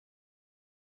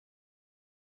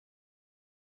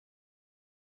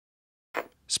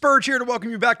Spurg here to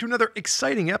welcome you back to another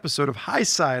exciting episode of High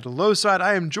Side, Low Side.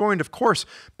 I am joined, of course,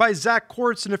 by Zach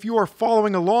Quartz, and if you are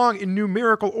following along in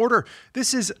numerical order,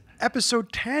 this is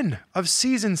episode 10 of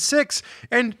season 6,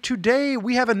 and today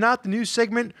we have a Not the News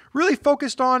segment really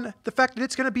focused on the fact that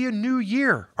it's going to be a new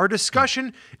year. Our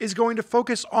discussion is going to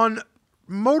focus on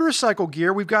motorcycle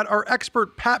gear. We've got our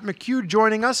expert Pat McHugh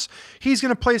joining us. He's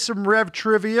going to play some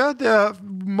RevTrivia, the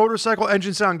motorcycle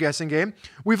engine sound guessing game.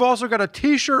 We've also got a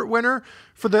t-shirt winner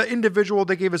for the individual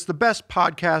that gave us the best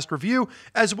podcast review,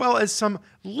 as well as some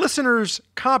listeners'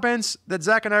 comments that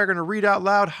Zach and I are going to read out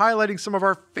loud, highlighting some of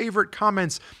our favorite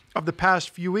comments of the past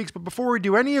few weeks. But before we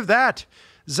do any of that,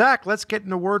 Zach, let's get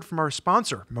in a word from our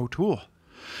sponsor, Moto.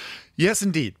 Yes,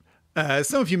 indeed. As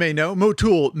some of you may know,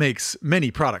 Moto makes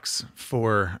many products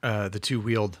for the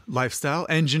two-wheeled lifestyle.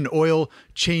 Engine oil,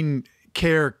 chain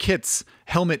care kits,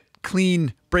 helmet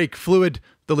clean, brake fluid,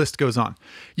 the list goes on.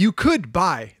 You could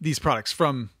buy these products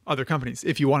from other companies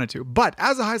if you wanted to, but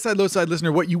as a High Side, Low Side listener,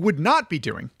 what you would not be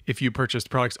doing if you purchased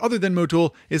products other than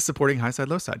Moto is supporting High Side,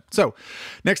 Low Side. So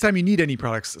next time you need any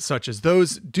products such as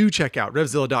those, do check out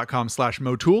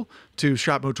RevZilla.com/Motool to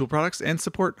shop Motool products and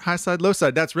support High Side, Low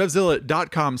Side. That's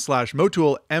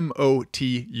RevZilla.com/Motool,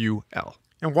 MOTUL.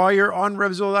 And while you're on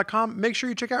RevZilla.com, make sure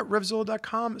you check out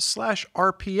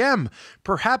RevZilla.com/RPM.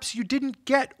 Perhaps you didn't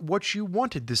get what you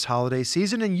wanted this holiday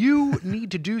season and you need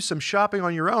to do some shopping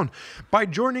on your own. By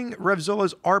joining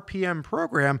RevZilla's RPM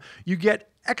program, you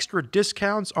get extra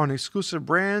discounts on exclusive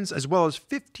brands, as well as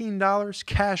 $15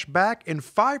 cash back and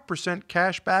 5%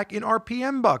 cash back in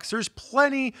RPM bucks. There's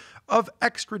plenty of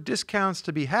extra discounts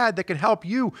to be had that can help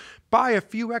you buy a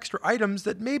few extra items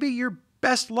that maybe your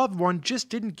best loved one just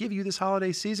didn't give you this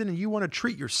holiday season and you want to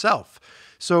treat yourself.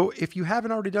 So if you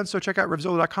haven't already done so, check out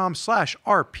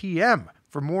RevZilla.com/RPM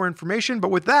for more information.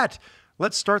 But with that,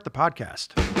 let's start the podcast.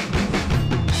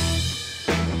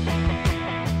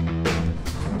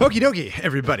 Okie dokie,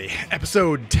 everybody.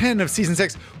 Episode 10 of season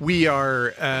 6. We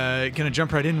are going to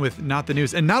jump right in with Not the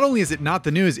News. And not only is it not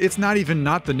the news, it's not even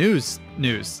not the news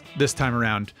this time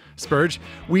around, Spurg.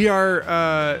 We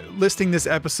are listing this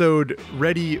episode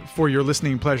ready for your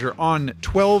listening pleasure on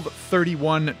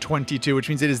 12/31/22, which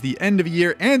means it is the end of a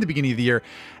year and the beginning of the year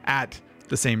at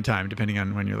the same time, depending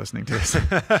on when you're listening to this.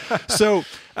 So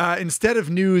instead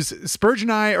of news, Spurg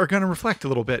and I are going to reflect a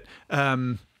little bit.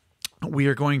 We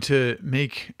are going to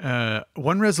make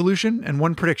one resolution and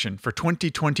one prediction for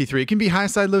 2023. It can be high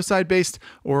side, low side based,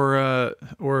 or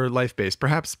life based.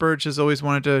 Perhaps Spurg has always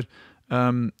wanted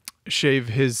to shave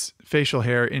his facial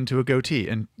hair into a goatee,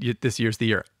 and this year's the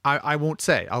year. I won't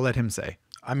say. I'll let him say.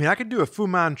 I mean, I could do a Fu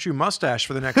Manchu mustache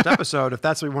for the next episode if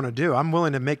that's what we want to do. I'm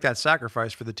willing to make that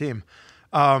sacrifice for the team.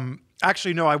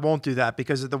 Actually, no, I won't do that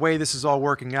because of the way this is all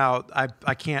working out.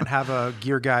 I can't have a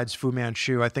Gear Guides Fu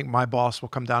Manchu. I think my boss will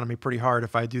come down on me pretty hard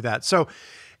if I do that. So,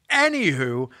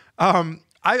 anywho,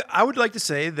 I would like to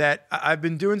say that I've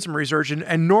been doing some research,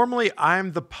 and normally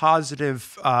I'm the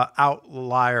positive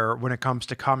outlier when it comes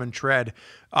to common tread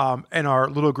in our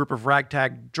little group of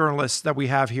ragtag journalists that we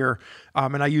have here,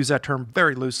 and I use that term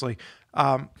very loosely.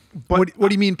 But what do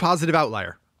you mean positive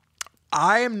outlier?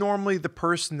 I am normally the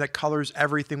person that colors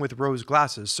everything with rose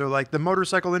glasses. So like the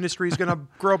motorcycle industry is going to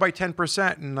grow by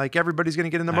 10% and like everybody's going to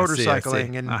get into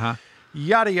motorcycling and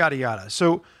yada, yada, yada.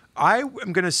 So I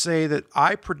am going to say that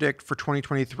I predict for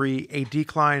 2023 a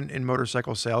decline in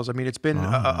motorcycle sales. I mean, it's been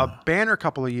a banner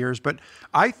couple of years, but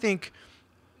I think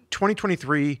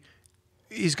 2023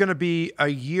 is going to be a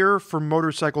year for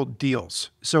motorcycle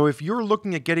deals. So if you're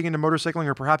looking at getting into motorcycling,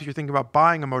 or perhaps you're thinking about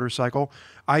buying a motorcycle,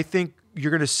 I think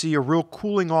you're going to see a real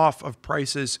cooling off of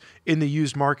prices in the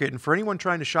used market. And for anyone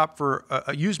trying to shop for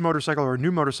a used motorcycle or a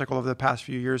new motorcycle over the past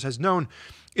few years has known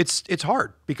it's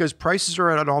hard because prices are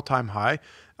at an all-time high,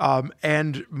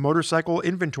 and motorcycle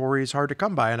inventory is hard to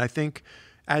come by. And I think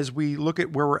as we look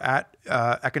at where we're at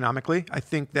economically, I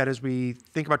think that as we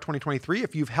think about 2023,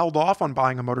 if you've held off on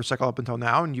buying a motorcycle up until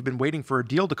now and you've been waiting for a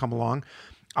deal to come along,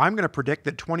 I'm going to predict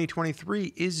that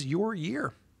 2023 is your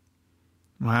year.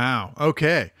 Wow.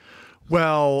 Okay.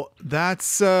 Well,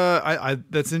 that's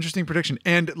that's an interesting prediction.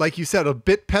 And like you said, a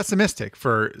bit pessimistic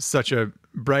for such a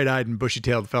bright-eyed and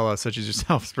bushy-tailed fella such as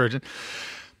yourself, Spurgeon.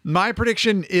 My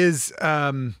prediction is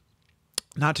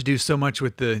not to do so much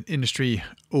with the industry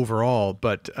overall,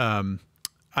 but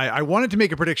I wanted to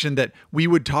make a prediction that we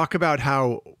would talk about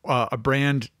how a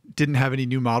brand didn't have any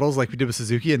new models like we did with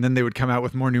Suzuki, and then they would come out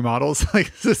with more new models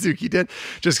like Suzuki did,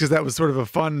 just because that was sort of a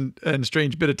fun and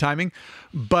strange bit of timing.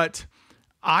 But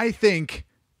I think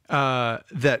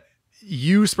that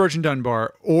you, Spurgeon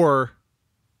Dunbar, or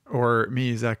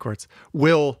me, Zach Quartz,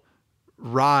 will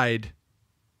ride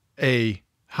a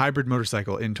hybrid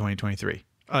motorcycle in 2023.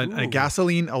 A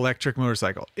gasoline electric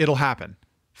motorcycle. It'll happen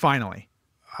finally.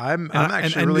 I'm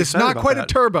actually really it's excited not about quite that.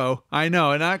 a turbo. I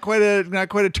know, and not quite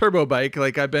a turbo bike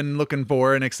like I've been looking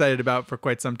for and excited about for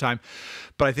quite some time.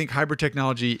 But I think hybrid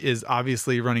technology is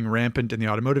obviously running rampant in the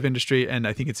automotive industry, and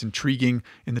I think it's intriguing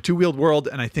in the two-wheeled world.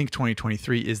 And I think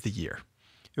 2023 is the year.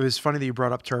 It was funny that you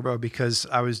brought up turbo because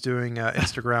I was doing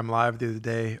Instagram Live the other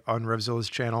day on RevZilla's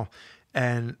channel,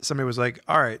 and somebody was like,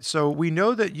 all right, so we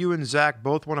know that you and Zach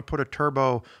both want to put a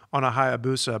turbo on a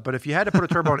Hayabusa, but if you had to put a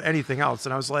turbo on anything else,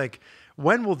 and I was like,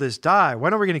 when will this die?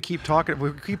 When are we going to keep talking?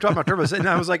 We keep talking about turbos. And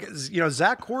I was like,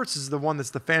 Zach Quartz is the one that's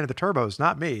the fan of the turbos,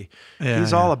 not me.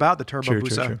 He's all about the turbo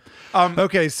Busa.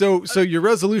 Okay, so your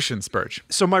resolution, Spurge.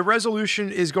 So my resolution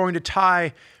is going to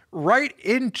tie right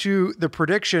into the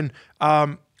prediction.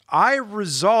 I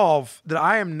resolve that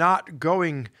I am not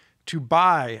going to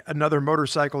buy another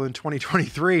motorcycle in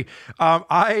 2023.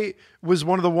 I was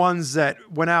one of the ones that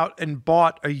went out and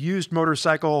bought a used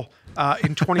motorcycle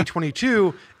in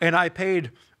 2022, and I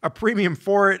paid a premium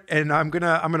for it. And I'm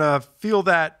gonna feel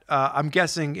that I'm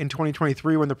guessing in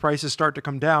 2023 when the prices start to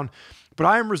come down. But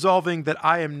I am resolving that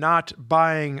I am not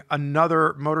buying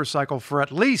another motorcycle for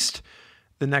at least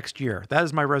the next year. That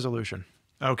is my resolution.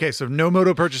 Okay, so no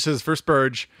moto purchases for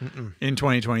Spurge in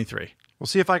 2023. We'll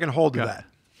see if I can hold to that.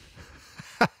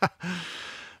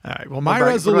 All right. Well, my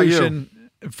resolution,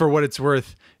 for what it's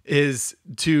worth, is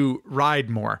to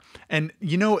ride more. And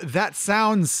that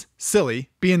sounds silly,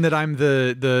 being that I'm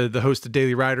the host of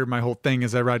Daily Rider. My whole thing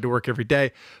is I ride to work every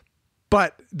day.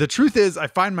 But the truth is, I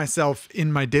find myself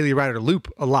in my Daily Rider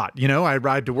loop a lot. I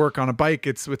ride to work on a bike.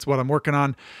 It's what I'm working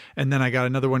on. And then I got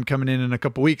another one coming in a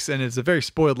couple weeks. And it's a very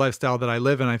spoiled lifestyle that I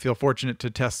live in. I feel fortunate to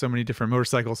test so many different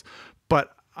motorcycles.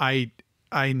 But I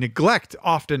neglect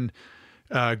often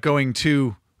going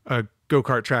to a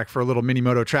go-kart track for a little mini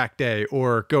moto track day,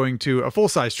 or going to a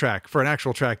full-size track for an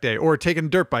actual track day, or taking a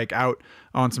dirt bike out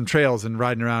on some trails and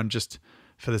riding around just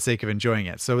for the sake of enjoying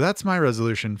it. So that's my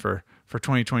resolution for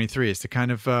 2023, is to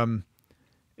kind of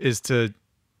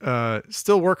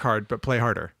still work hard but play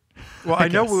harder. Well, I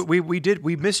know we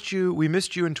missed you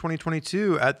in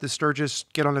 2022 at the Sturgis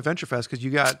Get On Adventure Fest because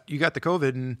you got the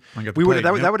COVID, and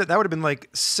that would have been like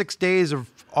 6 days of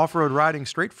off-road riding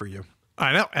straight for you.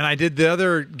 I know, and I did the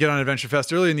other Get On Adventure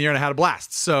Fest earlier in the year, and I had a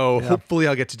blast. So hopefully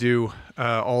I'll get to do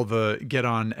all the Get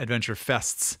On Adventure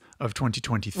Fests of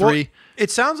 2023. Well,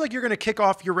 it sounds like you're going to kick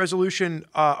off your resolution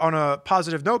on a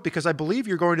positive note, because I believe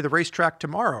you're going to the racetrack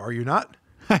tomorrow. Are you not?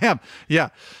 I am, yeah.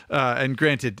 And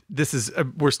granted, this is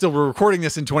we're recording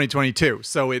this in 2022,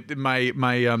 so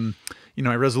my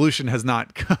resolution has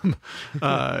not come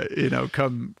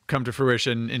to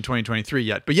fruition in 2023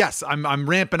 yet. But yes, I'm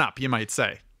ramping up, you might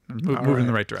say. Moving in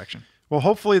the right direction. Well,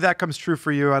 hopefully that comes true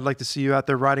for you. I'd like to see you out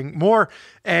there riding more.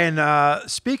 And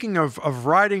speaking of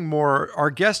riding more, our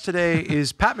guest today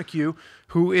is Pat McHugh,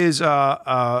 who is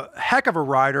a heck of a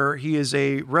rider. He is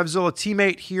a RevZilla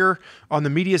teammate here on the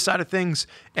media side of things,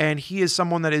 and he is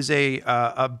someone that is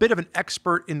a bit of an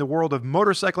expert in the world of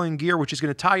motorcycling gear, which is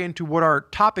going to tie into what our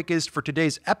topic is for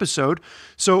today's episode.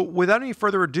 So without any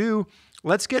further ado,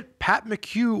 let's get Pat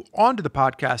McHugh onto the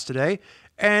podcast today.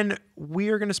 And we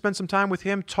are going to spend some time with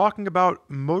him talking about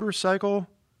motorcycle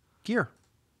gear.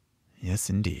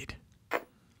 Yes, indeed.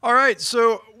 All right.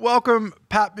 So welcome,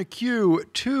 Pat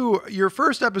McHugh, to your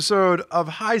first episode of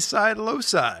High Side, Low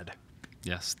Side.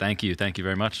 Yes. Thank you. Thank you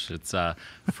very much. It's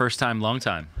first time, long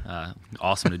time.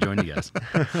 Awesome to join you guys.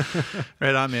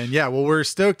 Right on, man. Yeah. Well, we're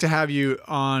stoked to have you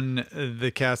on the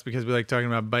cast because we like talking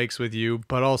about bikes with you,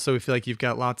 but also we feel like you've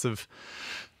got lots of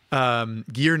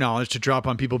gear knowledge to drop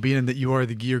on people, being that you are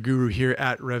the gear guru here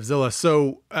at RevZilla.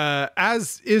 So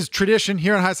as is tradition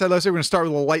here on High Side Low Side, we're going to start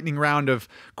with a lightning round of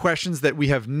questions that we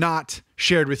have not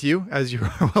shared with you, as you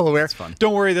are well aware. That's fun.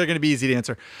 Don't worry, they're going to be easy to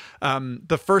answer.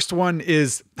 The first one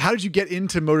is, how did you get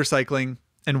into motorcycling,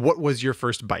 and what was your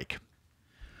first bike?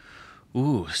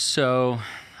 Ooh, so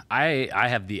I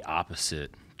have the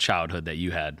opposite childhood that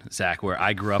you had, Zach, where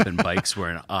I grew up and bikes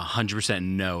were 100%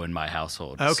 no in my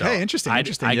household. Okay, so interesting. I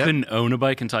Yeah. couldn't own a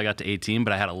bike until I got to 18,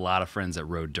 but I had a lot of friends that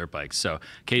rode dirt bikes. So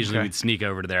occasionally we'd sneak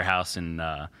over to their house and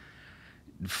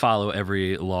follow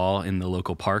every law in the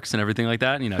local parks and everything like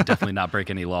that. Definitely not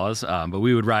break any laws. But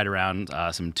we would ride around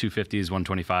some 250s,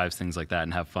 125s, things like that,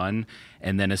 and have fun.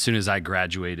 And then as soon as I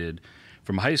graduated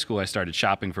from high school, I started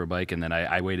shopping for a bike, and then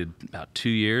I waited about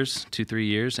 3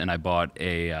 years, and I bought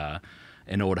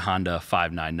an old Honda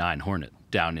 599 Hornet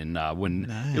down in I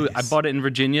bought it in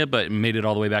Virginia, but made it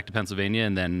all the way back to Pennsylvania,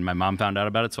 and then my mom found out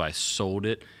about it, so I sold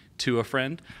it to a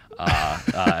friend.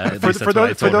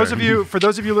 For those of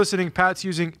you listening, Pat's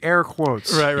using air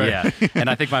quotes. Right. Yeah, and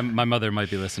I think my mother might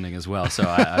be listening as well, so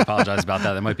I apologize about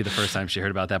that. That might be the first time she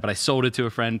heard about that. But I sold it to a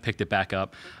friend, picked it back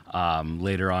up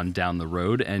later on down the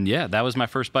road, and yeah, that was my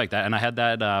first bike. And I had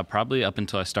that probably up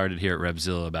until I started here at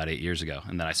RevZilla about 8 years ago,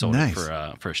 and then I sold it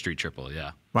for a street triple.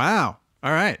 Yeah. Wow.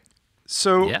 All right.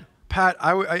 So. Yeah. Pat,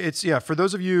 for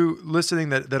those of you listening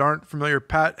that aren't familiar,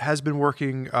 Pat has been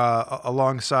working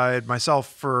alongside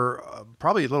myself for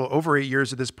probably a little over 8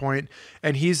 years at this point,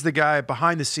 and he's the guy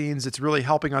behind the scenes that's really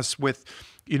helping us with,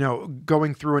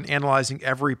 going through and analyzing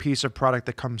every piece of product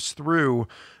that comes through,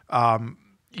 from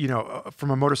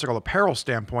a motorcycle apparel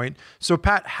standpoint. So,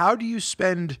 Pat, how do you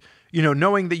spend,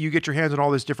 knowing that you get your hands on all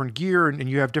this different gear and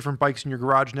you have different bikes in your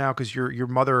garage now because your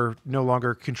mother no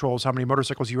longer controls how many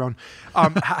motorcycles you own.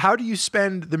 How do you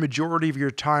spend the majority of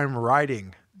your time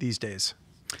riding these days?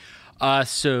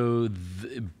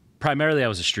 Primarily I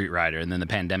was a street rider, and then the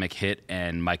pandemic hit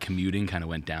and my commuting kind of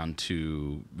went down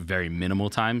to very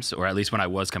minimal times, or at least when I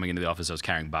was coming into the office, I was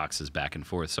carrying boxes back and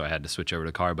forth, so I had to switch over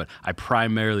to car. But I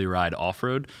primarily ride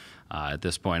off-road. At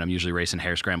this point, I'm usually racing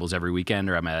hare scrambles every weekend,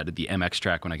 or I'm at the MX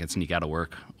track when I can sneak out of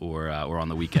work, or on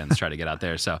the weekends try to get out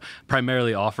there. So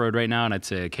primarily off-road right now, and I'd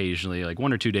say occasionally, like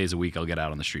 1 or 2 days a week, I'll get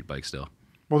out on the street bike still.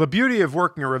 Well, the beauty of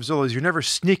working at RevZilla is you're never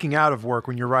sneaking out of work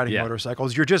when you're riding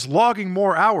motorcycles. You're just logging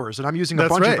more hours, and I'm using a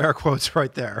bunch of air quotes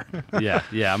right there.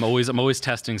 Yeah. I'm always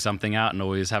testing something out and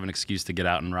always have an excuse to get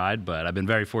out and ride. But I've been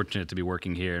very fortunate to be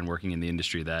working here and working in the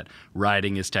industry that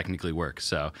riding is technically work,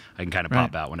 so I can kind of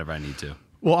pop out whenever I need to.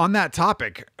 Well, on that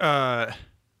topic, how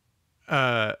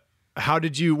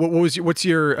did you? What's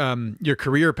your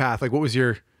career path? Like, what was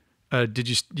your? You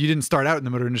didn't start out in the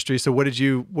motor industry, so what did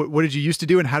you used to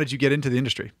do, and how did you get into the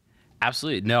industry?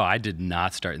 Absolutely. No, I did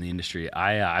not start in the industry.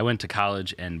 I went to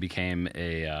college and became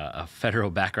a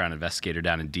federal background investigator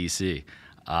down in D.C.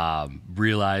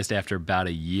 Realized after about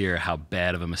a year how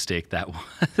bad of a mistake that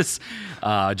was,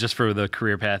 just for the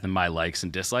career path and my likes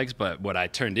and dislikes. But what I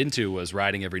turned into was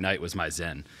riding every night was my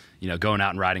zen. Going out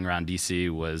and riding around DC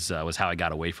was how I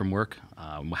got away from work,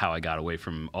 how I got away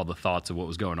from all the thoughts of what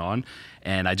was going on.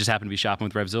 And I just happened to be shopping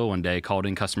with RevZilla one day, called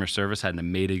in customer service, had an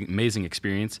amazing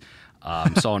experience,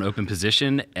 saw an open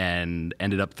position, and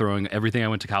ended up throwing everything I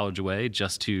went to college away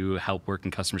just to help work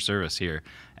in customer service here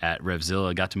at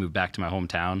RevZilla. Got to move back to my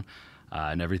hometown.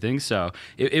 And everything. So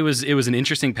it was an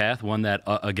interesting path, one that,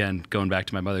 again, going back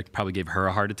to my mother, probably gave her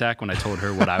a heart attack when I told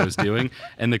her what I was doing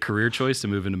and the career choice to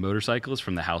move into motorcycles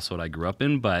from the household I grew up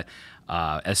in. But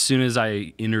as soon as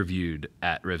I interviewed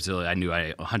at RevZilla, I knew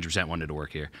I 100% wanted to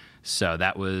work here. So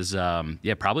that was,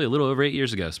 probably a little over 8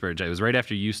 years ago, Spurge. It was right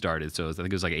after you started. So I think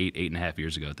it was like eight and a half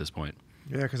years ago at this point.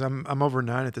 Yeah, because I'm over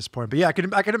 9 at this point. But yeah, I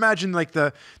can imagine like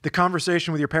the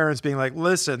conversation with your parents being like,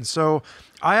 listen, so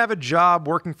I have a job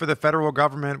working for the federal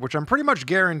government, which I'm pretty much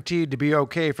guaranteed to be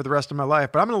okay for the rest of my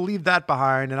life, but I'm going to leave that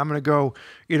behind and I'm going to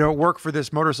go, work for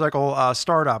this motorcycle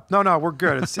startup. No, we're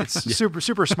good. It's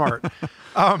super smart.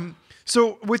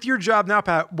 So with your job now,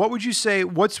 Pat, what would you say,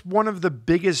 what's one of the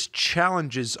biggest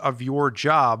challenges of your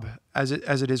job as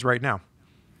it is right now?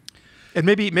 And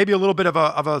maybe a little bit of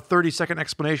a 30-second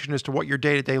explanation as to what your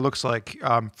day-to-day looks like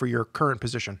for your current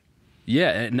position.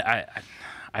 Yeah, and I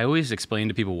always explain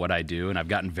to people what I do, and I've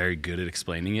gotten very good at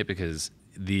explaining it because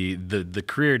the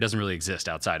career doesn't really exist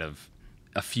outside of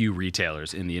a few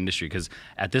retailers in the industry, because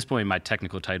at this point my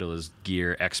technical title is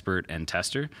gear expert and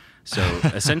tester. So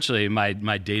essentially my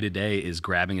day-to-day is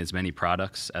grabbing as many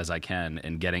products as I can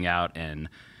and getting out and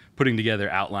putting together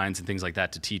outlines and things like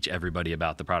that to teach everybody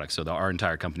about the product, so that our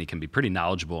entire company can be pretty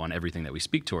knowledgeable on everything that we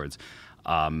speak towards,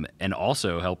 and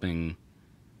also helping,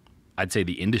 I'd say,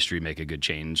 the industry make a good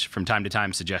change. From time to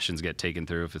time, suggestions get taken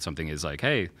through if it's something is like,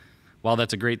 hey, while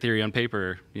that's a great theory on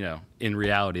paper, in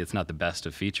reality, it's not the best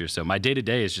of features. So my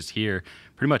day-to-day is just here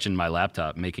pretty much in my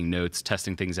laptop, making notes,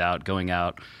 testing things out, going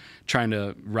out, trying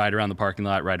to ride around the parking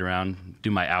lot, ride around,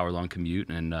 do my hour-long commute,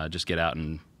 and just get out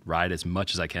and ride as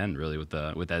much as I can, really,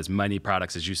 with as many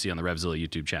products as you see on the RevZilla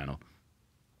YouTube channel.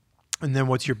 And then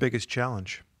what's your biggest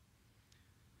challenge?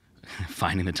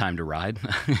 Finding the time to ride.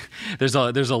 There's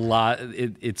a lot.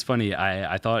 It's funny.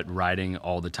 I thought riding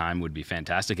all the time would be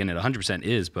fantastic, and it 100%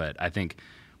 is, but I think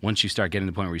once you start getting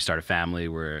to the point where you start a family,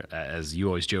 where, as you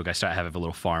always joke, I have a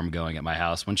little farm going at my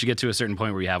house. Once you get to a certain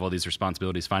point where you have all these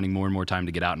responsibilities, finding more and more time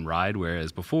to get out and ride,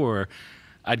 whereas before,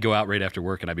 I'd go out right after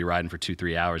work and I'd be riding for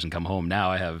 2-3 hours and come home. Now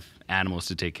I have animals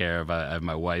to take care of. I have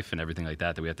my wife and everything like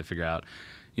that we have to figure out,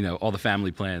 all the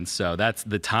family plans. So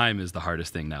the time is the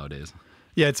hardest thing nowadays.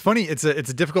 Yeah, it's funny. It's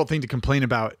a difficult thing to complain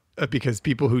about because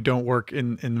people who don't work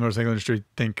in the motorcycle industry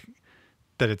think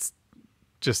that it's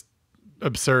just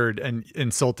absurd and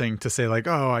insulting to say like,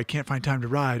 oh, I can't find time to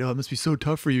ride. Oh, it must be so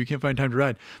tough for you. You can't find time to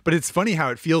ride. But it's funny how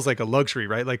it feels like a luxury,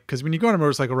 right? Like, because when you go on a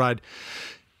motorcycle ride,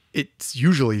 it's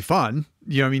usually fun.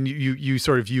 You know, I mean, you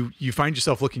sort of, you find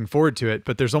yourself looking forward to it,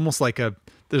 but there's almost like a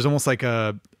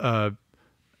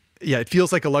yeah, it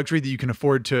feels like a luxury that you can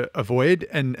afford to avoid.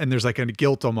 And there's like a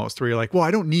guilt almost where you're like, well, I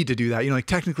don't need to do that. You know, like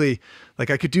technically, like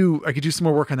I could do some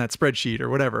more work on that spreadsheet or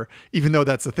whatever, even though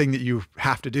that's the thing that you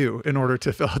have to do in order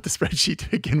to fill out the spreadsheet to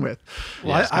begin with.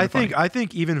 Well, yeah, I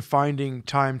think even finding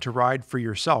time to ride for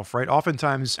yourself, right?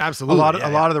 Oftentimes, absolutely, a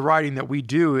lot of the riding that we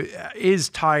do is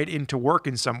tied into work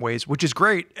in some ways, which is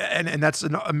great. And that's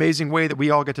an amazing way that we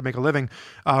all get to make a living.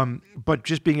 But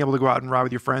just being able to go out and ride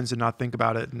with your friends and not think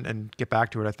about it and get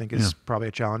back to it, I think is probably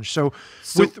a challenge. So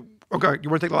okay, you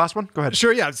want to take the last one? Go ahead.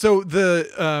 Sure. Yeah. So the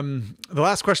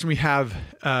last question we have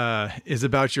is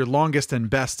about your longest and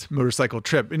best motorcycle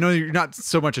trip. You know, you're not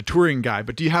so much a touring guy,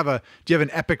 but do you have an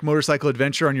epic motorcycle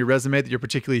adventure on your resume that you're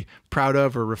particularly proud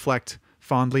of or reflect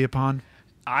fondly upon?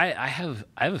 I have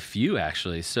a few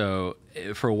actually. So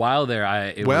for a while there,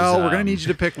 we're going to need you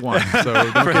to pick one.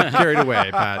 So don't get carried away,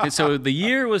 Pat. So the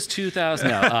year was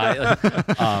 2000.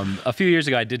 A few years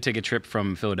ago, I did take a trip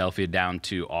from Philadelphia down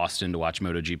to Austin to watch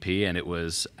MotoGP, and it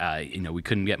was, we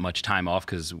couldn't get much time off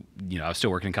because, I was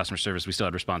still working in customer service. We still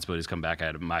had responsibilities to come back. I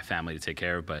had my family to take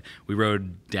care of, but we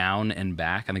rode down and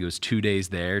back. I think it was 2 days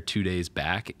there, 2 days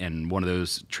back, and one of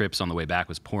those trips on the way back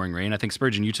was pouring rain. I think,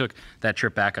 Spurgeon, you took that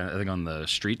trip back, I think, on the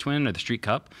Street Twin or the Street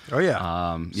Cup. Oh,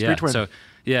 yeah. Street Twin. So,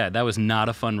 yeah, that was not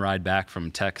a fun ride back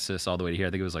from Texas all the way to here. I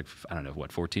think it was like,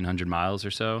 1,400 miles or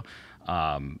so.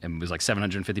 And it was like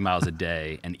 750 miles a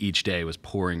day, and each day was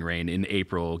pouring rain in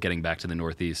April getting back to the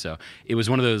Northeast. So it was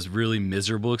one of those really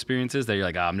miserable experiences that you're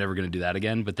like, I'm never going to do that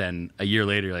again. But then a year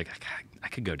later, you're like, I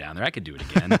could go down there. I could do it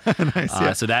again. Nice,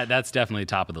 yeah. So that's definitely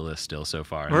top of the list still so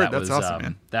far. And that's awesome,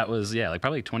 man. That was, like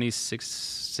probably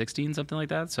 2016, something like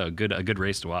that. So a good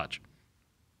race to watch.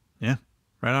 Yeah,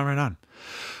 right on.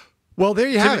 Well, there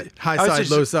you have it. High side,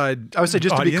 low side. I would say,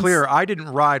 just audience. to be clear, I didn't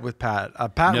ride with Pat.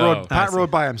 Pat rode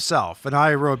by himself, and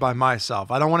I rode by myself.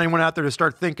 I don't want anyone out there to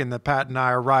start thinking that Pat and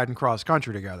I are riding cross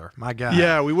country together. My God.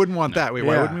 Yeah, we wouldn't want that. Why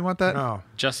wouldn't we want that? No.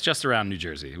 Just around New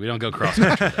Jersey. We don't go cross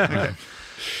country. Okay.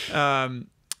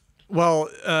 That's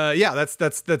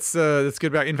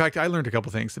good. In fact, I learned a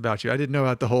couple things about you. I didn't know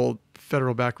about the whole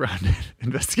federal background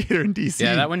investigator in DC.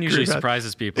 Yeah, that one usually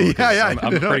surprises people.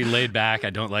 I'm pretty laid back. I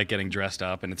don't like getting dressed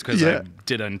up, and it's because I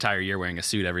did an entire year wearing a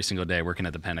suit every single day, working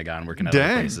at the Pentagon, working at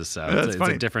other places. So it's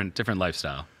a different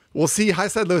lifestyle. Well, see, high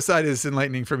side, low side is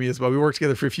enlightening for me as well. We worked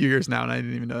together for a few years now, and I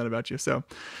didn't even know that about you. So,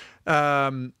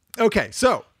 okay,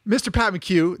 so Mr. Pat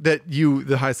McHugh, that you,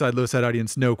 the high side, low side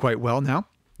audience, know quite well now,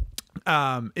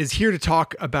 is here to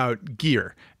talk about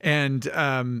gear and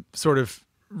sort of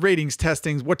ratings,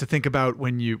 testings, what to think about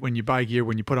when you buy gear,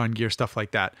 when you put on gear, stuff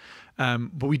like that.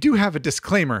 But we do have a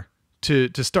disclaimer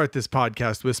to start this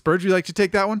podcast with. Spurge, would you like to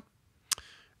take that one?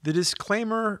 The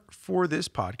disclaimer for this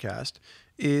podcast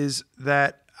is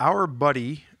that our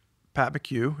buddy Pat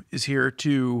McHugh is here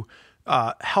to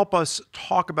help us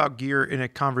talk about gear in a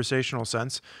conversational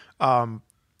sense. But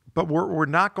what we're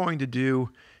not going to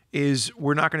do is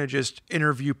we're not going to just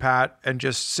interview Pat and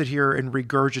just sit here and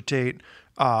regurgitate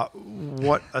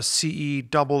what a CE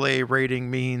AA rating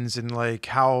means and like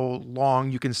how long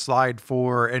you can slide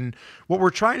for. And what we're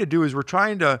trying to do is we're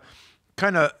trying to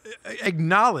kind of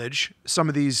acknowledge some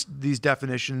of these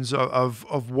definitions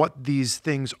of what these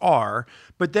things are,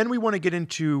 but then we want to get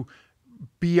into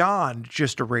beyond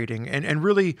just a rating and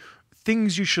really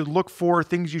things you should look for,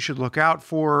 things you should look out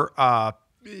for,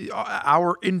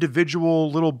 our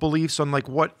individual little beliefs on like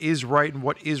what is right and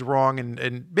what is wrong,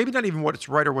 and maybe not even what's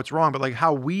right or what's wrong, but like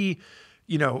how we,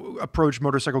 approach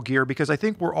motorcycle gear, because I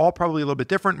think we're all probably a little bit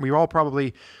different. We all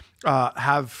probably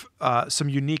have some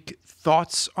unique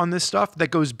thoughts on this stuff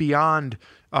that goes beyond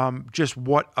just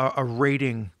what a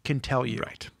rating can tell you.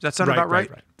 Right. Does that sound about right?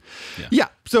 Yeah.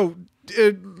 So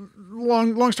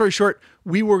long story short,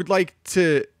 we would like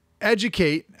to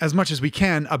educate as much as we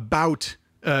can about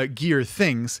gear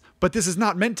things, but this is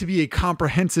not meant to be a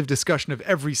comprehensive discussion of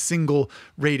every single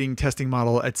rating, testing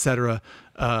model, etc.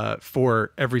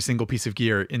 For every single piece of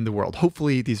gear in the world.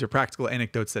 Hopefully these are practical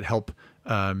anecdotes that help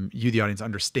you, the audience,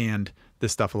 understand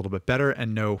this stuff a little bit better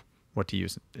and know what to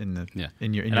use in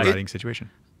your riding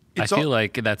situation. I feel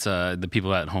like that's the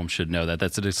people at home should know that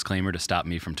that's a disclaimer to stop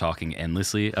me from talking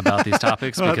endlessly about these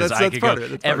topics, because I could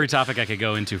go every topic I could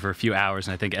go into for a few hours,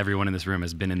 and I think everyone in this room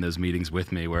has been in those meetings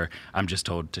with me where I'm just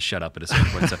told to shut up at a certain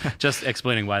point. So just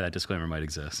explaining why that disclaimer might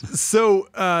exist. So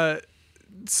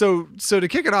So to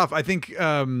kick it off, I think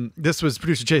this was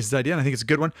producer Chase's idea, and I think it's a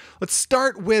good one. Let's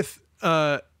start with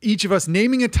each of us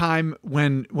naming a time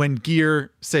when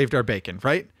gear saved our bacon,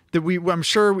 right? I'm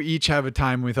sure we each have a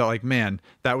time when we thought like, man,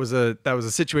 that was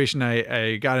a situation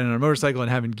I got in on a motorcycle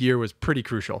and having gear was pretty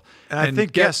crucial. And I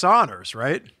think guest honors,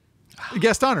 right?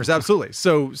 Guest honors, absolutely.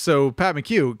 So Pat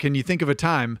McHugh, can you think of a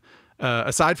time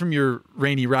aside from your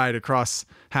rainy ride across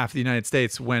half the United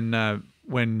States when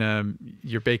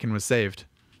your bacon was saved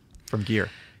from gear?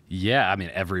 Yeah, I mean,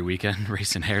 every weekend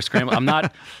racing hare scramble. I'm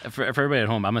not, for everybody at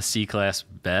home, I'm a C-class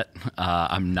vet.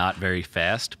 I'm not very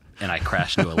fast, and I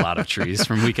crash into a lot of trees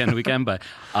from weekend to weekend. But,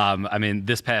 I mean,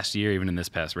 this past year, even in this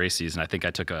past race season, I think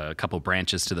I took a couple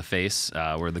branches to the face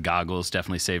where the goggles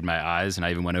definitely saved my eyes, and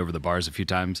I even went over the bars a few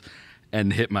times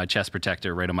and hit my chest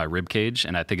protector right on my rib cage.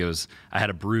 And I think I had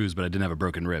a bruise, but I didn't have a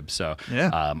broken rib. So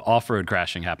off-road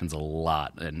crashing happens a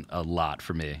lot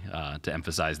for me, to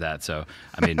emphasize that. So,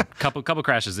 I mean, couple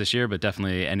crashes this year, but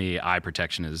definitely any eye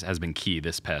protection has been key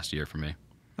this past year for me.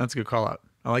 That's a good call out.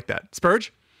 I like that.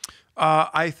 Spurge?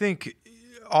 I think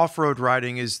off-road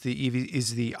riding is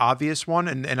the obvious one,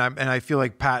 and I feel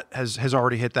like Pat has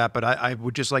already hit that, but I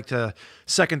would just like to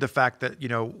second the fact that, you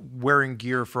know, wearing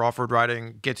gear for off-road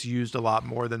riding gets used a lot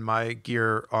more than my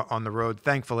gear on the road,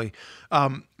 thankfully.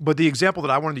 But the example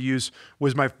that I wanted to use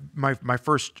was my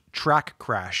first track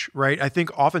crash, right? I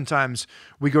think oftentimes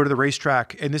we go to the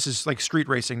racetrack, and this is like street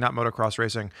racing, not motocross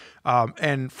racing,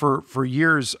 and for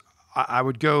years I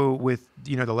would go with,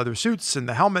 you know, the leather suits and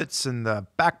the helmets and the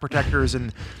back protectors,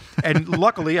 and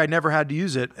luckily I never had to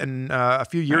use it. And a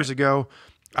few years ago,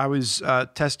 I was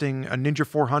testing a Ninja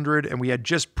 400, and we had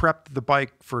just prepped the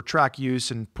bike for track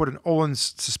use and put an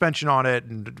Öhlins suspension on it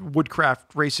and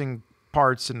Woodcraft racing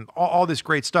parts and all this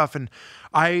great stuff. And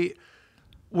I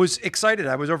was excited.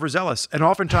 I was overzealous. And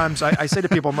oftentimes I say to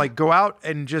people, I'm like, go out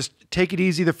and just take it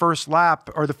easy the first lap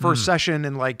or the first session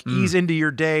and like ease into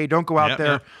your day. Don't go out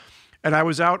there. Yep. And I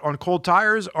was out on cold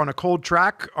tires on a cold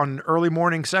track on an early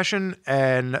morning session,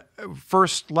 and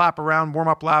first lap around,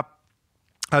 warm-up lap,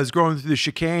 I was going through the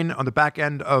chicane on the back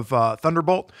end of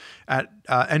Thunderbolt at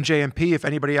NJMP, if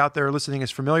anybody out there listening is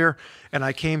familiar. And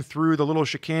I came through the little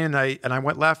chicane, and I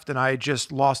went left, and I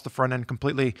just lost the front end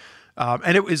completely.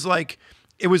 And it was like,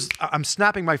 I'm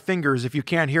snapping my fingers. If you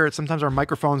can't hear it, sometimes our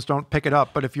microphones don't pick it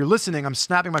up. But if you're listening, I'm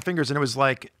snapping my fingers, and it was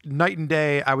like night and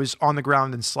day. I was on the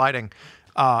ground and sliding.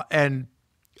 And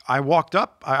I walked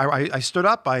up, I stood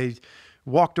up, I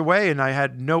walked away, and I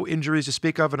had no injuries to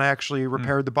speak of. And I actually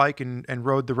repaired the bike and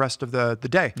rode the rest of the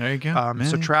day. There you go.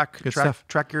 So track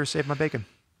gear saved my bacon.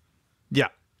 Yeah.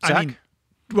 Zach? I mean,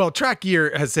 well, track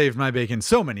gear has saved my bacon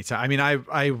so many times. I mean,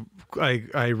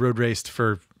 I road raced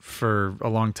for a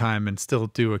long time and still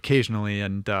do occasionally.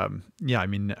 And, yeah, I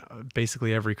mean,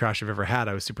 basically every crash I've ever had,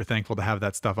 I was super thankful to have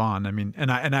that stuff on. I mean,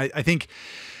 and I think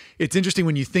it's interesting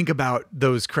when you think about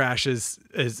those crashes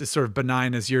as sort of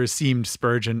benign as yours seemed,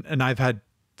 Spurge, and I've had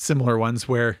similar ones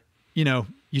where, you know,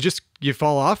 you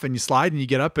fall off and you slide and you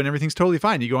get up and everything's totally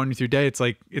fine. You go on with your day. It's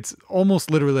like, it's almost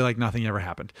literally like nothing ever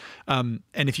happened. And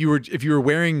if you were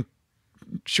wearing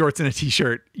shorts and a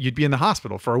t-shirt, you'd be in the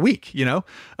hospital for a week, you know?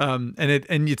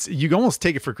 You almost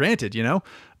take it for granted, you know?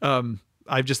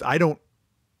 I don't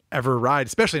ever ride,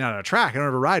 especially not on a track. I don't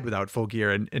ever ride without full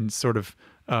gear, and sort of,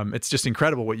 it's just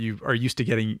incredible what you are used to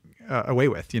getting away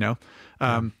with, you know?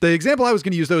 The example I was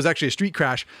going to use, though, is actually a street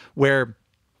crash where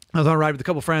I was on a ride with a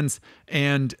couple friends,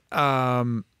 and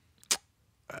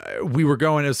we were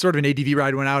going, it was sort of an ADV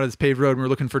ride, went out on this paved road, and we were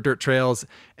looking for dirt trails,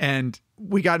 and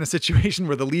we got in a situation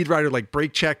where the lead rider like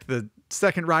brake checked the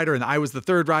second rider, and I was the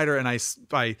third rider, and I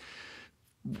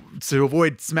to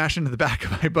avoid smashing into the back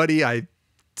of my buddy, I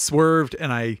swerved,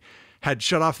 and I had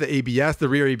shut off the ABS, the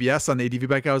rear ABS on the ADV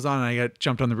bike I was on, and I got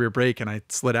jumped on the rear brake, and I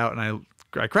slid out, and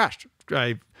I crashed.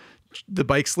 The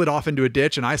bike slid off into a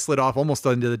ditch, and I slid off almost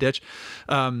into the ditch.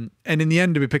 And in the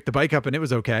end, we picked the bike up, and it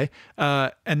was okay.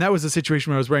 And that was a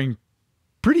situation where I was wearing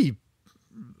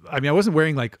I wasn't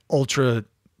wearing like ultra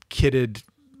kitted,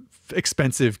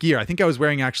 expensive gear. I think I was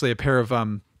wearing actually a pair of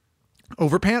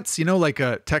overpants, you know, like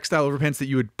textile overpants that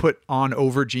you would put on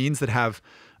over jeans that have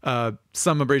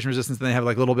some abrasion resistance, and they have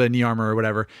like a little bit of knee armor or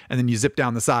whatever, and then you zip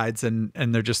down the sides, and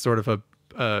they're just sort of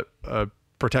a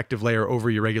protective layer over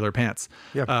your regular pants.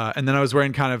 Yep. And then I was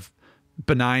wearing kind of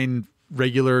benign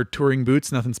regular touring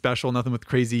boots, nothing special, nothing with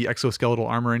crazy exoskeletal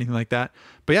armor or anything like that.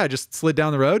 But yeah, I just slid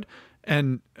down the road,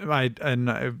 and I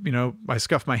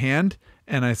scuffed my hand,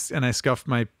 and I scuffed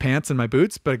my pants and my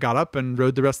boots, but I got up and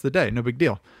rode the rest of the day. No big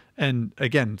deal. And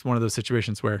again, it's one of those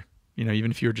situations where, you know, even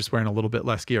if you were just wearing a little bit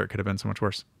less gear, it could have been so much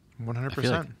worse.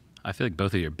 100%. I feel like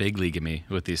both of you are big leaguing me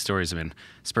with these stories. I mean,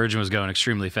 Spurgeon was going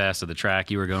extremely fast at the track.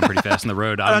 You were going pretty fast on the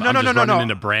road. I'm just running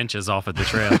into branches off at the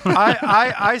trail.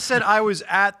 I said I was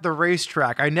at the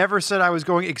racetrack. I never said I was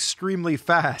going extremely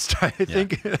fast. I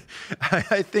think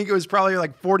it was probably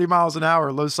like 40 miles an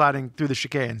hour low sliding through the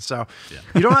chicane. So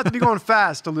you don't have to be going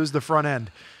fast to lose the front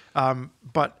end.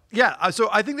 But yeah, so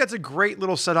I think that's a great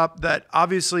little setup that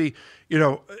obviously, you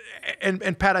know,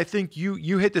 and Pat, I think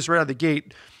you hit this right out of the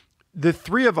gate. The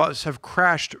three of us have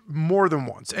crashed more than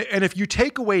once. And if you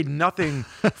take away nothing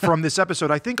from this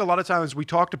episode, I think a lot of times we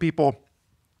talk to people,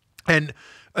 and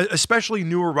especially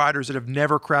newer riders that have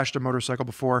never crashed a motorcycle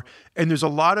before, and there's a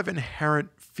lot of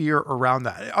inherent fear around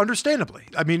that. Understandably.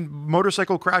 I mean,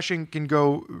 motorcycle crashing can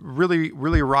go really,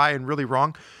 really awry and really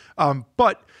wrong.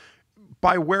 But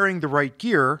by wearing the right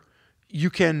gear, you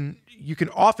can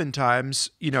oftentimes,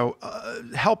 you know,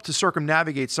 help to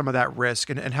circumnavigate some of that risk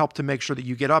and help to make sure that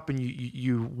you get up and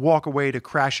you walk away to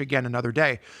crash again another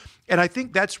day. And I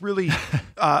think that's really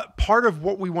part of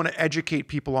what we want to educate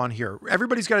people on here.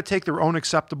 Everybody's got to take their own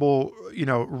acceptable, you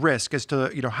know, risk as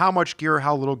to, you know, how much gear,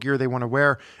 how little gear they want to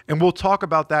wear. And we'll talk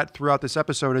about that throughout this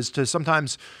episode as to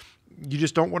sometimes you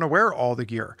just don't want to wear all the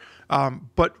gear.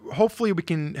 But hopefully we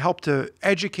can help to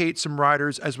educate some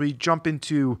riders as we jump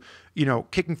into, you know,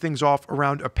 kicking things off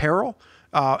around apparel.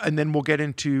 And then we'll get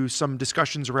into some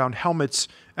discussions around helmets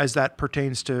as that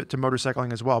pertains to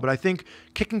motorcycling as well. But I think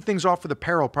kicking things off with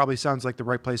apparel probably sounds like the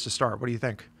right place to start. What do you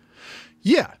think?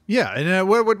 Yeah. And how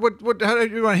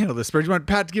do you want to handle this? Do you want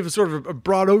Pat to give us sort of a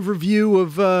broad overview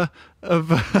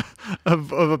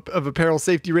of apparel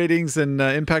safety ratings and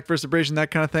impact versus abrasion, that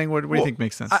kind of thing? What do you think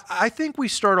makes sense? I think we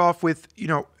start off with, you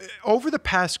know, over the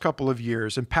past couple of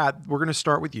years, and Pat, we're going to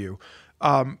start with you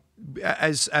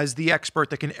as the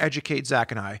expert that can educate Zach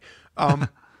and I.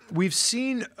 We've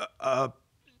seen a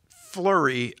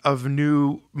flurry of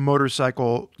new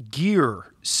motorcycle gear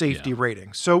safety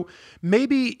ratings. So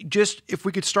maybe just if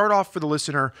we could start off for the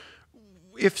listener,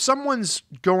 if someone's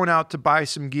going out to buy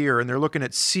some gear and they're looking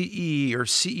at CE or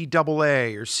CE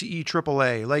AA or CE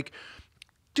AAA, like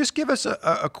just give us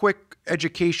a quick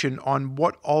education on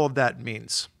what all of that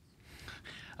means.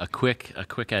 A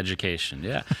quick education,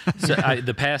 yeah. So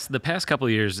the past couple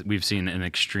of years, we've seen an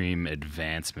extreme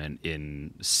advancement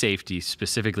in safety,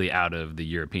 specifically out of the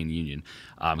European Union,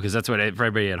 because that's what, for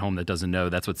everybody at home that doesn't know,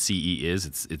 that's what CE is.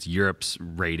 It's Europe's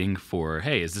rating for,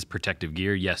 hey, is this protective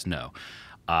gear? Yes, no.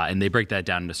 And they break that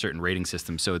down into certain rating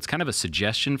systems. So it's kind of a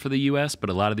suggestion for the U.S., but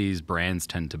a lot of these brands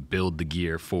tend to build the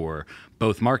gear for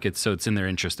both markets. So it's in their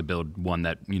interest to build one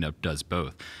that, you know, does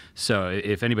both. So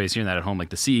if anybody's hearing that at home,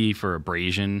 like the CE for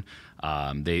abrasion,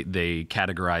 they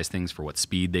categorize things for what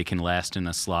speed they can last in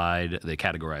a slide. They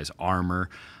categorize armor.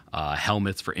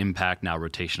 Helmets for impact. Now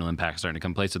rotational impact starting to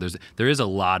come play. So there is a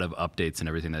lot of updates and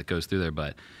everything that goes through there,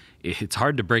 but it's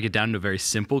hard to break it down to a very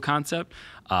simple concept.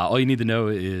 All you need to know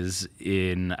is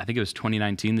I think it was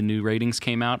 2019, the new ratings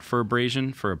came out for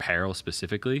abrasion, for apparel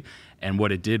specifically. And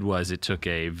what it did was it took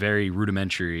a very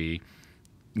rudimentary,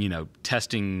 you know,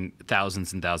 testing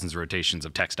thousands and thousands of rotations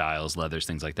of textiles, leathers,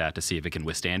 things like that to see if it can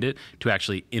withstand it, to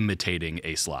actually imitating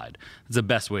a slide. It's the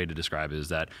best way to describe it, is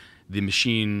that the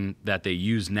machine that they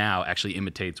use now actually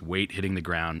imitates weight hitting the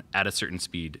ground at a certain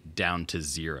speed down to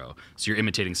zero. So you're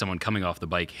imitating someone coming off the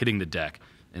bike, hitting the deck,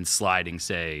 and sliding,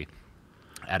 say,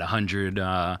 at 100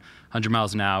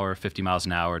 miles an hour, 50 miles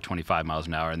an hour, 25 miles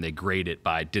an hour, and they grade it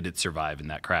by did it survive in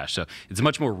that crash. So it's a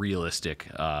much more realistic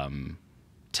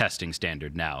testing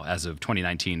standard now as of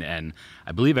 2019. And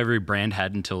I believe every brand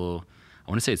had until,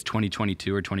 I want to say it's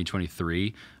 2022 or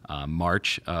 2023,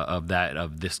 March of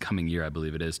this coming year, I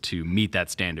believe it is, to meet that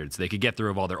standard. So they could get through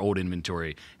of all their old inventory,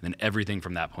 and then everything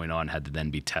from that point on had to then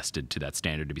be tested to that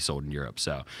standard to be sold in Europe.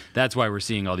 So that's why we're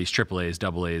seeing all these AAAs,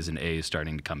 AAs, and A's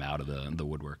starting to come out of the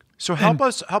woodwork. So help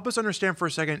us understand for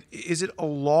a second, is it a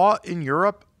law in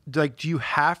Europe? Like, do you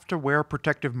have to wear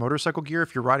protective motorcycle gear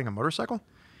if you're riding a motorcycle?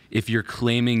 If you're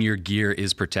claiming your gear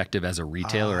is protective as a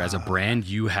retailer, as a brand,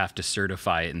 you have to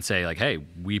certify it and say, like, hey,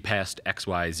 we passed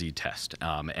XYZ test.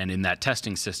 And in that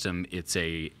testing system, it's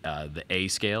the A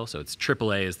scale. So it's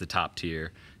AAA is the top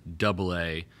tier,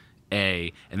 AA,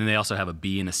 A, and then they also have a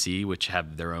B and a C, which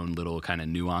have their own little kind of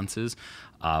nuances.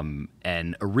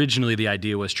 And originally the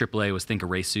idea was AAA was think a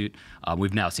race suit.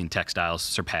 We've now seen textiles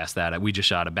surpass that. We just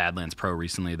shot a Badlands Pro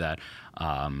recently that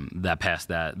that pass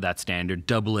that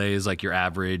standard. AA is like your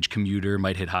average commuter,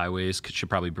 might hit highways, should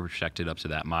probably be protected up to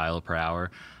that mile per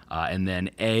hour. And then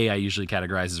A, I usually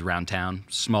categorize as around town,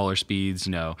 smaller speeds.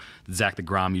 Zack the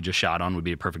Grom you just shot on would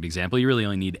be a perfect example. You really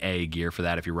only need A gear for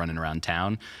that if you're running around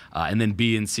town. And then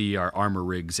B and C are armor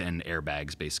rigs and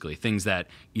airbags, basically. Things that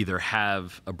either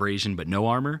have abrasion but no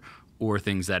armor, or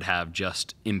things that have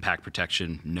just impact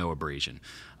protection, no abrasion.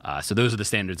 So those are the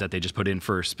standards that they just put in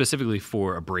specifically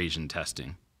for abrasion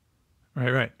testing.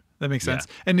 Right. That makes sense.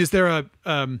 Yeah. And is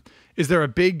there a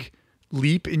big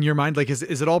leap in your mind? Like, is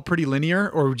it all pretty linear,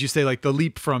 or would you say like the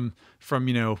leap from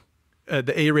the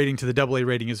A rating to the AA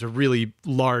rating is a really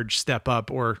large step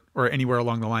up, or anywhere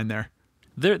along the line there?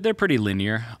 They're pretty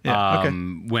linear. Yeah, okay.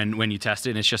 When you test it,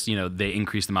 and it's just they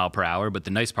increase the mile per hour. But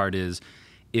the nice part is,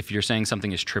 if you're saying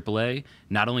something is AAA,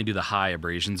 not only do the high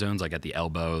abrasion zones, like at the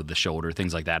elbow, the shoulder,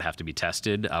 things like that, have to be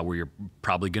tested where you're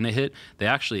probably going to hit, they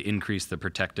actually increase the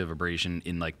protective abrasion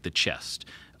in like the chest,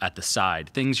 at the side.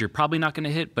 Things you're probably not going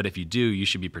to hit, but if you do, you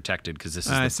should be protected because this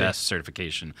is the best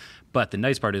certification. But the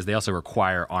nice part is they also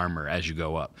require armor as you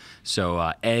go up.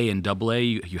 So A and AA,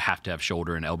 you have to have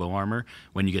shoulder and elbow armor.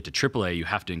 When you get to AAA, you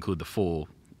have to include the full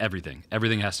everything.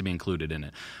 Everything has to be included in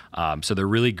it. So they're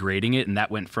really grading it, and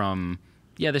that went from,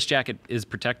 this jacket is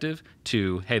protective,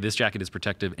 to, hey, this jacket is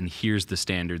protective, and here's the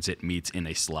standards it meets in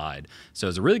a slide. So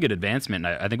it's a really good advancement,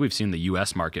 and I think we've seen the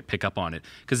U.S. market pick up on it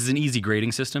because it's an easy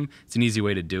grading system. It's an easy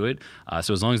way to do it.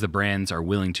 So as long as the brands are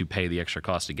willing to pay the extra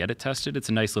cost to get it tested, it's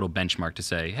a nice little benchmark to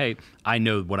say, hey, I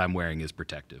know what I'm wearing is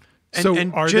protective.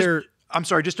 I'm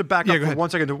sorry, just to back up for 1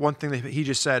 second to one thing that he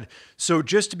just said. So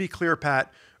just to be clear,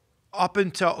 Pat, up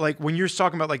until like when you're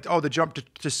talking about like, the jump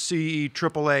to CE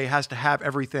AAA has to have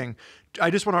everything, I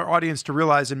just want our audience to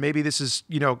realize, and maybe this is,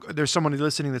 there's someone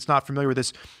listening that's not familiar with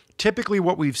this. Typically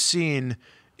what we've seen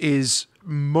is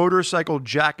motorcycle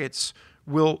jackets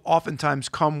will oftentimes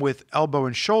come with elbow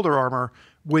and shoulder armor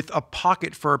with a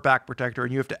pocket for a back protector,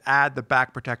 and you have to add the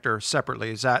back protector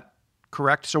separately. Is that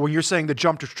correct? So when you're saying the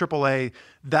jump to AAA,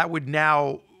 that would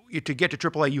now, to get to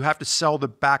AAA, you have to sell the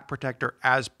back protector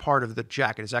as part of the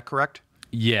jacket. Is that correct?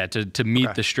 Yeah, to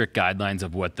meet the strict guidelines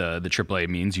of what the AAA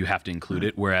means, you have to include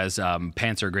it. Whereas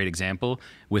pants are a great example.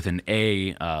 With an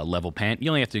A level pant, you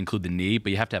only have to include the knee,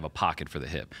 but you have to have a pocket for the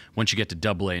hip. Once you get to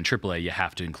AA and AAA, you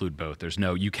have to include both.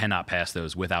 You cannot pass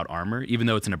those without armor. Even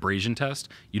though it's an abrasion test,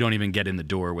 you don't even get in the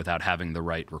door without having the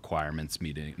right requirements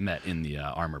met in the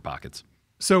armor pockets.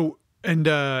 So, and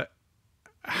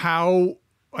how...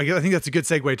 I think that's a good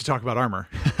segue to talk about armor,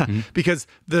 because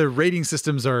the rating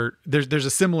systems are there's a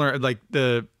similar, like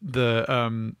the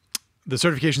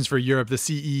certifications for Europe, the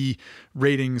CE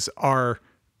ratings are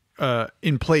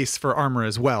in place for armor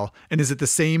as well. And is it the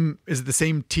same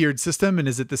tiered system, and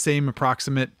is it the same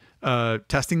approximate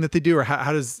testing that they do, or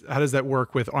how does that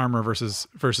work with armor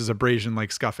versus abrasion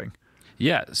like scuffing?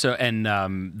 Yeah. So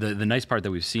the nice part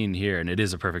that we've seen here, and it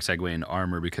is a perfect segue into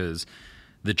armor, because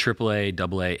the AAA,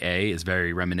 AA is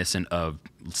very reminiscent of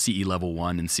CE level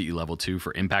 1 and CE level 2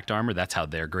 for impact armor. That's how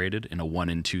they're graded in a 1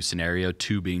 and 2 scenario,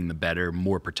 2 being the better,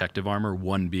 more protective armor,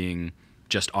 1 being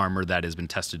just armor that has been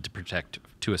tested to protect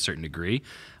to a certain degree.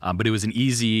 But it was an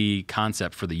easy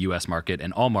concept for the U.S. market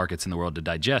and all markets in the world to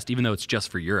digest, even though it's just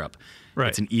for Europe. Right.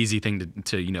 It's an easy thing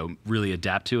to really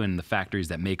adapt to, and the factories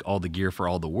that make all the gear for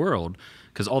all the world,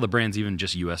 because all the brands, even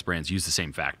just U.S. brands, use the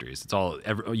same factories. It's all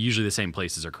usually the same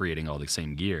places are creating all the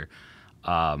same gear.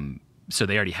 So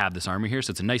they already have this armor here,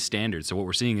 so it's a nice standard. So what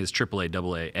we're seeing is AAA,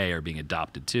 AA are being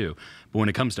adopted too. But when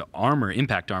it comes to armor,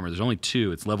 impact armor, there's only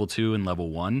 2. It's level 2 and level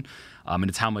 1. And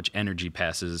it's how much energy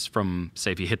passes from,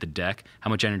 say, if you hit the deck, how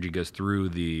much energy goes through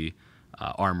the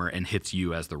armor and hits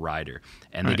you as the rider.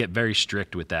 And they get very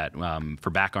strict with that. For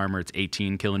back armor, it's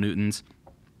 18 kilonewtons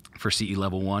for CE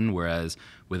level 1, whereas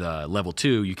with level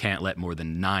 2, you can't let more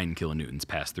than 9 kilonewtons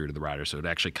pass through to the rider, so it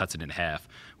actually cuts it in half.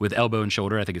 With elbow and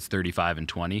shoulder, I think it's 35 and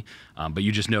 20, but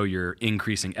you just know you're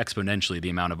increasing exponentially the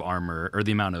amount of armor, or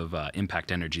the amount of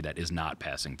impact energy that is not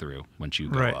passing through once you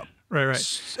go up. Right.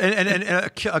 And a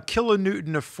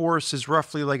kilonewton of force is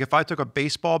roughly like if I took a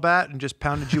baseball bat and just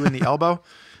pounded you in the elbow.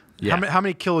 How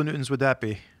many kilonewtons would that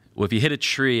be? Well, if you hit a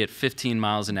tree at 15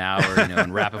 miles an hour,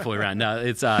 and wrap it fully around, no,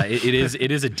 it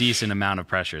is a decent amount of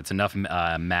pressure. It's enough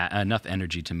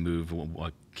energy to move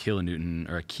a kilonewton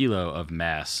or a kilo of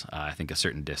mass, I think, a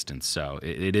certain distance. So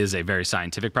it is a very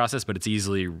scientific process, but it's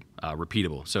easily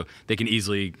repeatable. So they can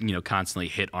easily, constantly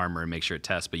hit armor and make sure it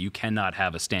tests, but you cannot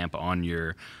have a stamp on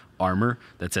your armor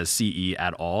that says CE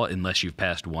at all unless you've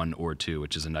passed 1 or 2,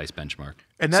 which is a nice benchmark.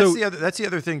 And that's the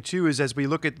other thing too, is as we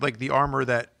look at like the armor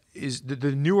that is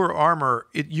the newer armor.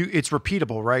 It's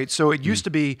repeatable, right? So it used to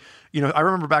be, I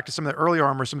remember back to some of the early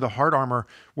armor, some of the hard armor,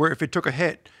 where if it took a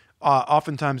hit,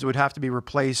 oftentimes it would have to be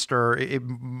replaced or it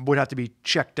would have to be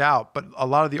checked out. But a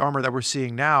lot of the armor that we're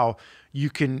seeing now,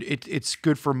 it's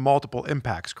good for multiple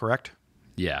impacts, correct?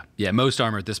 Yeah. Most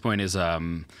armor at this point is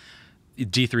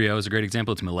D3O is a great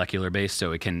example. It's molecular based,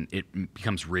 so it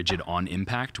becomes rigid on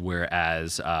impact.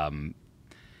 Whereas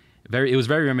it was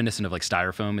very reminiscent of like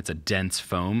styrofoam. It's a dense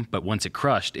foam, but once it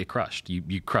crushed.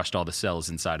 You crushed all the cells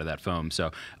inside of that foam.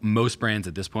 So most brands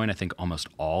at this point, I think almost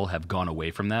all, have gone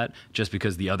away from that, just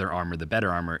because the other armor, the better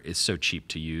armor, is so cheap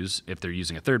to use. If they're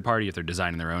using a third party, if they're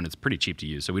designing their own, it's pretty cheap to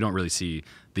use. So we don't really see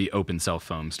the open cell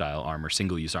foam style armor,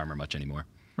 single use armor, much anymore.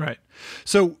 Right.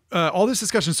 So all this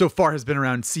discussion so far has been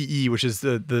around CE, which is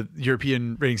the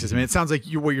European rating system. And it sounds like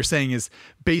what you're saying is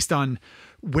based on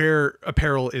where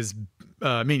apparel is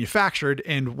manufactured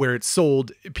and where it's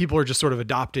sold, people are just sort of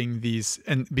adopting these,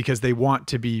 and because they want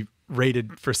to be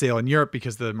rated for sale in Europe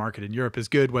because the market in Europe is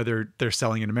good, whether they're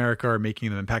selling in America or making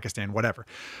them in Pakistan, whatever.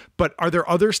 But are there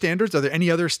other standards? Are there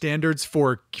any other standards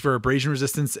for abrasion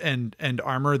resistance and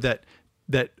armor that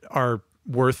are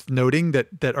worth noting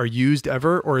that are used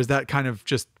ever, or is that kind of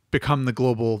just become the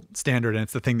global standard and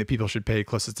it's the thing that people should pay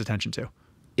closest attention to?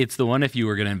 It's the one, if you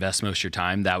were going to invest most of your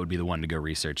time, that would be the one to go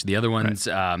research. The other ones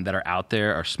that are out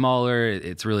there are smaller.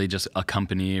 It's really just a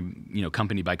company,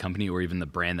 company by company, or even the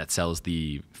brand that sells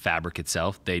the fabric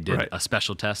itself. They did a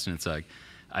special test, and it's like,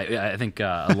 I think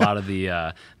a lot of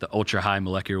the ultra high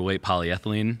molecular weight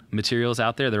polyethylene materials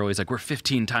out there, they're always like, we're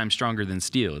 15 times stronger than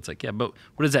steel. It's like, yeah, but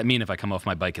what does that mean if I come off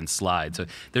my bike and slide? So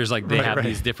there's like, they have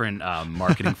these different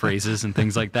marketing phrases and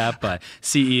things like that. But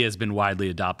CE has been widely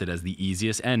adopted as the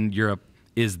easiest, and Europe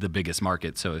is the biggest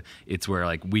market. So it's where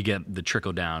like we get the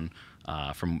trickle down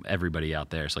from everybody out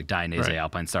there. So like Dainese,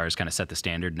 Alpine Stars kind of set the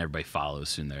standard, and everybody follows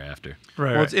soon thereafter.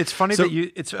 Right. Well, it's funny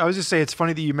that I was just saying, it's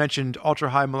funny that you mentioned ultra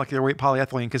high molecular weight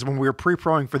polyethylene, because when we were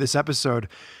pre-proing for this episode,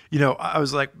 I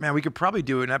was like, man, we could probably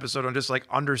do an episode on just like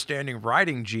understanding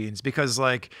riding genes, because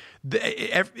like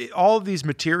all of these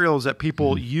materials that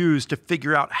people use to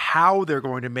figure out how they're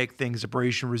going to make things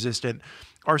abrasion resistant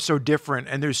are so different.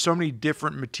 And there's so many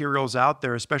different materials out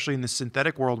there, especially in the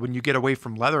synthetic world, when you get away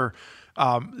from leather,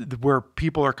 where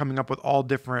people are coming up with all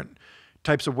different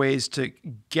types of ways to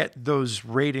get those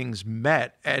ratings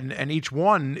met. And each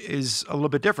one is a little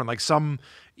bit different. Like some,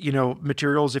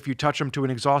 materials, if you touch them to an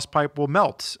exhaust pipe, will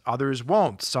melt. Others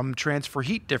won't. Some transfer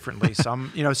heat differently.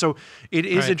 Some, so it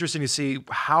is interesting to see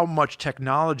how much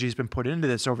technology has been put into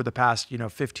this over the past,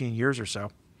 15 years or so.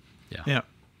 Yeah.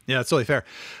 It's totally fair.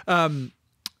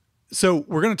 So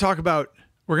we're going to talk about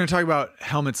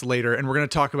helmets later, and we're going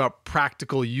to talk about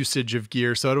practical usage of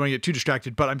gear. So I don't want to get too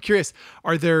distracted, but I'm curious,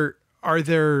 are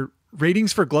there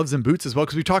ratings for gloves and boots as well?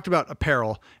 Because we talked about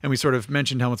apparel and we sort of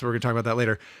mentioned helmets, but we're going to talk about that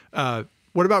later.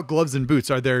 What about gloves and boots?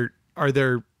 Do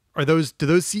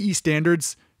those CE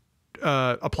standards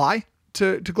apply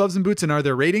to gloves and boots, and are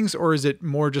there ratings, or is it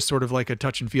more just sort of like a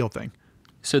touch and feel thing?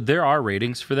 So there are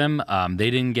ratings for them.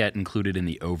 They didn't get included in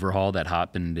the overhaul that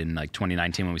happened in like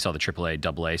 2019 when we saw the AAA,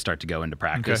 AA start to go into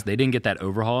practice. Okay. They didn't get that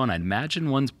overhaul, and I'd imagine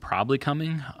one's probably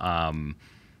coming.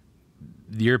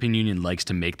 The European Union likes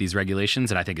to make these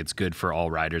regulations, and I think it's good for all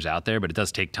riders out there, but it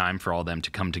does take time for all of them to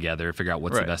come together, figure out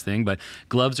what's the best thing. But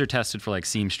gloves are tested for like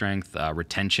seam strength,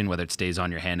 retention, whether it stays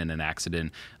on your hand in an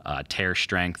accident, tear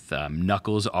strength.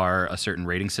 Knuckles are a certain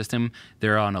rating system.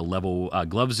 They're on a level,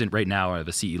 gloves right now have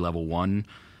a CE level 1.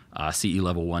 CE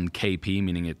level 1 KP,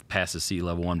 meaning it passes CE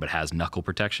level 1 but has knuckle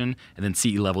protection. And then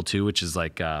CE level 2, which is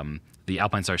like the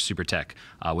Alpine Star Super Tech,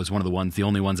 was one of the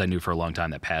only ones I knew for a long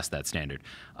time that passed that standard.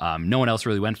 No one else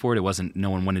really went for it. No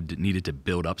one needed to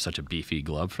build up such a beefy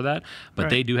glove for that. But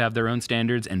they do have their own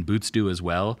standards, and boots do as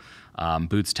well.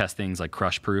 Boots test things like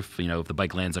crush proof. If the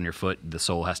bike lands on your foot, the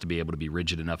sole has to be able to be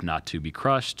rigid enough not to be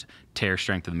crushed. Tear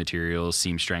strength of the materials,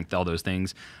 seam strength, all those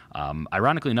things.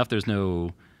 Ironically enough, there's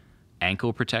no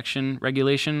ankle protection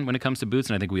regulation when it comes to boots,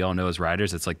 and I think we all know as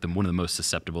riders it's like one of the most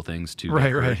susceptible things to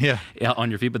on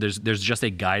your feet. But there's just a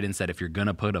guidance that if you're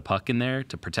gonna put a puck in there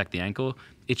to protect the ankle,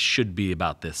 it should be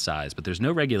about this size, but there's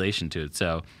no regulation to it.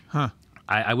 So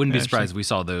I wouldn't be surprised if we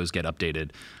saw those get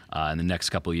updated in the next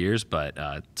couple of years, but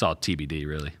it's all TBD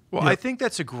really. Well, I think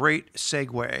that's a great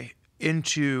segue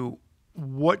into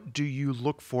what do you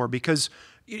look for, because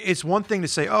it's one thing to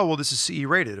say, oh, well, this is CE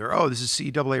rated, or oh, this is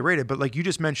CE AA rated, but like you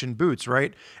just mentioned boots,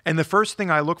 right? And the first thing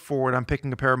I look for when I'm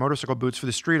picking a pair of motorcycle boots for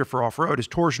the street or for off-road is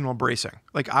torsional bracing.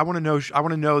 Like I want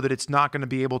to know that it's not going to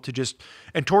be able to just,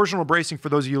 and torsional bracing, for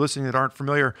those of you listening that aren't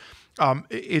familiar,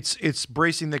 it's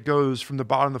bracing that goes from the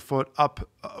bottom of the foot up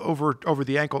over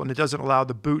the ankle, and it doesn't allow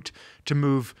the boot to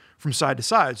move from side to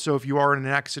side. So if you are in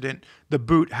an accident, the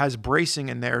boot has bracing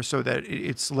in there so that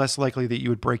it's less likely that you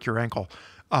would break your ankle.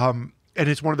 And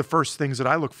it's one of the first things that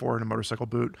I look for in a motorcycle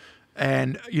boot.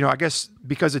 And, I guess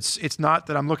because it's not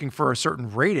that I'm looking for a certain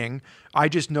rating, I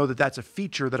just know that that's a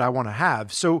feature that I want to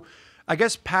have. So I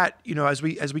guess, Pat, as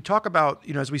we talk about,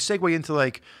 as we segue into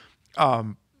like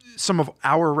some of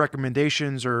our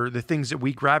recommendations or the things that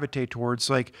we gravitate towards,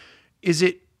 like, is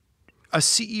it a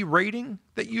CE rating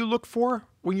that you look for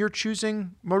when you're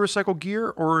choosing motorcycle gear,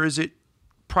 or is it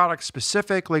product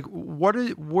specific? Like where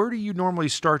do you normally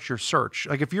start your search?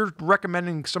 Like if you're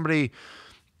recommending somebody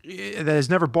that has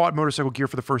never bought motorcycle gear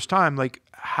for the first time, like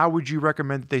how would you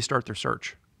recommend that they start their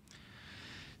search?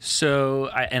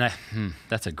 So,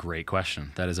 that's a great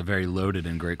question. That is a very loaded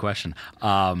and great question.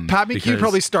 Pat McHugh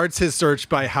probably starts his search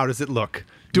by how does it look?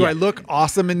 Do I look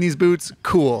awesome in these boots?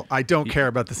 Cool. I don't care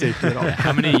about the safety at all.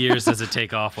 How many years does it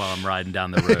take off while I'm riding down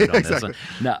the road on exactly.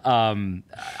 this one? No,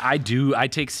 I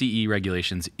take CE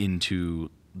regulations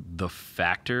into the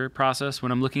factor process when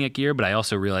I'm looking at gear, but I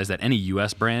also realize that any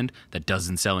U.S. brand that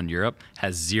doesn't sell in Europe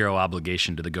has zero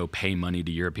obligation to go pay money to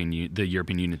the European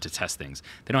Union to test things.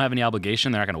 They don't have any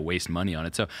obligation. They're not going to waste money on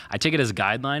it. So I take it as a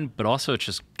guideline, but also it's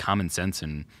just common sense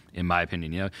in my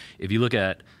opinion. If you look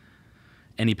at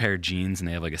any pair of jeans and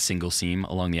they have like a single seam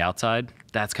along the outside,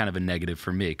 that's kind of a negative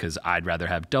for me because I'd rather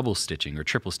have double stitching or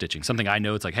triple stitching. Something I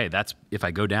know it's like, hey, that's if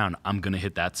I go down, I'm going to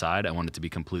hit that side. I want it to be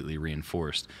completely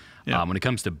reinforced. Yeah. When it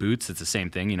comes to boots, it's the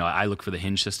same thing. I look for the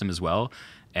hinge system as well,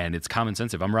 and it's common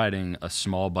sense. If I'm riding a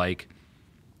small bike,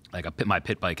 like my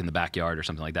pit bike in the backyard or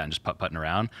something like that and just putting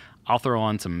around, I'll throw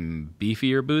on some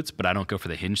beefier boots, but I don't go for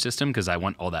the hinge system because I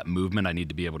want all that movement. I need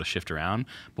to be able to shift around.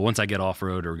 But once I get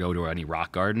off-road or go to any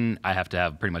rock garden, I have to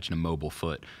have pretty much an immobile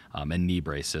foot and knee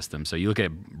brace system. So you look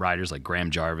at riders like Graham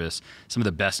Jarvis, some of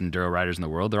the best enduro riders in the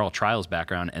world, they're all trials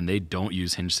background, and they don't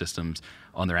use hinge systems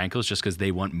on their ankles just because they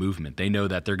want movement. They know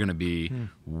that they're going to be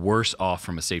worse off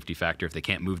from a safety factor if they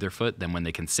can't move their foot than when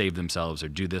they can save themselves or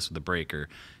do this with a brake or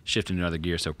shift into another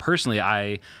gear. So personally,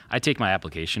 I take my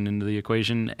application into the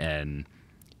equation, and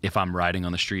if I'm riding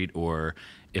on the street or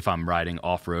if I'm riding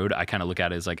off-road, I kind of look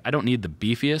at it as like, I don't need the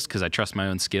beefiest because I trust my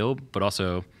own skill, but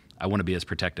also I want to be as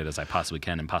protected as I possibly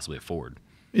can and possibly afford.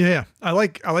 Yeah, I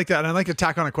like that. And I'd like to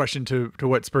tack on a question to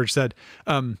what Spurg said.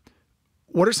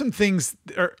 What are some things,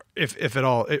 or if at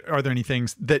all, are there any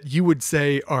things that you would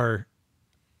say are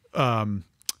kind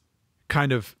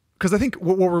of, because I think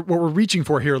what we're reaching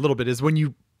for here a little bit is when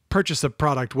you purchase a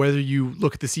product, whether you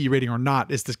look at the CE rating or not,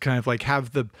 is to kind of like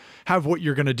have what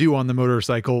you're going to do on the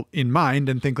motorcycle in mind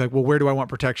and think like, well, where do I want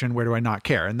protection? Where do I not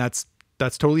care? And that's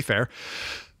totally fair.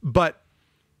 But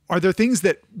are there things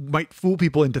that might fool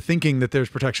people into thinking that there's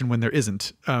protection when there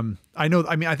isn't?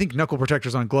 I think knuckle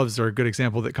protectors on gloves are a good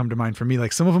example that come to mind for me.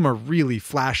 Like some of them are really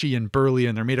flashy and burly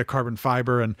and they're made of carbon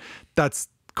fiber and that's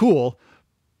cool,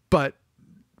 but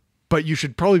you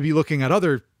should probably be looking at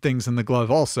other things in the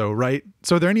glove also, right?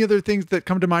 So are there any other things that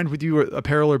come to mind with you,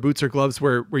 apparel or boots or gloves,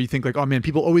 where you think like, oh man,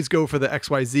 people always go for the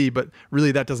XYZ, but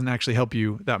really that doesn't actually help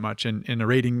you that much in a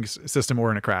rating system or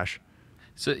in a crash?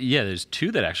 So yeah, there's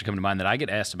two that actually come to mind that I get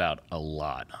asked about a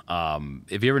lot.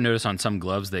 If you ever notice on some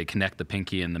gloves, they connect the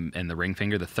pinky and the ring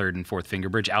finger, the third and fourth finger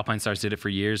bridge. Alpine Stars did it for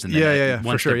years, and then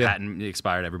once their patent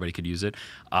expired, everybody could use it.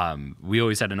 We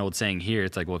always had an old saying here.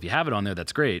 It's like, well, if you have it on there,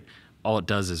 that's great. All it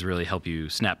does is really help you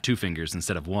snap two fingers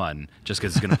instead of one, just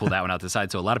because it's going to pull that one out the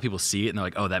side. So a lot of people see it and they're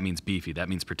like, oh, that means beefy, that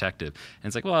means protective. And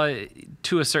it's like, well,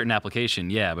 to a certain application,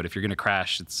 yeah, but if you're going to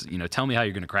crash, it's, tell me how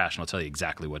you're going to crash and I'll tell you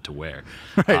exactly what to wear.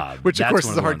 Right. Which of course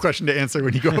is a hard question to answer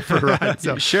when you go for a ride.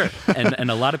 So. Sure. And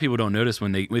a lot of people don't notice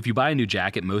if you buy a new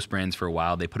jacket, most brands for a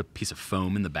while, they put a piece of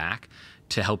foam in the back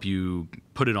to help you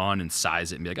put it on and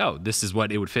size it and be like, oh, this is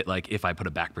what it would fit like if I put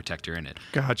a back protector in it.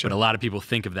 Gotcha. But a lot of people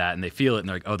think of that and they feel it and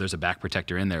they're like, oh, there's a back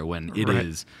protector in there when it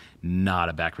is not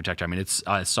a back protector. I mean, it's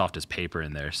as soft as paper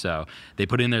in there. So they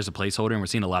put it in there as a placeholder, and we're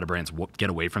seeing a lot of brands get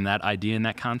away from that idea and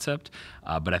that concept.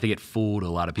 But I think it fooled a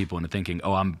lot of people into thinking,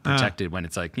 oh, I'm protected, when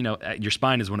it's like, your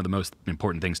spine is one of the most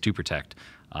important things to protect.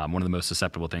 One of the most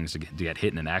susceptible things to get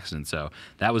hit in an accident. So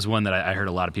that was one that I heard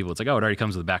a lot of people, it's like, oh, it already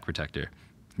comes with a back protector.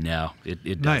 No,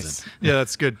 it doesn't. Yeah,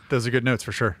 that's good. Those are good notes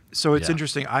for sure. So it's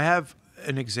interesting. I have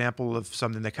an example of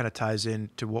something that kind of ties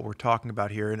into what we're talking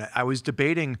about here. And I was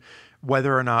debating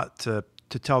whether or not to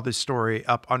to tell this story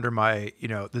up under my,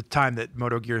 the time that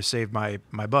Moto Gear saved my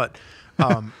butt.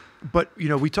 But,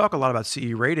 we talk a lot about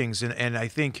CE ratings, and I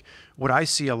think what I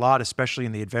see a lot, especially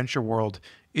in the adventure world,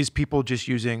 is people just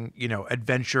using,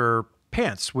 adventure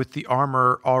pants with the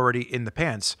armor already in the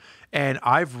pants. And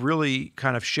I've really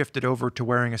kind of shifted over to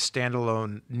wearing a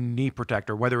standalone knee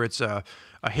protector, whether it's a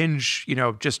hinge,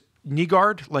 just knee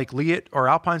guard like Leatt or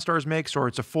Alpine Stars makes, or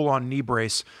it's a full-on knee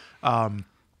brace.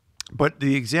 But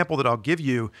the example that I'll give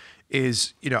you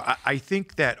is, I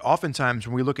think that oftentimes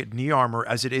when we look at knee armor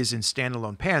as it is in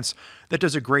standalone pants, that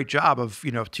does a great job of,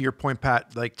 to your point,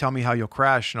 Pat, like, tell me how you'll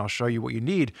crash and I'll show you what you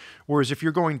need. Whereas if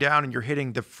you're going down and you're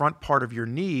hitting the front part of your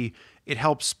knee, it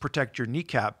helps protect your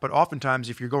kneecap. But oftentimes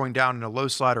if you're going down in a low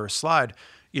slide or a slide,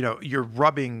 you're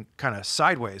rubbing kind of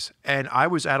sideways. And I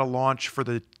was at a launch for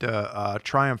the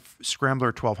Triumph Scrambler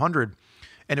 1200,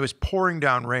 and it was pouring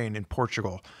down rain in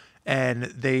Portugal. And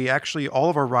they actually, all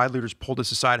of our ride leaders pulled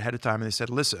us aside ahead of time, and they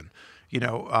said, listen,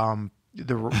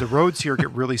 the roads here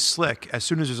get really slick. As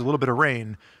soon as there's a little bit of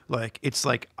rain, it's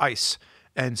like ice.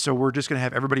 And so we're just going to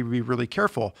have everybody be really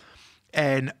careful.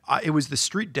 And it was the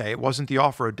street day. It wasn't the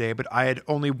off-road day, but I had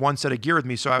only one set of gear with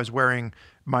me. So I was wearing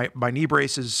my knee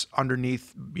braces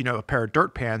underneath, a pair of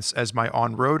dirt pants as my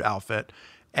on-road outfit.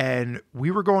 And we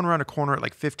were going around a corner at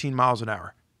like 15 miles an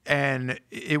hour. And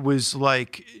it was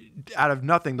like out of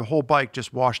nothing, the whole bike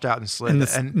just washed out and slid.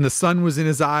 And the sun was in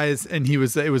his eyes, and it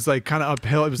was like kind of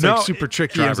uphill. It was like super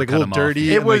tricky. It was like a little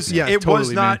dirty. It was, like, it totally,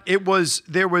 was not, man.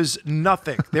 There was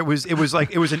nothing. It was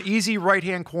an easy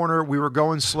right-hand corner. We were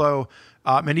going slow.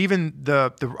 And even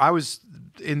I was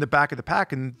in the back of the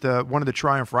pack, and one of the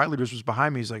Triumph ride leaders was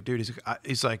behind me. He's like, dude,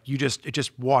 he's like, it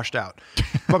just washed out.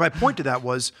 But my point to that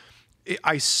was,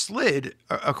 I slid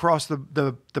across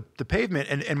the pavement,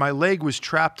 and my leg was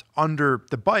trapped under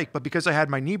the bike. But because I had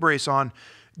my knee brace on,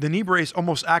 the knee brace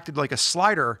almost acted like a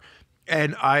slider,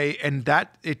 and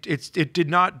it did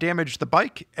not damage the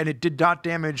bike, and it did not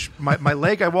damage my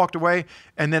leg. I walked away,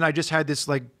 and then I just had this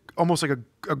like almost like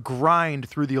a grind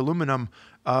through the aluminum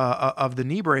of the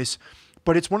knee brace.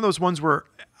 But it's one of those ones where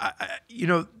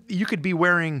you could be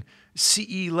wearing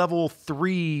CE level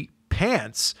 3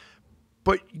 pants,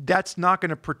 but that's not going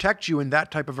to protect you in that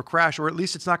type of a crash, or at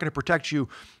least it's not going to protect you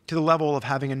to the level of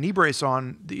having a knee brace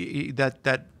on,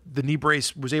 that the knee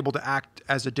brace was able to act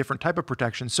as a different type of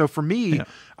protection. So for me,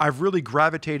 I've really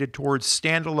gravitated towards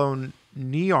standalone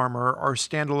knee armor or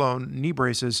standalone knee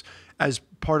braces as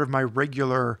part of my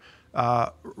regular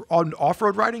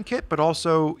off-road riding kit, but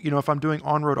also, if I'm doing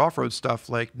on-road, off-road stuff,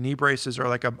 like knee braces are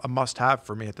like a must-have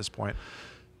for me at this point.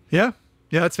 Yeah,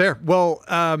 that's fair. Well,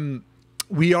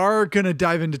 we are going to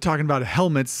dive into talking about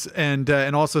helmets and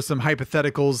also some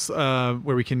hypotheticals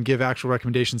where we can give actual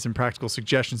recommendations and practical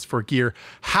suggestions for gear.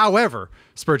 However,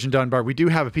 Spurg and Dunbar, we do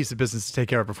have a piece of business to take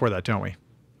care of before that, don't we?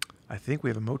 I think we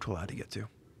have a Moto lad to get to.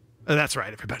 That's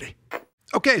right, everybody.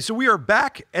 Okay, so we are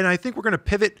back, and I think we're going to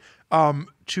pivot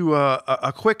to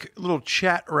a quick little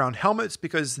chat around helmets,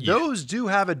 because those do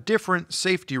have a different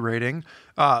safety rating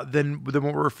than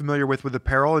what we're familiar with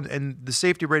apparel, and the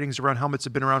safety ratings around helmets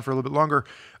have been around for a little bit longer,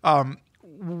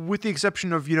 with the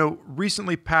exception of,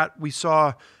 recently, Pat, we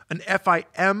saw an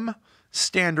FIM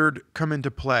standard come into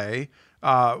play,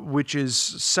 which is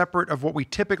separate of what we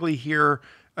typically hear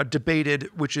debated,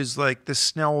 which is like the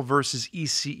Snell versus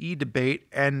ECE debate.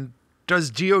 And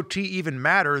does DOT even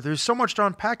matter? There's so much to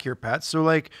unpack here, Pat.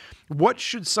 So, what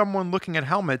should someone looking at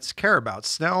helmets care about?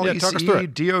 Snell,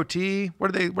 ECE, DOT? What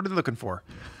are they looking for?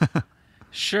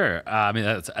 Sure. I mean,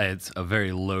 it's a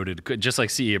very loaded, just like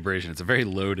CE abrasion, it's a very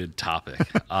loaded topic.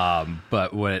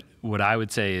 But what I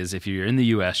would say is, if you're in the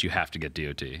U.S., you have to get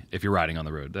DOT if you're riding on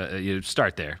the road. You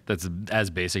start there. That's as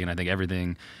basic, and I think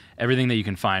everything that you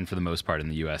can find for the most part in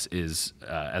the U.S. is,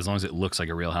 as long as it looks like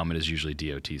a real helmet, is usually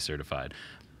DOT certified.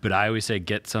 But I always say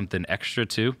get something extra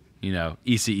too.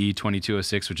 ECE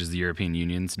 2206, which is the European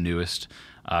Union's newest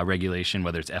regulation,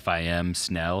 whether it's FIM,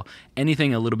 Snell,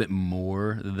 anything a little bit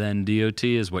more than DOT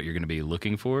is what you're going to be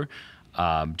looking for.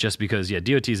 Just because,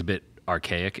 DOT is a bit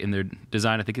archaic in their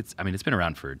design. I think it's been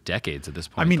around for decades at this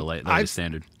point. The latest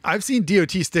standard. I've seen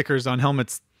DOT stickers on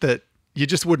helmets that you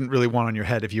just wouldn't really want on your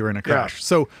head if you were in a crash. Yeah.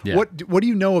 So what do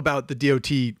you know about the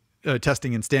DOT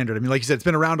testing and standard? I mean, like you said, it's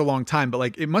been around a long time,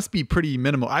 but it must be pretty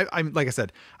minimal. I'm like I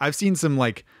said, I've seen some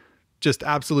just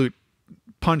absolute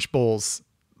punch bowls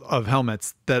of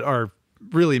helmets that are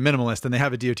really minimalist, and they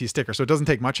have a DOT sticker, so it doesn't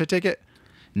take much, I take it.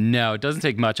 No, it doesn't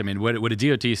take much. I mean, what a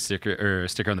DOT sticker or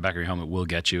sticker on the back of your helmet will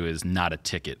get you is not a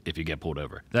ticket if you get pulled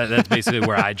over. That's basically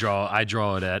where I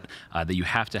draw it at. That you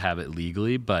have to have it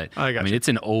legally, but I mean, it's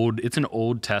an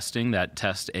old testing that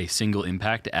tests a single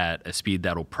impact at a speed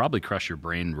that'll probably crush your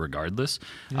brain regardless.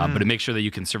 But it makes sure that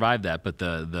you can survive that. But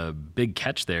the big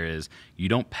catch there is you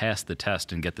don't pass the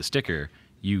test and get the sticker.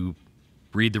 You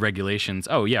read the regulations.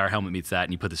 Oh, yeah, our helmet meets that,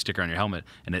 and you put the sticker on your helmet.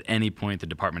 And at any point, the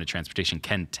Department of Transportation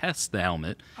can test the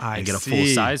helmet and get a full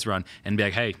size run and be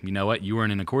like, hey, you know what? You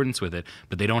weren't in accordance with it,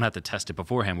 but they don't have to test it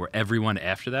beforehand. Where everyone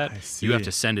after that, you have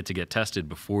to send it to get tested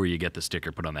before you get the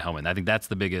sticker put on the helmet. And I think that's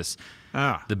the biggest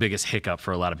hiccup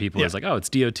for a lot of people. Is like, oh, it's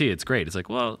DOT, it's great. It's like,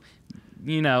 well,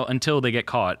 you know, until they get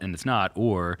caught and it's not,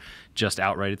 or just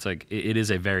outright, it's like it is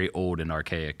a very old and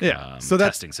archaic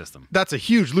testing system. That's a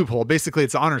huge loophole. Basically,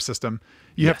 it's an honor system.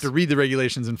 You have to read the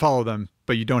regulations and follow them,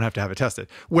 but you don't have to have it tested.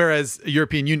 Whereas a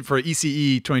European unit for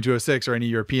ECE 2206 or any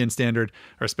European standard,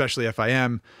 or especially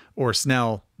FIM or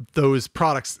SNEL, those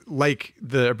products like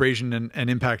the abrasion and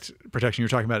impact protection you're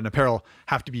talking about in apparel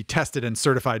have to be tested and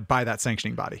certified by that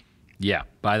sanctioning body. Yeah,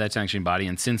 by that sanctioning body.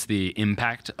 And since the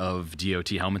impact of DOT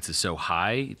helmets is so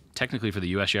high, technically for the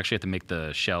US, you actually have to make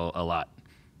the shell a lot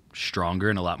stronger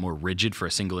and a lot more rigid for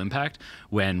a single impact,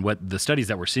 when what the studies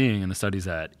that we're seeing and the studies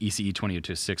that ECE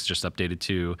 2206 just updated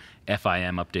to,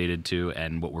 FIM updated to,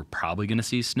 and what we're probably going to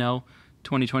see SNEL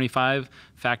 2025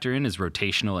 factor in is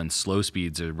rotational and slow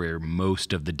speeds are where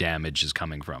most of the damage is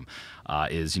coming from.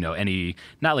 Is, you know,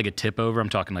 not like a tip over. I'm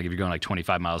talking like if you're going like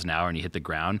 25 miles an hour and you hit the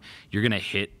ground, you're going to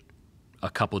hit a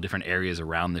couple of different areas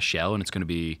around the shell, and it's going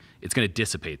to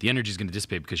dissipate. The energy is going to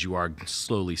dissipate because you are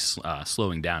slowly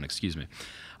slowing down. Excuse me.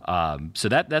 So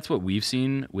that's what we've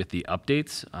seen with the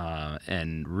updates,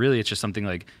 and really it's just something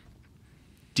like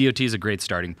DOT is a great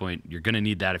starting point. You're going to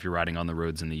need that if you're riding on the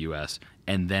roads in the U.S.,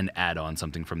 and then add on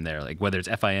something from there. Like whether it's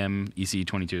FIM, ECE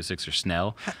 2206, or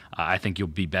SNEL, I think you'll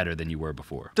be better than you were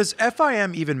before. Does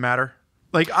FIM even matter?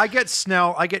 Like I get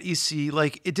SNEL, I get EC.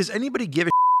 Like does anybody give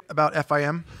a about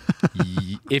FIM?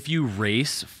 If you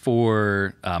race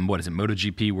for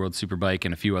MotoGP, World Superbike,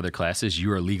 and a few other classes,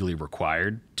 you are legally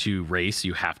required to race.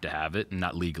 You have to have it,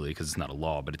 not legally because it's not a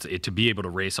law, but to be able to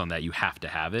race on that, you have to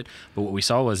have it. But what we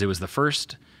saw was it was the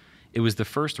first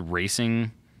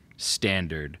racing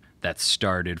standard that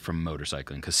started from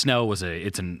motorcycling, because SNEL was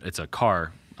it's a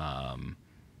car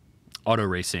auto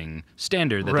racing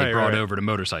standard that they brought over to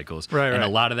motorcycles. And a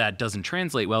lot of that doesn't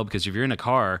translate well, because if you're in a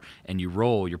car and you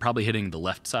roll, you're probably hitting the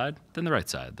left side, then the right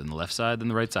side, then the left side, then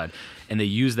the right side. And they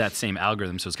use that same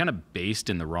algorithm. So it's kind of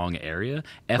based in the wrong area.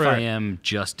 FIM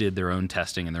just did their own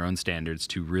testing and their own standards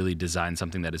to really design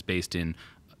something that is based in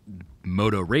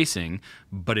moto racing,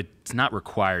 but it's not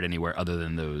required anywhere other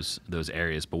than those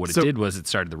areas. But what it did was it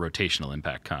started the rotational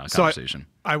impact conversation.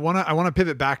 I want to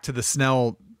pivot back to the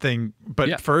SNEL thing,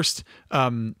 but first,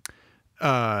 what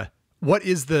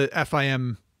is the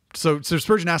FIM? So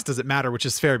Spurgeon asked, does it matter? Which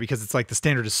is fair, because it's like the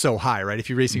standard is so high, right? If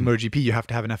you're racing MotoGP, you have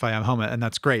to have an FIM helmet, and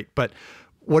that's great. But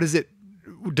what is it?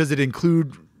 Does it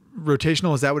include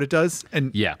rotational? Is that what it does? And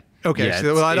okay. Yeah,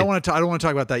 so I don't want to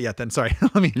talk about that yet. Then sorry,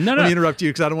 let me interrupt you,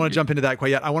 because I don't want to jump into that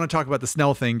quite yet. I want to talk about the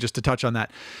SNEL thing just to touch on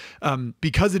that,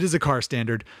 because it is a car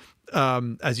standard.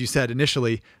 As you said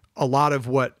initially, a lot of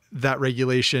what that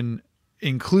regulation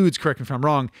includes, correct me if I'm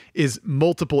wrong, is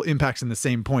multiple impacts in the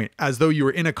same point, as though you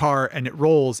were in a car and it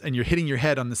rolls and you're hitting your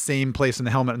head on the same place in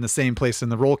the helmet and the same place in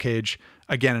the roll cage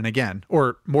again and again,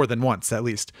 or more than once at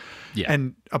least.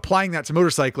 And applying that to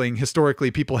motorcycling, historically,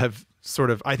 people have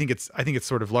sort of, I think it's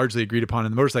sort of largely agreed upon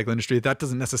in the motorcycle industry that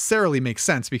doesn't necessarily make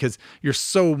sense, because you're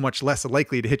so much less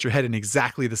likely to hit your head in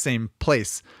exactly the same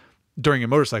place during a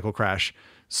motorcycle crash.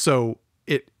 So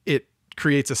it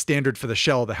creates a standard for the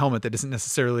shell of the helmet that isn't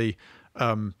necessarily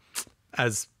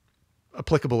as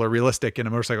applicable or realistic in a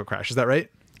motorcycle crash. Is that right?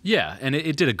 Yeah, and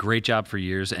it did a great job for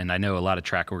years, and I know a lot of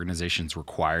track organizations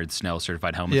required SNEL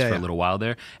certified helmets for a little while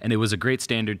there, and it was a great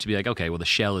standard to be like, okay, well, the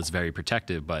shell is very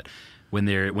protective, but when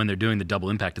they're doing the double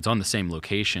impact, it's on the same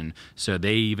location. So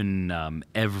they even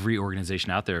every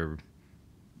organization out there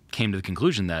came to the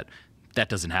conclusion that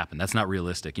doesn't happen. That's not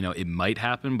realistic. You know, it might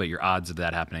happen, but your odds of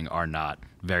that happening are not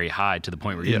very high, to the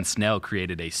point where even SNEL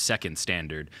created a second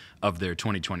standard of their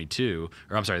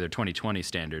 2020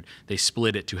 standard. They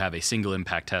split it to have a single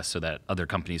impact test so that other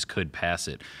companies could pass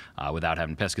it without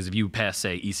having to pass. Because if you pass,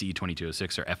 say, ECE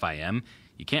 2206 or FIM,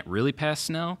 you can't really pass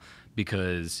SNEL,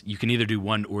 because you can either do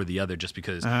one or the other, just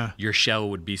because your shell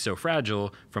would be so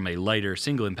fragile from a lighter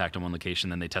single impact on one location,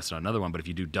 then they tested on another one. But if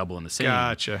you do double in the same.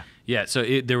 Gotcha. Yeah,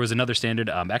 so there was another standard.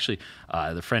 Actually,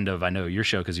 the friend of, I know your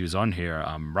show because he was on here,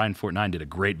 Ryan Fortnine, did a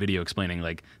great video explaining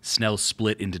like Snell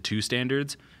split into two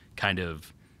standards. Kind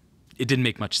of, it didn't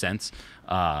make much sense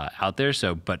out there.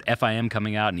 So, but FIM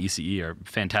coming out and ECE are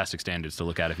fantastic standards to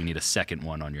look at if you need a second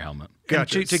one on your helmet.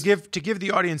 Gotcha. To give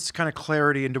the audience kind of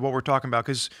clarity into what we're talking about,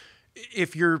 because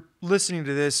if you're listening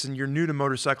to this and you're new to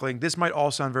motorcycling, this might all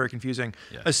sound very confusing.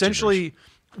 Yeah, essentially,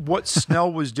 what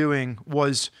Snell was doing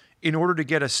was, in order to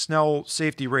get a Snell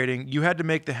safety rating, you had to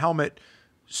make the helmet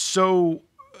so,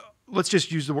 let's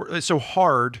just use the word, so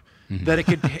hard that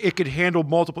it could handle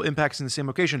multiple impacts in the same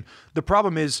location. The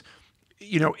problem is,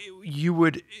 you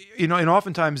would, and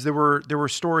oftentimes there were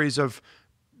stories of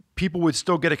people would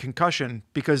still get a concussion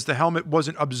because the helmet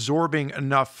wasn't absorbing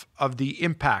enough of the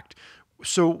impact.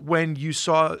 So when you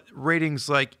saw ratings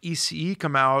like ECE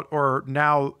come out, or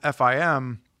now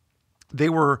FIM,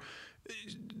 the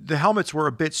helmets were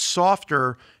a bit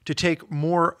softer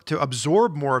to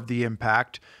absorb more of the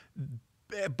impact,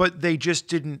 but they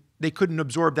couldn't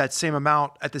absorb that same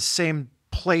amount at the same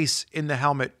place in the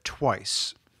helmet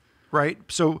twice, right?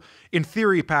 So in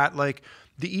theory, Pat, like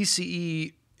the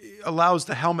ECE allows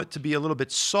the helmet to be a little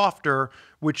bit softer,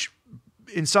 which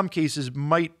in some cases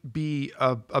might be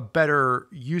a better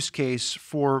use case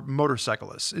for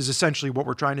motorcyclists, is essentially what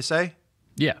we're trying to say.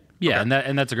 Yeah. Okay.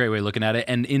 And that's a great way of looking at it.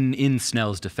 And in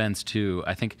Snell's defense too,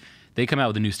 I think they come out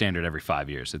with a new standard every 5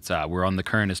 years. It's we're on the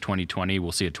current is 2020.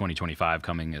 We'll see a 2025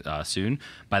 coming soon.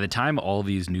 By the time all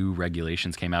these new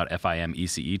regulations came out, FIM,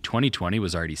 ECE, 2020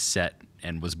 was already set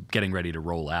and was getting ready to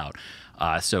roll out.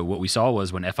 So what we saw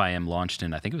was when FIM launched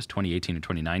in, I think it was 2018 or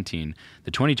 2019,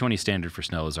 the 2020 standard for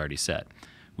Snell was already set.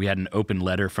 We had an open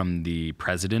letter from the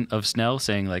president of Snell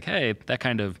saying like, hey, that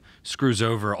kind of screws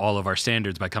over all of our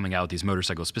standards by coming out with these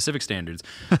motorcycle specific standards.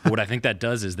 But what I think that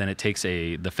does is then it takes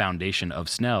the foundation of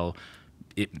Snell,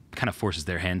 it kind of forces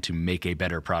their hand to make a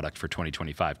better product for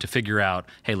 2025, to figure out,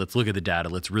 hey, let's look at the data.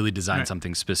 Let's really design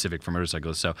something specific for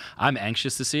motorcycles. So I'm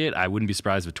anxious to see it. I wouldn't be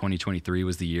surprised if 2023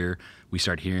 was the year we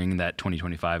start hearing that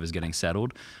 2025 is getting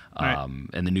settled and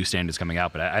the new standards coming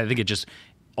out. But I think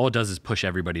all it does is push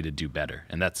everybody to do better.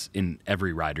 And that's in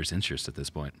every rider's interest at this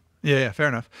point. Yeah, fair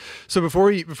enough. So before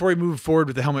we move forward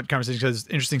with the helmet conversation, because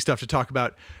there's interesting stuff to talk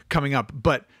about coming up,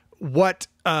 but what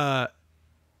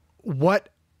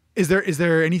is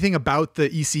there anything about the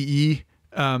ECE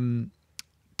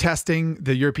testing,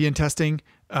 the European testing,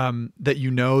 that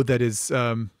that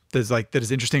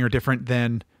is interesting or different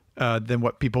than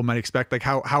what people might expect? Like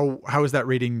how is that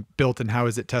rating built and how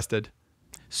is it tested?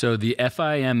 So the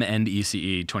FIM and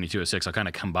ECE 2206, I'll kind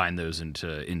of combine those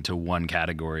into one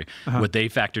category. What they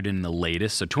factored in the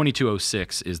latest, so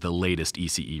 2206 is the latest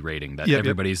ECE rating that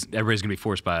everybody's going to be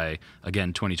forced by,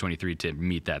 again, 2023 to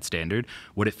meet that standard.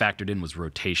 What it factored in was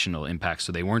rotational impacts.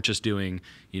 So they weren't just doing,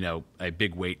 a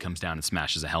big weight comes down and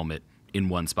smashes a helmet in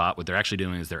one spot. What they're actually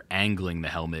doing is they're angling the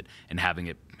helmet and having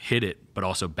it hit it, but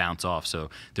also bounce off. So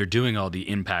they're doing all the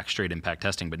straight impact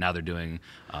testing, but now they're doing,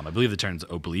 I believe the term's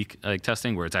oblique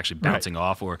testing, where it's actually bouncing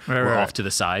off or off to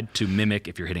the side to mimic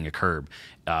if you're hitting a curb.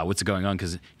 What's going on?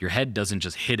 Because your head doesn't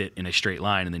just hit it in a straight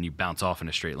line and then you bounce off in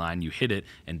a straight line. You hit it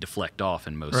and deflect off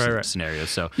in most scenarios.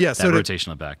 So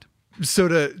rotational impact. So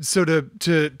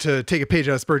to take a page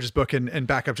out of Spurge's book and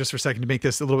back up just for a second to make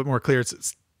this a little bit more clear,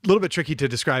 it's a little bit tricky to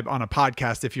describe on a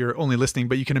podcast if you're only listening,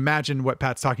 but you can imagine what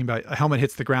Pat's talking about. A helmet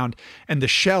hits the ground and the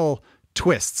shell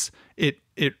twists. It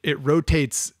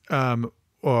rotates in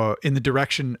the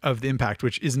direction of the impact,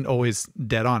 which isn't always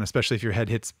dead on, especially if your head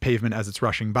hits pavement as it's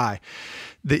rushing by.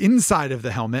 The inside of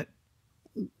the helmet,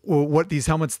 what these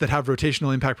helmets that have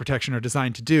rotational impact protection are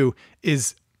designed to do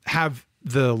is have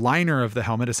the liner of the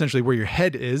helmet, essentially where your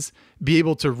head is, be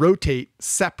able to rotate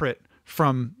separate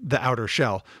from the outer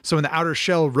shell. So when the outer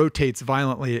shell rotates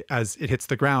violently as it hits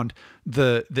the ground,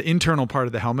 the internal part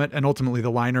of the helmet and ultimately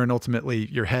the liner and ultimately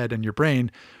your head and your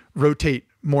brain rotate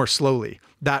more slowly.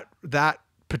 That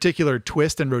particular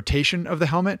twist and rotation of the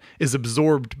helmet is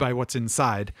absorbed by what's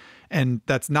inside. And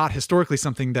that's not historically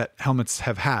something that helmets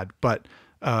have had, but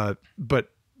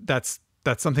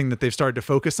that's something that they've started to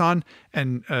focus on,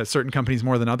 and certain companies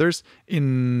more than others.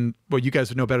 You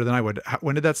guys would know better than I would.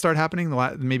 When did that start happening?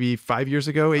 Maybe 5 years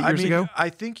ago, 8 years ago? I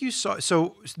think you saw.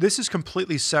 So this is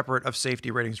completely separate of safety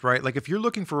ratings, right? Like if you're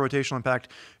looking for rotational impact,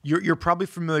 you're probably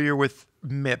familiar with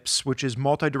MIPS, which is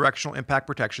multi-directional impact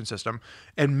protection system.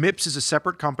 And MIPS is a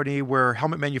separate company where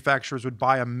helmet manufacturers would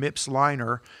buy a MIPS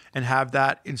liner and have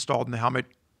that installed in the helmet.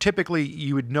 typically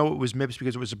you would know it was MIPS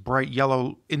because it was a bright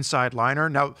yellow inside liner.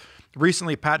 Now,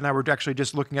 recently, Pat and I were actually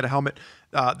just looking at a helmet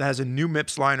that has a new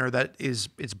MIPS liner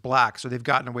it's black, so they've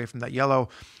gotten away from that yellow.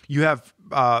 You have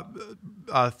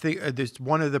there's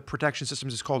one of the protection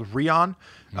systems is called Rheon,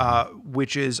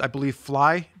 which is, I believe,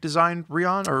 Fly designed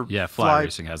Rheon, or Fly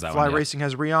Racing has that Fly one. Racing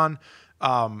has Rheon.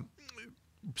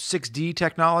 6D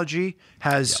technology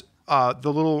has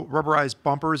the little rubberized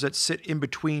bumpers that sit in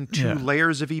between two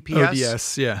layers of EPS.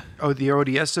 ODS, yeah. Oh, the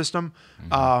ODS system.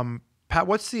 Pat,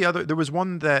 what's the other? There was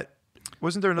one that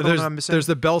wasn't there another one I'm missing? There's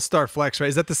the Bellstar Flex, right?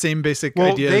 Is that the same basic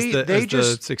idea as the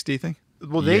 6D thing?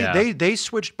 Well, they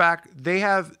switched back. They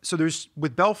have, so there's,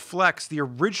 with Bell Flex, the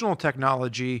original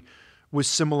technology was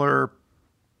similar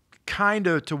kind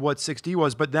of to what 6D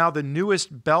was, but now the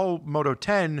newest Bell Moto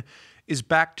 10 is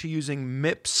back to using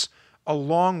MIPS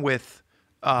along with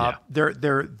their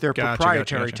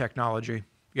proprietary technology.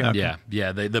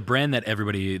 The brand that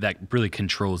everybody that really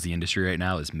controls the industry right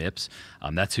now is MIPS.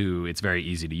 That's who. It's very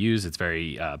easy to use. It's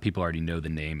very people already know the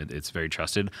name. It's very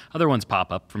trusted. Other ones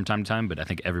pop up from time to time, but I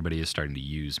think everybody is starting to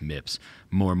use MIPS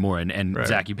more and more. And right.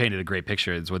 Zach, you painted a great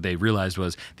picture. It's what they realized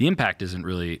was the impact isn't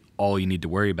really all you need to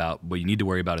worry about. What you need to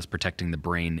worry about is protecting the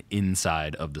brain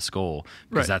inside of the skull,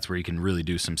 because that's where you can really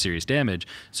do some serious damage.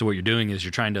 So what you're doing is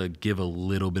you're trying to give a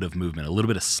little bit of movement, a little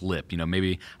bit of slip.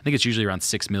 Maybe I think it's usually around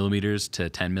 6 millimeters to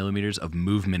 10 millimeters of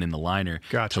movement in the liner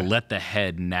to let the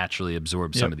head naturally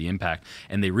absorb some of the impact.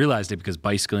 And they realized it because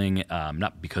bicycling,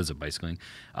 not because of bicycling,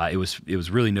 it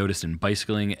was really noticed in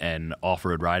bicycling and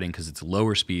off-road riding, because it's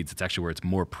lower speeds. It's actually where it's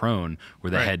more prone,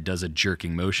 where the head does a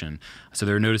jerking motion. So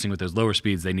they're noticing with those lower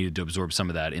speeds, they needed to absorb some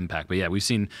of that impact. But yeah, we've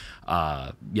seen,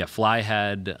 Fly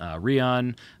had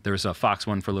Rheon. There was a Fox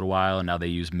one for a little while, and now they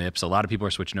use MIPS. A lot of people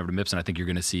are switching over to MIPS, and I think you're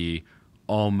going to see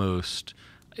almost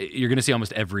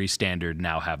every standard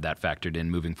now have that factored in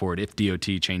moving forward. If DOT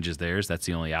changes theirs, that's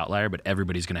the only outlier, but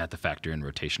everybody's going to have to factor in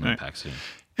rotational impact soon.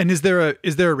 And is there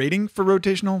a rating for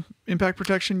rotational impact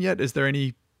protection yet? Is there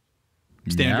any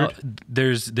standard? Now,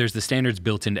 there's the standards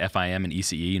built into FIM and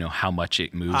ECE, how much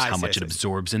it moves, how much it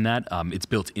absorbs in that. It's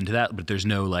built into that, but there's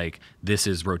no this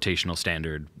is rotational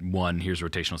standard 1, here's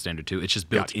rotational standard 2. It's just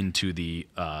built into the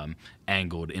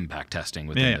angled impact testing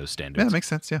within those standards. Yeah, that makes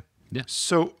sense, yeah.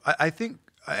 So I think,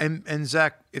 and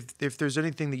Zach, if there's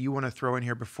anything that you want to throw in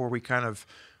here before we kind of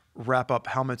wrap up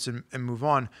helmets and move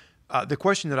on, the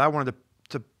question that I wanted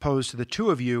to pose to the two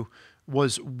of you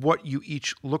was what you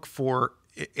each look for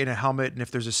in a helmet, and if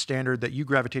there's a standard that you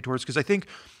gravitate towards. Because I think,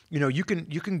 you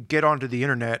can get onto the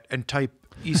internet and type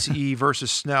ECE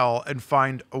versus Snell and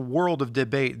find a world of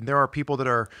debate, and there are people that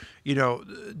are,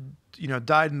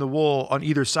 dyed in the wool on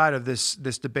either side of this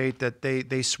debate, that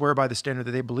they swear by the standard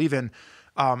that they believe in.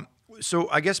 So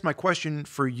I guess my question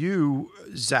for you,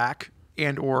 Zach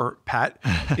and or Pat,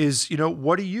 is,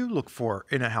 what do you look for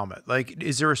in a helmet?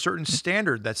 Is there a certain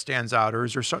standard that stands out, or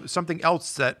is there something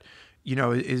else that,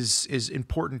 is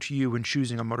important to you when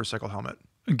choosing a motorcycle helmet?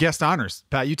 Guest honors.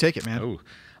 Pat, you take it, man.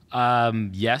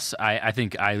 Yes, I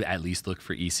think I at least look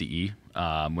for ECE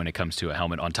when it comes to a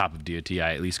helmet. On top of DOT,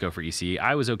 I at least go for ECE.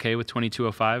 I was okay with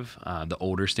 2205, the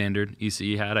older standard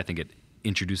ECE had. I think it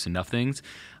introduced enough things.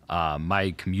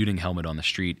 My commuting helmet on the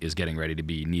street is getting ready to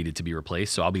be needed to be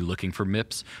replaced, so I'll be looking for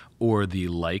MIPS or the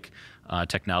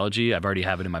technology. I've already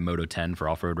have it in my Moto 10 for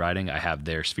off-road riding. I have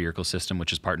their spherical system,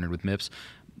 which is partnered with MIPS.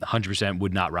 100%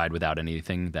 would not ride without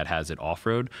anything that has it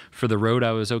off-road. For the road,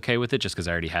 I was okay with it just because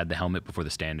I already had the helmet before the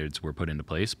standards were put into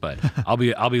place. But I'll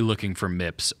be looking for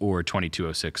MIPS or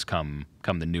 2206 come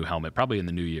the new helmet, probably in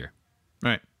the new year.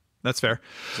 Right, that's fair.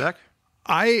 Zach,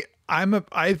 I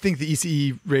think the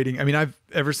ECE rating, I've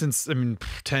ever since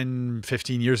 10,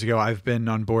 15 years ago, I've been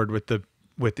on board with the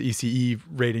ECE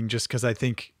rating, just because I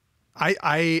think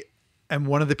I am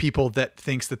one of the people that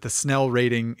thinks that the Snell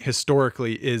rating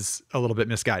historically is a little bit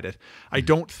misguided. I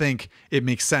don't think it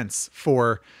makes sense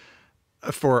for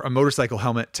a motorcycle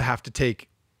helmet to have to take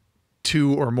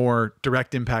 2 or more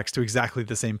direct impacts to exactly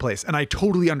the same place. And I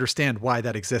totally understand why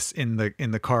that exists in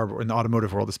the car or in the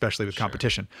automotive world, especially with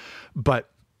competition. But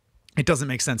it doesn't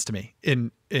make sense to me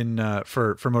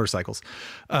for motorcycles.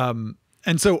 And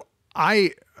so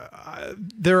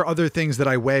there are other things that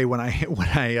I weigh when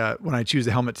I choose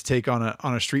a helmet to take on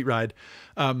a street ride.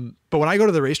 But when I go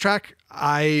to the racetrack,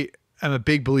 I am a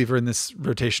big believer in this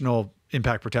rotational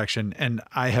impact protection, and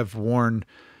I have worn,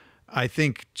 I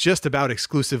think, just about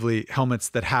exclusively helmets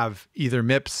that have either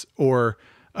MIPS or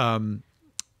some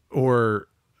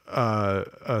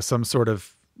sort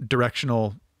of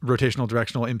rotational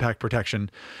directional impact protection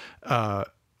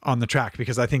on the track,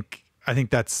 because I think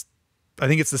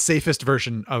it's the safest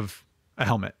version of a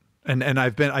helmet. And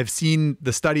I've seen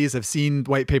the studies, I've seen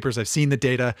white papers, I've seen the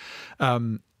data.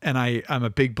 And I'm a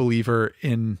big believer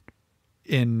in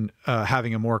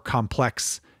having a more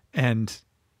complex and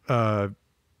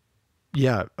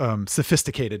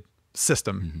sophisticated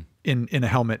system in a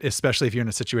helmet, especially if you're in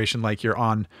a situation like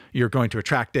you're going to a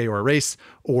track day or a race,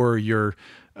 or you're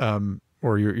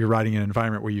riding in an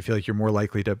environment where you feel like you're more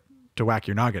likely to whack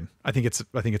your noggin. I think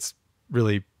it's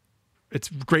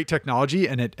great technology,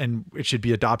 and it should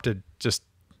be adopted just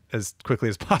as quickly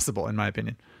as possible, in my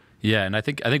opinion. Yeah, and I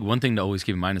think one thing to always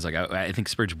keep in mind is, like, I think,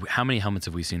 Spurge, how many helmets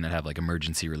have we seen that have like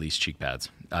emergency release cheek pads?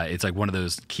 It's like one of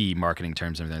those key marketing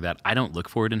terms and everything like that. I don't look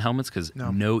for it in helmets because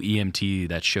no EMT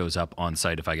that shows up on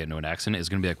site if I get into an accident is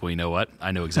going to be like, well, you know what?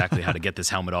 I know exactly how to get this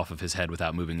helmet off of his head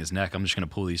without moving his neck. I'm just going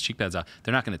to pull these cheek pads out.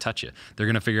 They're not going to touch you. They're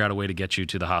going to figure out a way to get you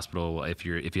to the hospital if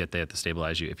they have to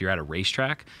stabilize you. If you're at a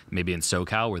racetrack, maybe in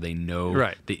SoCal where they know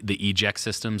the eject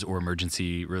systems or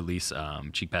emergency release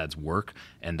cheek pads work,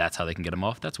 and that's how they can get them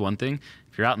off. That's one thing.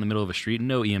 If you're out in the middle of a street,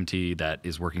 no EMT that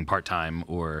is working part-time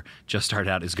or just started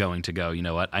out is going to go, you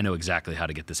know what, I know exactly how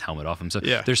to get this helmet off him. So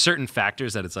there's certain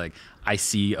factors that it's like, I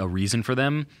see a reason for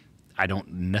them. I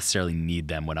don't necessarily need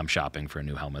them when I'm shopping for a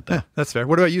new helmet, though. Yeah, that's fair.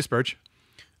 What about you, Spurge?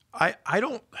 I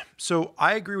don't. So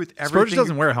I agree with everything. Spurge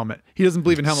doesn't wear a helmet. He doesn't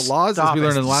believe in helmet laws, as we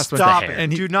learned in the last one. Stop it.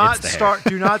 And do not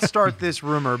start this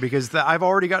rumor, because I've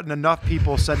already gotten enough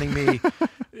people sending me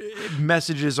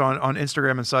messages on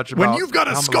Instagram and such about when you've got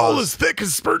a skull as thick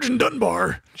as Spurgeon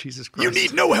Dunbar. Jesus Christ. You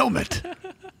need no helmet.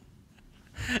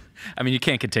 I mean, you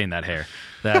can't contain that hair.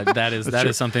 That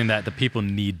is something that the people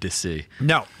need to see.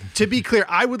 No. To be clear,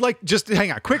 I would like just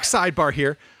hang on. Quick sidebar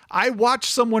here. I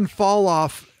watched someone fall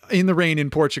off in the rain in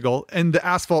Portugal, and the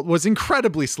asphalt was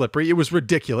incredibly slippery. It was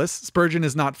ridiculous. Spurgeon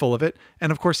is not full of it,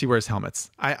 and of course he wears helmets.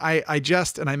 I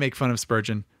jest and I make fun of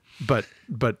Spurgeon, but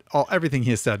everything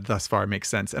he has said thus far makes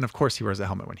sense, and of course he wears a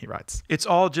helmet when he rides. It's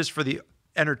all just for the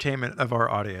entertainment of our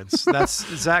audience. That's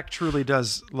Zach truly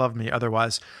does love me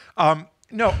otherwise.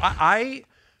 No, I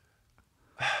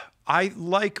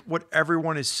like what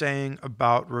everyone is saying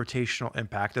about rotational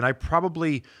impact, and I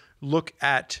probably look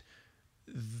at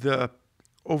the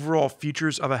overall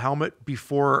features of a helmet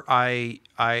before I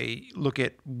look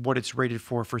at what it's rated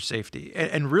for safety.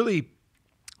 And really,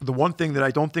 the one thing that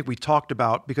I don't think we talked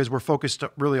about, because we're focused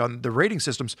really on the rating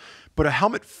systems, but a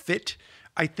helmet fit,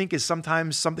 I think, is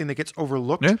sometimes something that gets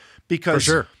overlooked. Yeah, because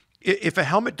for sure. If a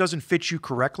helmet doesn't fit you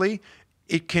correctly,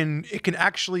 it can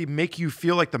actually make you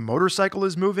feel like the motorcycle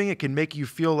is moving. It can make you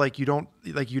feel like you don't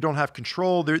have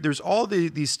control. There's all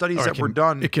these studies that were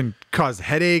done. It can cause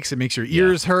headaches. It makes your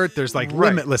ears hurt. There's like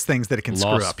limitless things that it can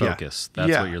screw up. Lost focus. Yeah.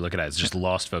 That's what you're looking at. It's just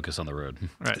lost focus on the road.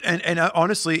 Right. And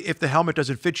honestly, if the helmet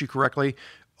doesn't fit you correctly,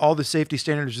 all the safety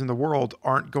standards in the world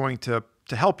aren't going to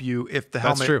help you if the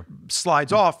helmet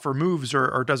slides off or moves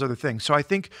or does other things. So I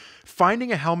think finding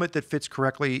a helmet that fits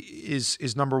correctly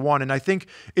is number one. And I think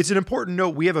it's an important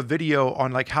note. We have a video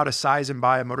on like how to size and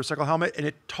buy a motorcycle helmet, and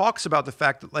it talks about the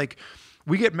fact that like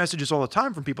we get messages all the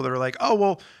time from people that are like, oh,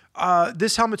 well,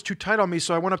 this helmet's too tight on me,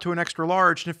 so I went up to an extra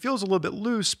large, and it feels a little bit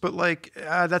loose, but like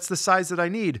that's the size that I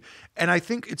need. And I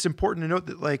think it's important to note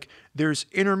that like there's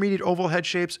intermediate oval head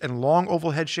shapes and long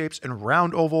oval head shapes and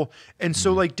round oval, and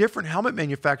so like different helmet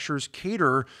manufacturers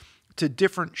cater to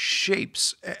different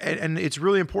shapes, and it's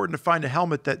really important to find a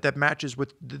helmet that matches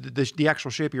with the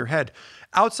actual shape of your head.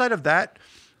 Outside of that,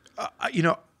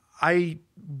 I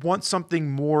want something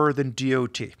more than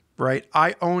DOT. Right.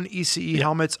 I own ECE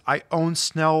helmets. I own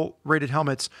Snell rated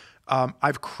helmets.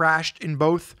 I've crashed in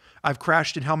both. I've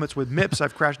crashed in helmets with MIPS.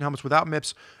 I've crashed in helmets without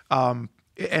MIPS. And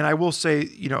I will say,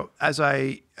 as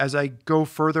I go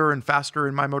further and faster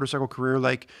in my motorcycle career,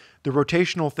 like the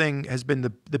rotational thing has been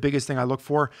the biggest thing I look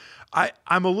for.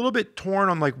 I'm a little bit torn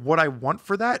on like what I want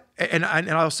for that. And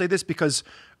I'll say this because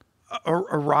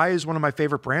Arai is one of my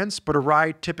favorite brands, but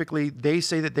Arai typically, they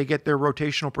say that they get their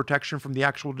rotational protection from the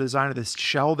actual design of this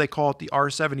shell. They call it the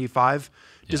R75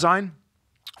 design,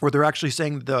 where they're actually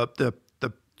saying the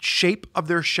shape of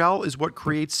their shell is what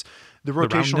creates the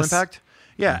rotational impact.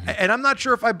 Yeah, and I'm not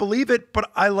sure if I believe it, but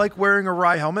I like wearing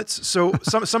Arai helmets. So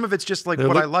some of it's just like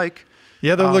what I like.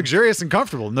 Yeah, they're luxurious and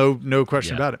comfortable. No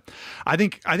question about it. I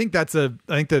think the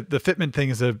fitment thing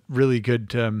is a really good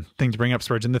thing to bring up,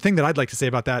 Spurge. And the thing that I'd like to say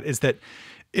about that is that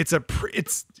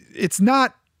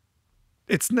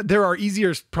there are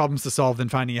easier problems to solve than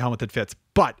finding a helmet that fits.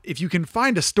 But if you can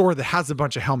find a store that has a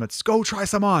bunch of helmets, go try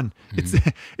some on.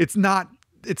 It's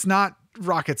not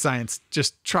rocket science.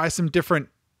 Just try some different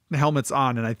helmets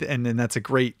on, and that's a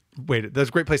great that's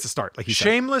a great place to start. Like you said.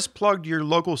 Shameless plug to your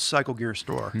local cycle gear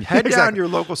store. Head down to your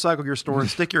local cycle gear store and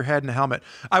stick your head in a helmet.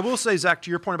 I will say, Zach, to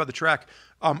your point about the track,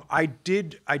 I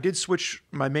did switch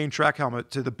my main track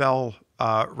helmet to the Bell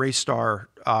Race Star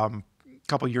a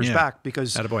couple years back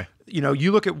because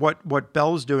you look at what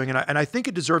Bell's doing, and I think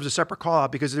it deserves a separate call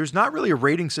out because there's not really a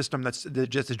rating system that's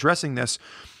just addressing this,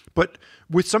 but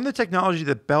with some of the technology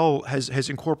that Bell has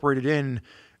incorporated in,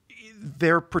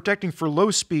 they're protecting for low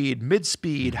speed, mid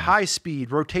speed, high speed,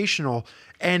 rotational.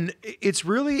 And it's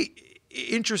really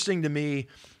interesting to me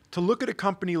to look at a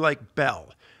company like Bell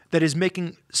that is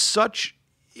making such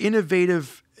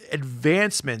innovative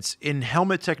advancements in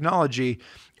helmet technology.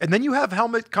 And then you have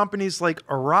helmet companies like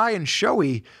Arai and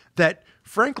Shoei that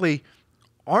frankly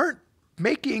aren't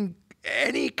making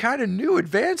any kind of new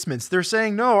advancements. They're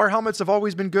saying, no, our helmets have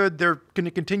always been good. They're going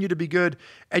to continue to be good.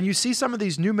 And you see some of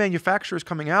these new manufacturers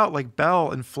coming out like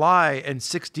Bell and Fly and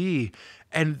 6D,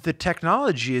 and the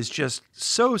technology is just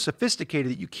so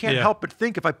sophisticated that you can't help but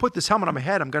think, if I put this helmet on my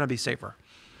head, I'm going to be safer.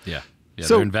 Yeah. Yeah,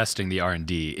 so, they're investing the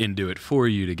R&D into it for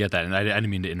you to get that. And I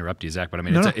didn't mean to interrupt you, Zach, but I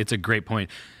mean, it's a great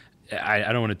point. I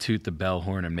don't want to toot the Bell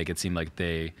horn and make it seem like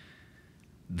they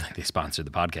sponsored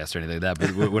the podcast or anything like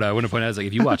that. But what I want to point out is, like,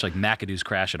 if you watch like McAdoo's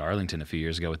crash at Arlington a few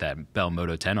years ago with that Bell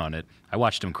Moto 10 on it, I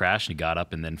watched him crash and he got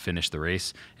up and then finished the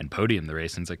race and podiumed the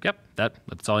race. And it's like, yep,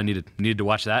 that's all I needed to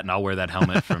watch that. And I'll wear that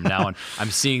helmet from now on.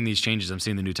 I'm seeing these changes. I'm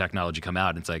seeing the new technology come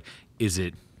out. And it's like, is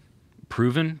it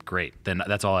proven? Great. Then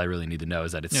that's all I really need to know,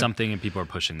 is that it's something and people are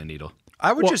pushing the needle.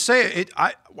 I would just say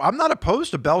I'm not opposed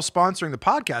to Bell sponsoring the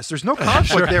podcast. There's no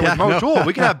conflict there with Motool.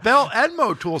 We can have Bell and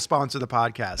Motool sponsor the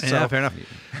podcast. Yeah, fair enough.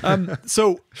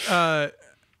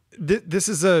 This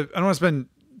is I don't want to spend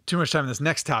too much time on this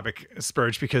next topic,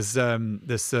 Spurge, because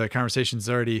this conversation is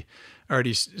already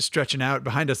stretching out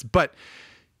behind us. But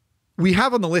we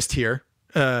have on the list here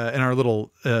in our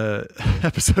little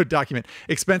episode document,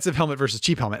 expensive helmet versus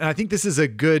cheap helmet. And I think this is a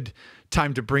good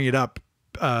time to bring it up,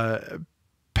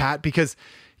 Pat, because,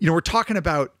 we're talking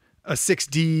about a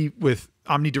 6D with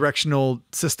omnidirectional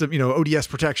system, ODS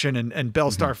protection and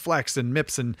Bell Star Flex and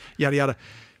MIPS and yada, yada.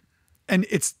 And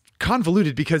it's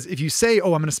convoluted because if you say, I'm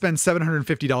going to spend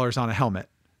 $750 on a helmet,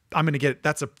 I'm going to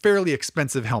that's a fairly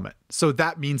expensive helmet. So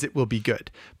that means it will be good,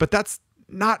 but that's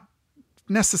not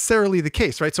necessarily the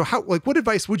case, right? So what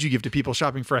advice would you give to people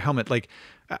shopping for a helmet? Like,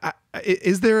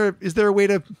 is there a way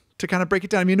to kind of break it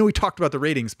down? I mean, we talked about the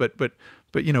ratings, but what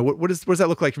does that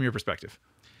look like from your perspective?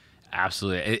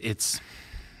 Absolutely. It's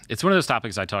one of those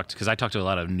topics I talk to a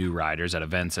lot of new riders at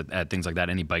events, at things like that,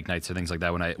 any bike nights or things like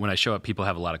that. When I show up, people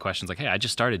have a lot of questions like, hey, I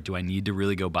just started. Do I need to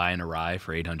really go buy an Arai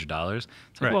for $800?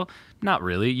 It's like, well, not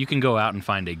really. You can go out and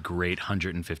find a great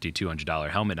 $150, $200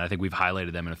 helmet. And I think we've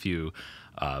highlighted them in a few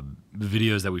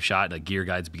videos that we've shot, like gear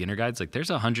guides, beginner guides. Like, there's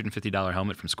a $150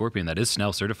 helmet from Scorpion that is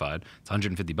Snell certified. It's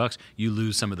 $150. You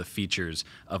lose some of the features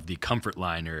of the comfort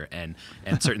liner and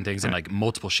certain things and like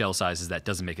multiple shell sizes that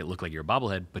doesn't make it look like you're a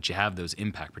bobblehead, but you have those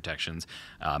impact protections.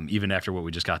 Even after what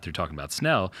we just got through talking about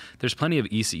Snell, there's plenty of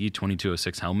ECE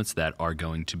 2206 helmets that are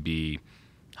going to be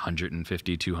 $150,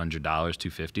 $200,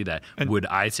 $250 that would,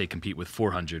 I'd say, compete with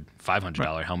 $400,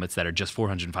 $500 helmets that are just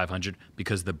 $400 and $500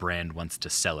 because the brand wants to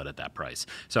sell it at that price.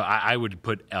 So I would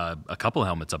put a couple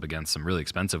helmets up against some really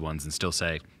expensive ones and still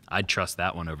say I'd trust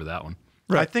that one over that one.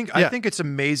 Right. I think it's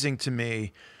amazing to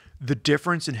me the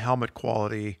difference in helmet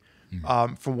quality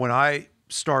from when I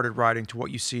started riding to what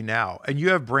you see now. And you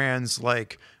have brands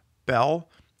like Bell,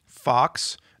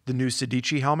 Fox, the new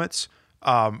Sedici helmets,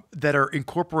 that are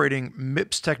incorporating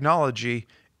MIPS technology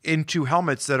into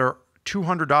helmets that are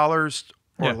 $200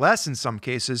 or less in some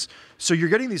cases. So you're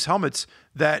getting these helmets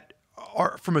that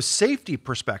are, from a safety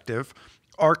perspective,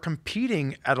 are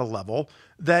competing at a level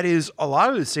that is a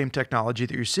lot of the same technology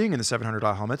that you're seeing in the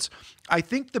 $700 helmets. I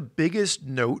think the biggest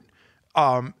note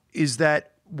is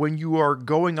that when you are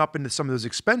going up into some of those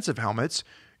expensive helmets,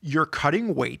 you're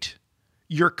cutting weight,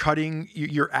 you're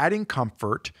adding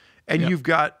comfort, and you've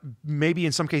got maybe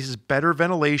in some cases better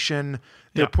ventilation.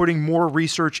 They're putting more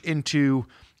research into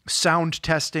sound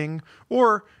testing,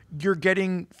 or you're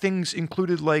getting things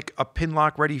included like a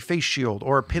Pinlock ready face shield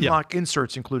or a Pinlock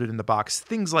inserts included in the box,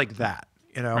 things like that,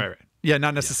 Right. Yeah,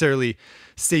 not necessarily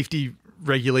safety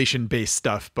regulation based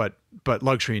stuff, but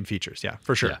luxury and features. Yeah,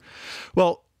 for sure. Yeah.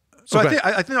 Well, so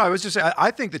I think I was just saying,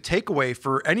 I think the takeaway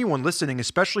for anyone listening,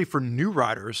 especially for new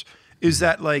riders, is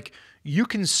that like you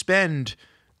can spend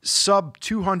sub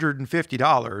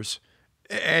 $250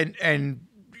 and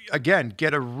again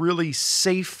get a really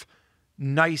safe,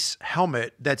 nice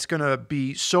helmet that's going to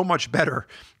be so much better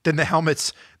than the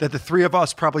helmets that the three of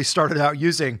us probably started out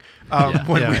using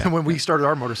when we started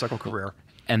our motorcycle career.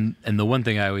 And the one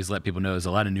thing I always let people know is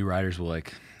a lot of new riders will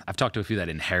like, I've talked to a few that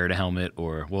inherit a helmet,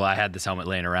 or, well, I had this helmet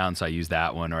laying around, so I used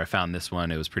that one, or I found this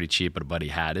one, it was pretty cheap, but a buddy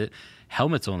had it.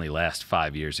 Helmets only last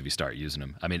 5 years if you start using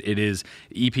them. I mean, it is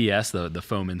EPS, the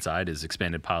foam inside is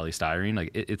expanded polystyrene.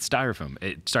 Like it's styrofoam.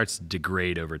 It starts to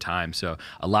degrade over time. So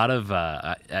a lot of,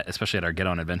 especially at our Get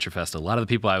On Adventure Fest, a lot of the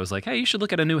people I was like, hey, you should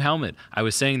look at a new helmet. I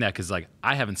was saying that because like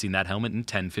I haven't seen that helmet in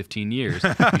 10, 15 years.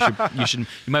 You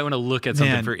might want to look at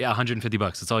something for $150.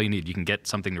 That's all you need. You can get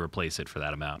something to replace it for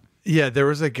that amount. Yeah, there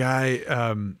was a guy.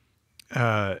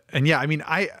 And yeah, I mean,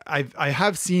 I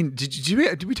have seen.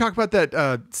 Did we talk about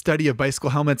that study of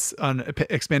bicycle helmets on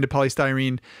expanded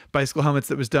polystyrene bicycle helmets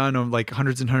that was done on like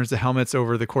hundreds and hundreds of helmets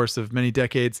over the course of many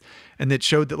decades, and that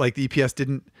showed that like the EPS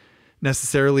didn't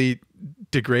necessarily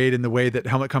degrade in the way that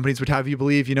helmet companies would have you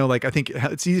believe. You know, like I think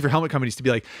it's easy for helmet companies to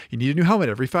be like, you need a new helmet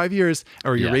every 5 years,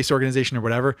 or your race organization or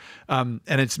whatever. And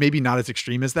it's maybe not as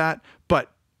extreme as that,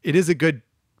 but it is a good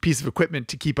piece of equipment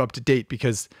to keep up to date,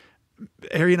 because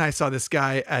Harry and I saw this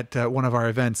guy at one of our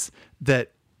events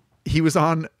that he was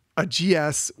on a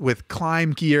GS with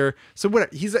climb gear. So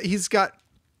what he's got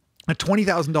a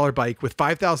 $20,000 bike with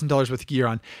 $5,000 worth of gear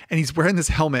on, and he's wearing this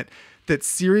helmet that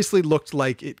seriously looked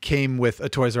like it came with a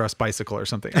Toys R Us bicycle or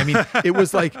something. I mean, it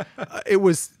was like, it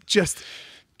was just,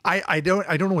 I don't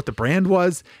know what the brand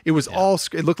was. It was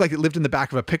it looked like it lived in the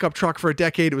back of a pickup truck for a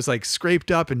decade. It was like scraped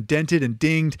up and dented and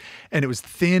dinged, and it was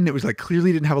thin. It was like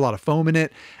clearly didn't have a lot of foam in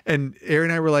it. And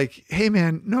Aaron and I were like, hey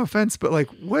man, no offense, but like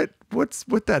what's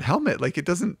with that helmet? Like it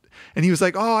doesn't, and he was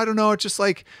like, oh, I don't know. It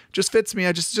just fits me.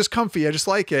 I just comfy. I just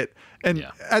like it. And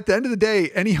at the end of the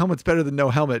day, any helmet's better than no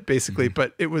helmet basically. Mm-hmm.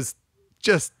 But it was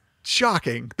just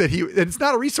shocking that and it's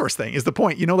not a resource thing is the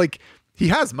point, you know, like, he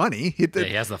has money. He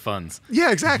has the funds.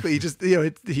 Yeah, exactly. He just,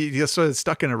 he just sort of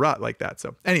stuck in a rut like that.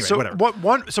 So anyway, whatever.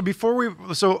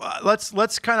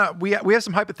 Let's kind of, we have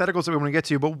some hypotheticals that we want to get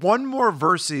to, but one more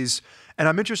versus, and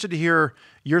I'm interested to hear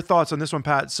your thoughts on this one,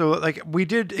 Pat. So like we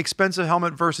did expensive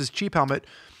helmet versus cheap helmet.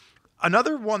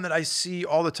 Another one that I see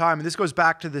all the time, and this goes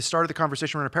back to the start of the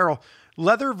conversation around apparel,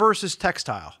 leather versus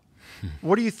textile.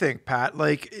 What do you think, Pat?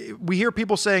 Like we hear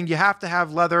people saying you have to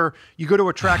have leather. You go to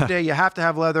a track day, you have to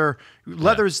have leather.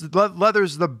 Leather's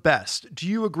the best. Do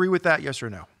you agree with that? Yes or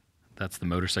no? That's the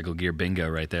motorcycle gear bingo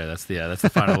right there. That's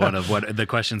the final one of what the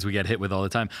questions we get hit with all the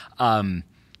time.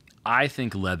 I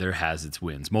think leather has its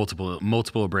wins.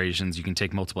 Multiple abrasions. You can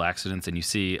take multiple accidents, and you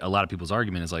see a lot of people's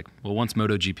argument is like, well, once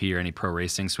MotoGP or any pro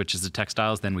racing switches to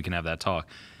textiles, then we can have that talk.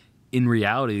 In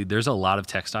reality, there's a lot of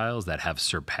textiles that have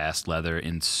surpassed leather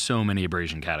in so many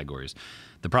abrasion categories.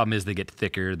 The problem is they get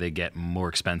thicker, they get more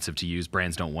expensive to use.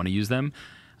 Brands don't want to use them.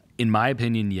 In my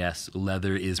opinion, yes,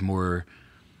 leather is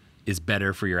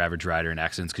better for your average rider in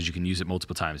accidents because you can use it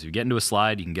multiple times. If you get into a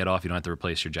slide, you can get off. You don't have to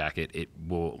replace your jacket. It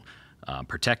will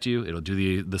protect you. It'll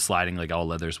do the sliding like all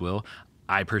leathers will.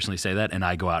 I personally say that, and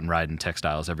I go out and ride in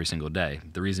textiles every single day.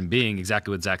 The reason being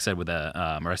exactly what Zach said with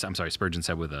Spurgeon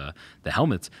said with the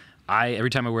helmets. Every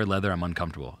time I wear leather, I'm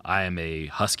uncomfortable. I am a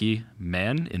husky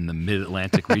man in the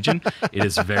mid-Atlantic region. It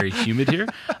is very humid here.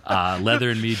 Leather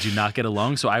and me do not get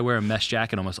along, so I wear a mesh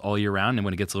jacket almost all year round, and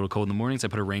when it gets a little cold in the mornings, I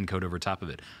put a raincoat over top of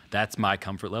it. That's my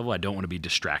comfort level. I don't want to be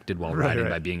distracted while riding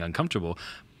by being uncomfortable,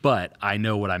 but I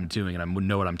know what I'm doing, and I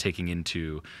know what I'm taking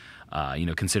into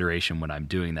consideration when I'm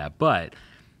doing that. But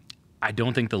I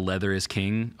don't think the leather is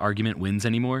king argument wins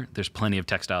anymore. There's plenty of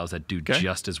textiles that do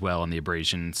just as well on the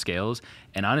abrasion scales.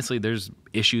 And honestly, there's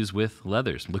issues with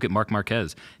leathers. Look at Marc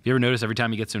Marquez. If you ever notice, every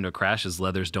time he gets into a crash, his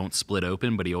leathers don't split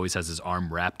open, but he always has his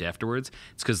arm wrapped afterwards.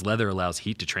 It's because leather allows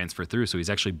heat to transfer through, so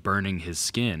he's actually burning his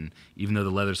skin. Even though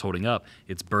the leather's holding up,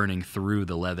 it's burning through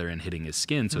the leather and hitting his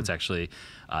skin, so it's actually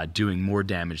doing more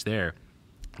damage there.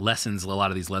 Lessons a lot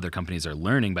of these leather companies are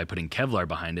learning by putting Kevlar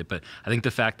behind it, but I think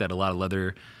the fact that a lot of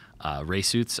leather race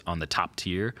suits on the top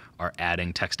tier are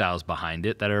adding textiles behind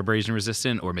it that are abrasion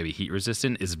resistant or maybe heat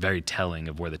resistant is very telling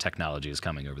of where the technology is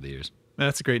coming over the years.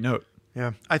 That's a great note.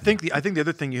 Yeah, I think the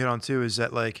other thing you hit on too is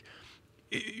that like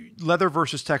leather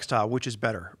versus textile, which is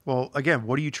better? Well, again,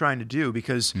 what are you trying to do?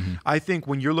 Because I think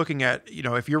when you're looking at,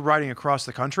 if you're riding across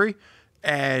the country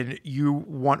and you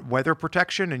want weather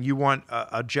protection and you want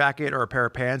a jacket or a pair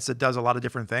of pants that does a lot of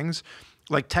different things,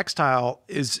 like textile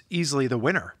is easily the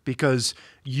winner because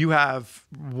you have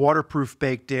waterproof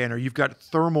baked in, or you've got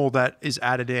thermal that is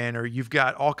added in, or you've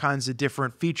got all kinds of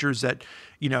different features that,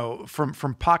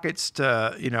 from pockets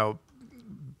to,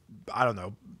 I don't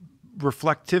know,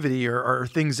 reflectivity or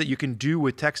things that you can do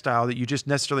with textile that you just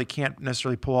can't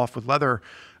necessarily pull off with leather.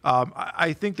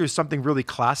 I think there's something really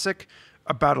classic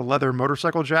about a leather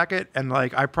motorcycle jacket, and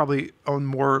like I probably own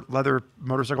more leather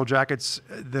motorcycle jackets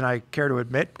than I care to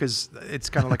admit because it's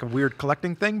kind of like a weird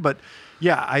collecting thing. But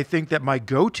yeah, I think that my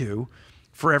go-to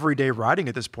for everyday riding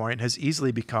at this point has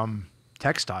easily become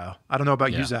textile. I don't know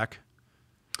about you, Zach.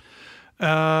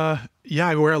 Yeah,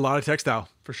 I wear a lot of textile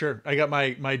for sure. I got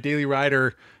my daily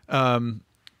rider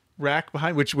rack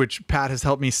behind, which Pat has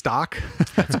helped me stock.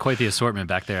 It's quite the assortment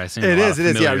back there. I see it is.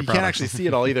 Yeah, you can't actually see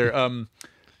it all either.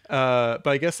 But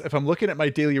I guess if I'm looking at my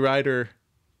daily rider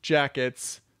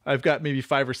jackets, I've got maybe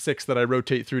 5 or 6 that I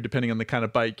rotate through depending on the kind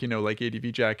of bike. You know, like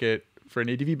ADV jacket for an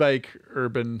ADV bike,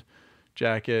 urban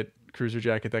jacket, cruiser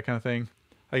jacket, that kind of thing.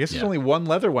 I guess there's only one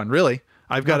leather one, really.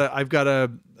 I've got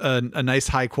a nice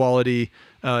high quality.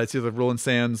 It's either Roland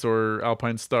Sands or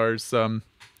Alpine Stars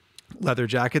leather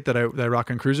jacket that I rock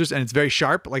on cruisers, and it's very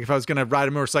sharp. Like if I was going to ride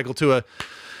a motorcycle to a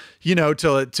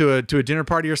dinner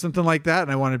party or something like that,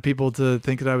 and I wanted people to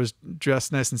think that I was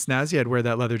dressed nice and snazzy, I'd wear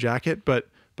that leather jacket. But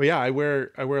yeah, I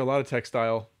wear a lot of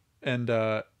textile, and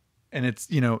it's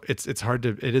it is hard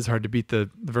to beat the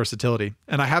versatility.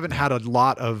 And I haven't had a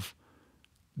lot of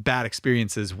bad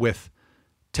experiences with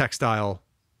textile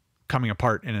coming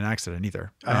apart in an accident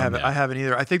either. I haven't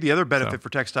either. I think the other benefit for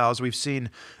textiles we've seen,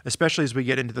 especially as we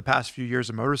get into the past few years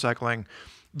of motorcycling,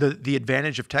 the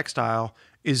advantage of textile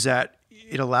is that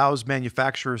it allows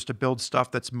manufacturers to build stuff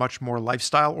that's much more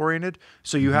lifestyle oriented.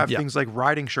 So you have things like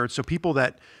riding shirts. So people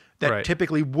that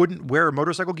typically wouldn't wear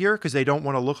motorcycle gear because they don't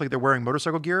want to look like they're wearing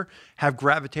motorcycle gear have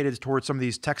gravitated towards some of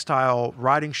these textile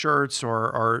riding shirts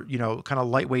or kind of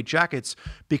lightweight jackets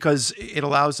because it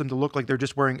allows them to look like they're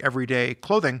just wearing everyday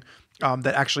clothing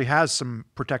that actually has some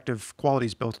protective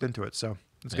qualities built into it. So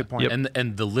that's a good point. Yep.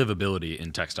 And the livability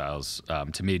in textiles,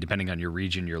 to me, depending on your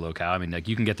region, your locale, I mean, like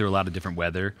you can get through a lot of different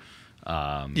weather,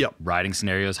 riding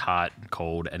scenarios, hot,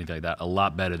 cold, anything like that, a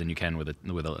lot better than you can with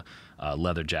a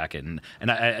leather jacket. And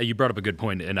you brought up a good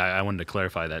point, and I wanted to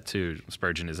clarify that too,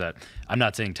 Spurgeon, is that I'm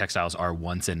not saying textiles are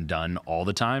once and done all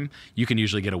the time. You can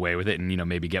usually get away with it and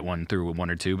maybe get one through 1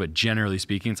 or 2, but generally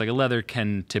speaking, it's like a leather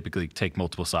can typically take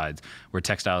multiple sides, where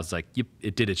textile is like, yep,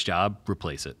 it did its job,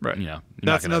 replace it. Right. You're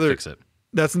not going to fix it.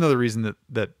 That's another reason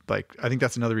that I think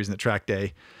that's another reason that track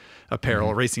day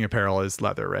apparel, racing apparel is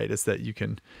leather, right? Is that you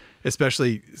can,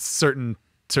 especially certain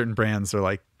brands are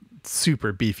like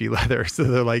super beefy leather. So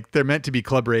they're meant to be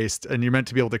club raced, and you're meant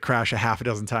to be able to crash a half a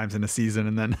dozen times in a season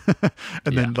and then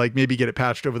then like maybe get it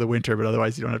patched over the winter, but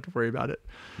otherwise you don't have to worry about it.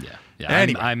 Yeah.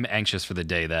 Anyway. I'm anxious for the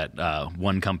day that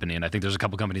one company, and I think there's a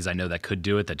couple companies I know that could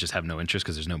do it that just have no interest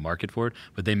because there's no market for it,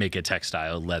 but they make a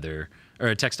textile leather or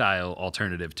a textile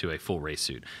alternative to a full race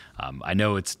suit. I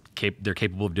know they're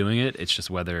capable of doing it. It's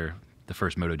just whether the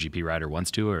first MotoGP rider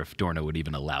wants to, or if Dorna would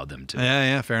even allow them to.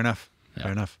 Yeah, fair enough. Yeah.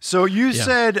 Fair enough. So you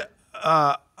said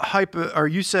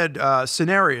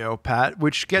scenario, Pat,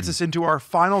 which gets us into our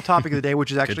final topic of the day,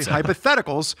 which is actually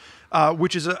hypotheticals,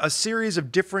 which is a series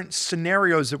of different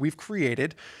scenarios that we've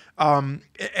created. And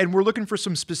we're looking for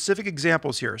some specific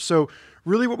examples here. So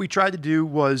really what we tried to do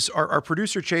was our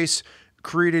producer, Chase,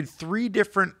 created 3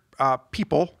 different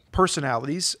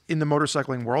personalities in the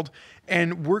motorcycling world,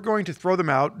 and we're going to throw them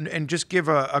out and just give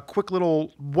a quick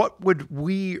little, what would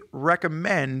we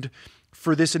recommend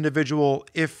for this individual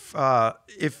if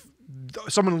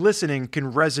someone listening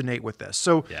can resonate with this.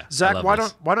 So Zach, why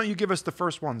don't you give us the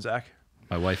first one, Zach?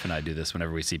 My wife and I do this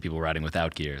whenever we see people riding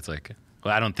without gear. It's like,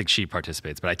 well, I don't think she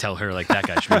participates, but I tell her like that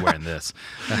guy should be wearing this.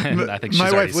 And I think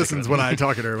my wife listens when I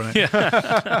talk to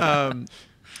her.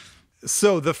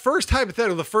 So the first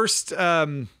hypothetical, the first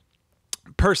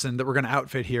person that we're going to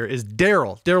outfit here is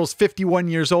Daryl. Daryl's 51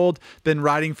 years old, been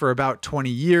riding for about 20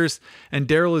 years, and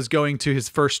Daryl is going to his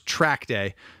first track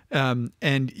day.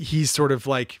 And he's sort of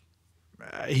like,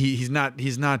 he's not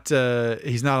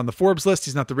on the Forbes list.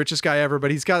 He's not the richest guy ever,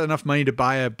 but he's got enough money to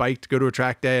buy a bike to go to a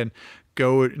track day and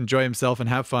go enjoy himself and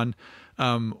have fun.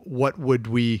 What would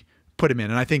we put him in?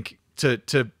 And I think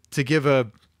to give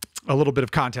a little bit of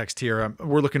context here,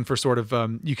 we're looking for sort of,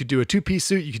 you could do a 2-piece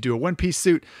suit, you could do a 1-piece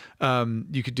suit,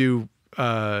 you could do,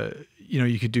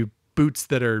 you could do boots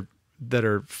that are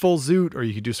full zoot, or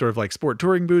you could do sort of like sport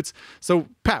touring boots. So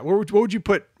Pat, what would you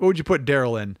put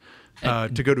Daryl in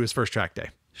to go to his first track day?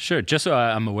 Sure. Just so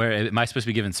I'm aware, am I supposed to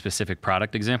be giving specific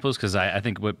product examples? Because I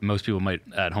think what most people might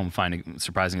at home find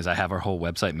surprising is I have our whole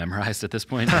website memorized at this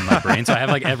point in my brain. So I have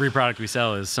like every product we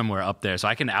sell is somewhere up there. So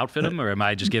I can outfit them, or am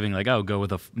I just giving like, go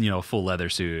with a full leather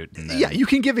suit? And then... Yeah, you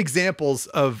can give examples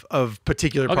of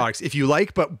particular products if you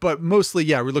like, but mostly,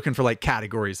 we're looking for like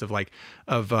categories of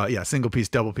single piece,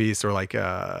 double piece, or like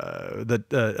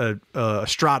a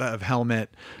strata of helmet,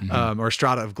 or a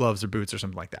strata of gloves or boots or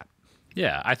something like that.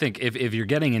 Yeah, I think if you're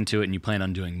getting into it and you plan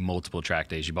on doing multiple track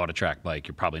days, you bought a track bike,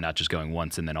 you're probably not just going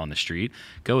once and then on the street.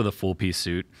 Go with a full piece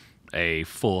suit, a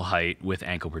full height with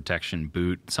ankle protection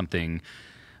boot,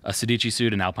 a Sedici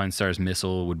suit, an Alpine Stars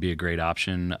missile would be a great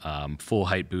option. Full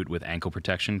height boot with ankle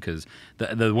protection, because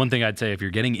the one thing I'd say, if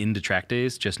you're getting into track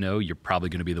days, just know you're probably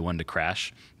going to be the one to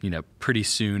crash. Pretty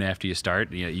soon after you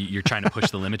start. You're trying to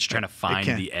push the limits, you're trying to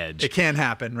find the edge. It can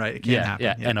happen, right? It can happen.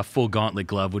 Yeah, and a full gauntlet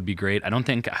glove would be great.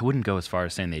 I wouldn't go as far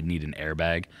as saying they'd need an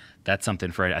airbag. That's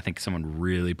something for, I think, someone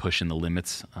really pushing the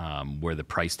limits where the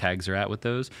price tags are at with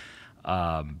those.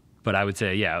 But I would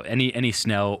say, yeah, any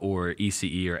Snell or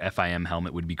ECE or FIM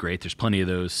helmet would be great. There's plenty of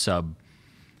those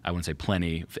I wouldn't say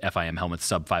plenty FIM helmets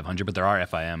sub 500, but there are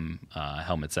FIM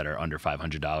helmets that are under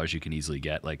 $500 you can easily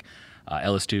get. Like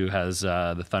LS2 has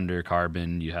the Thunder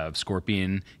Carbon. You have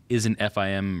Scorpion. Isn't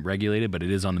FIM regulated, but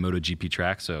it is on the MotoGP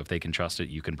track. So if they can trust it,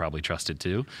 you can probably trust it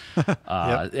too.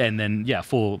 Yep. And then, yeah,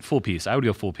 full piece. I would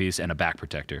go full piece and a back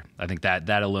protector. I think that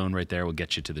alone right there will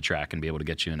get you to the track and be able to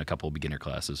get you in a couple of beginner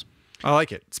classes. I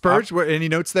like it. Spurge, any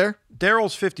notes there?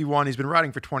 Daryl's 51. He's been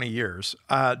riding for 20 years.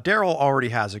 Daryl already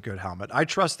has a good helmet. I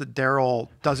trust that Daryl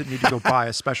doesn't need to go buy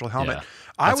a special helmet. Yeah,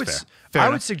 I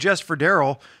would suggest for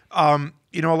Daryl, a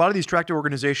lot of these tractor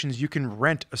organizations, you can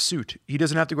rent a suit. He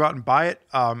doesn't have to go out and buy it.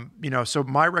 So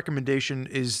my recommendation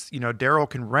is, Daryl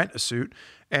can rent a suit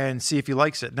and see if he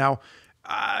likes it. Now,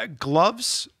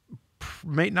 gloves,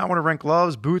 might not want to rent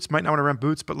gloves, boots, might not want to rent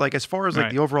boots, but like as far as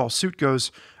the overall suit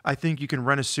goes, I think you can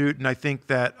rent a suit, and I think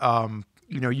that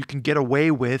you can get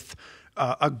away with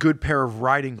a good pair of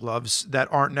riding gloves that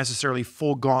aren't necessarily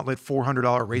full gauntlet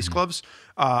 $400 race gloves.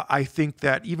 I think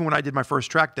that even when I did my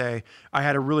first track day, I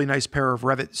had a really nice pair of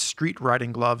Revit street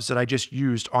riding gloves that I just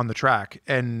used on the track,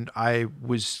 and I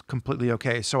was completely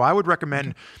okay. So I would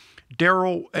recommend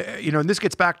Daryl, and this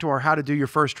gets back to our how to do your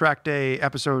first track day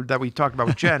episode that we talked about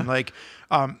with Jen.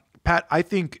 Pat, I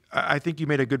think you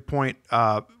made a good point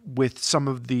with some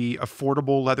of the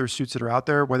affordable leather suits that are out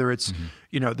there, whether it's,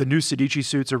 the new Sedici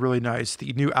suits are really nice.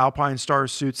 The new Alpine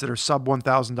Stars suits that are sub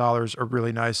 $1,000 are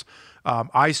really nice.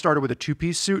 I started with a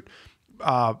two-piece suit,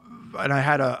 and I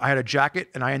had a jacket,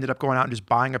 and I ended up going out and just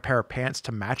buying a pair of pants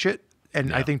to match it.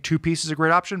 And I think two-piece is a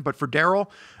great option. But for Daryl,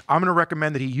 I'm going to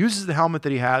recommend that he uses the helmet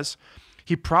that he has.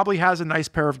 He probably has a nice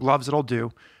pair of gloves that'll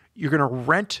do. You're going to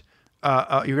rent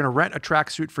a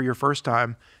tracksuit for your first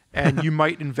time, and you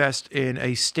might invest in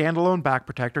a standalone back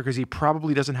protector because he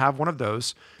probably doesn't have one of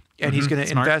those. And he's going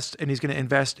to invest. And he's going to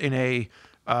invest in a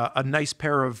nice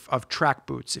pair of track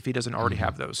boots if he doesn't already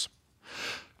have those.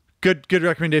 Good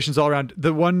recommendations all around.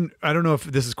 The one, I don't know if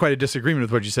this is quite a disagreement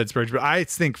with what you said, Spurge, but I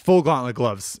think full gauntlet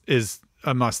gloves is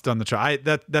a must on the track.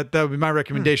 That would be my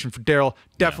recommendation for Daryl.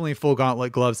 Definitely full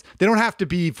gauntlet gloves. They don't have to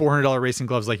be $400 racing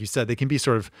gloves, like you said. They can be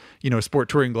sort of, sport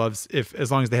touring gloves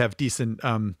as long as they have decent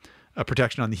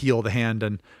protection on the heel, the hand,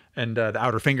 and the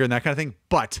outer finger and that kind of thing.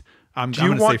 But do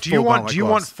you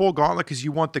want full gauntlet because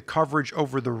you want the coverage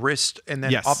over the wrist and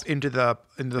then up into the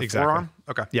forearm?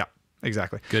 Okay. Yeah.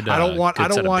 Exactly. Good. I don't want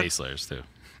base layers too,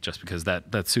 just because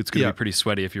that suit's gonna be pretty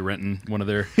sweaty if you're renting one of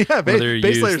their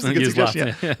base layers. Is a good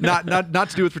suggestion. Yeah. not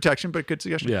to do with protection, but good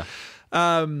suggestion. Yeah.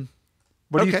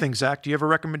 What do you think, Zach? Do you have a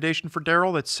recommendation for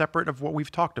Daryl that's separate of what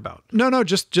we've talked about? No.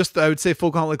 Just I would say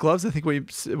full gauntlet gloves. I think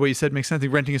what you said makes sense. I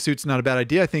think renting a suit's not a bad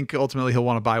idea. I think ultimately he'll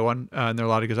want to buy one, and there are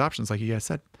a lot of good options, like you guys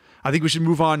said. I think we should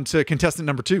move on to contestant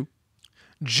number 2.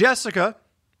 Jessica.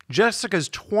 Jessica's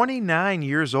 29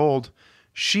 years old.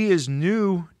 She is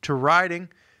new to riding,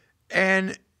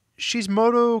 and she's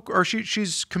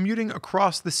she's commuting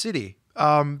across the city.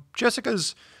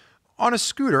 Jessica's on a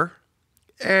scooter,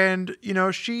 and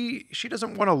she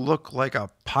doesn't want to look like a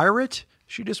pirate.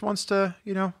 She just wants to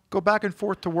go back and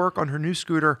forth to work on her new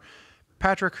scooter.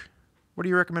 Patrick, what do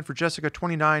you recommend for Jessica,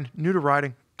 29, new to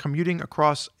riding, commuting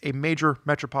across a major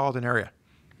metropolitan area?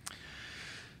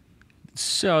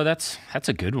 So that's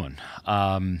a good one.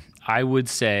 I would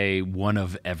say one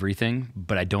of everything,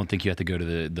 but I don't think you have to go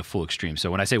to the full extreme. So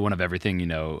when I say one of everything,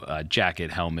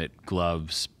 jacket, helmet,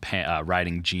 gloves,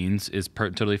 riding jeans is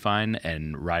totally fine,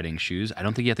 and riding shoes. I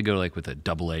don't think you have to go with a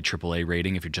AA, AAA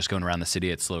rating if you're just going around the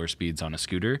city at slower speeds on a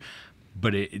scooter.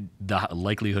 But the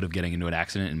likelihood of getting into an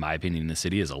accident, in my opinion, in the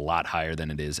city is a lot higher than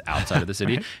it is outside of the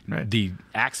city. Right. The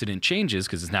accident changes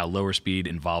because it's now lower speed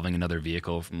involving another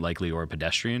vehicle, likely, or a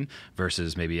pedestrian,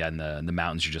 versus maybe in the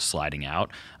mountains you're just sliding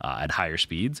out at higher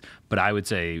speeds. But I would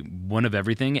say one of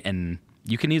everything, and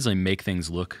you can easily make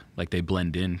things look like they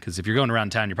blend in. Because if you're going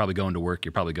around town, you're probably going to work,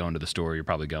 you're probably going to the store, you're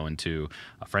probably going to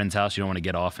a friend's house. You don't want to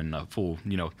get off in a full,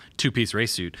 two-piece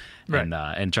race suit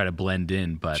and try to blend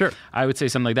in. But I would say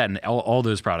something like that. And all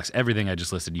those products, everything I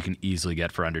just listed, you can easily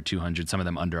get for under $200, some of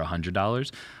them under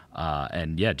 $100.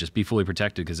 And yeah, just be fully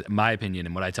protected. Because my opinion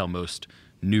and what I tell most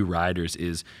new riders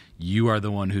is you are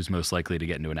the one who's most likely to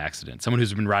get into an accident. Someone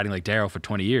who's been riding like Daryl for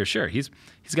 20 years, sure, he's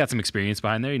got some experience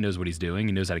behind there. He knows what he's doing.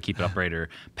 He knows how to keep it upright or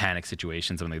panic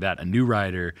situations, something like that. A new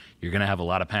rider, you're going to have a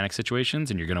lot of panic situations,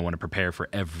 and you're going to want to prepare for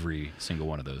every single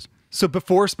one of those. So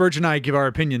before Spurg and I give our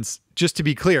opinions, just to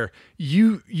be clear,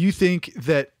 you think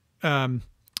that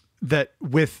that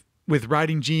with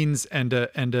riding jeans and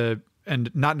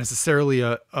not necessarily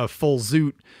a full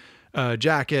zoot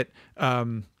jacket,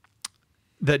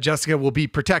 that Jessica will be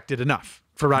protected enough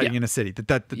for riding in a city.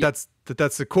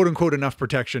 That's a quote unquote enough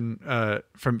protection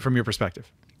from your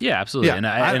perspective. Yeah, absolutely.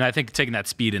 Yeah, and I think taking that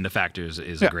speed into factors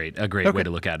is a great way to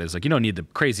look at it. Is like, you don't need the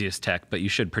craziest tech, but you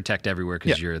should protect everywhere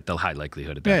because you're at the high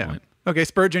likelihood at that point. Okay,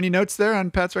 Spurg, any notes there on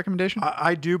Pat's recommendation?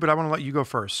 I do, but I want to let you go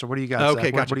first. So what do you got? Okay,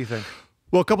 Zach? gotcha. What do you think?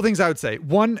 Well, a couple things I would say.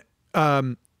 One,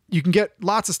 you can get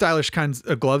lots of stylish kinds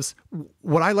of gloves.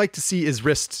 What I like to see is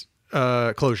wrist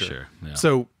closure. Sure, yeah.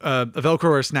 So a Velcro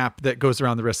or a snap that goes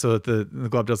around the wrist so that the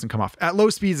glove doesn't come off. At low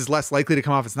speeds is less likely to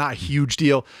come off. It's not a huge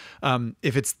deal.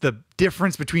 If it's the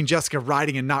difference between Jessica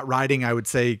riding and not riding, I would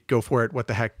say go for it. What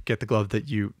the heck, get the glove that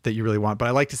you really want. But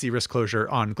I like to see wrist closure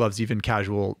on gloves, even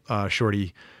casual,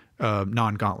 shorty,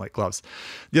 non-gauntlet gloves.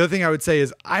 The other thing I would say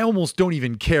is I almost don't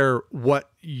even care what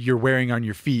you're wearing on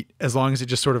your feet as long as it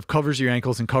just sort of covers your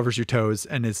ankles and covers your toes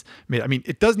and is made. I mean,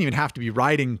 it doesn't even have to be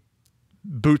riding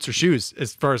boots or shoes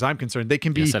as far as I'm concerned. They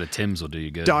can be a set of Timbs will do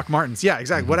you good. Doc Martens. Yeah,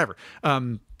 exactly. Whatever.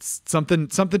 Something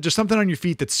on your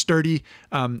feet that's sturdy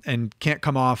and can't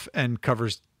come off and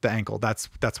covers the ankle. That's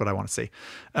what I want to see.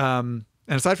 And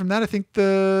aside from that, I think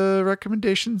the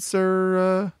recommendations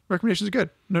are good.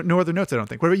 No other notes, I don't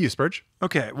think. What about you, Spurg?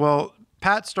 Okay, well,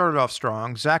 Pat started off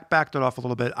strong. Zach backed it off a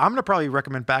little bit. I'm going to probably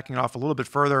recommend backing it off a little bit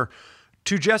further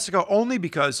to Jessica, only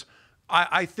because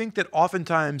I think that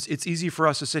oftentimes it's easy for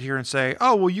us to sit here and say,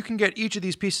 oh, well, you can get each of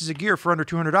these pieces of gear for under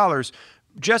 $200.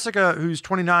 Jessica, who's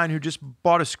 29, who just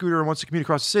bought a scooter and wants to commute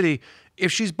across the city, if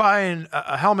she's buying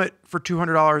a helmet for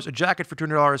 $200, a jacket for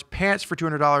 $200, pants for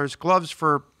 $200, gloves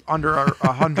for under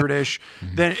 100-ish,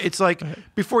 then it's like,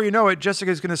 before you know it,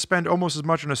 Jessica's going to spend almost as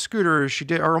much on a scooter as she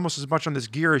did, or almost as much on this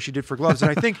gear as she did for gloves.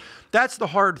 And I think that's the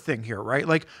hard thing here, right?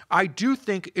 Like, I do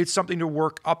think it's something to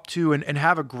work up to and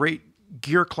have a great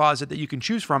gear closet that you can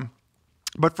choose from.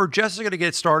 But for Jessica to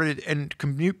get started and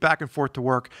commute back and forth to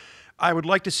work, I would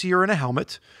like to see her in a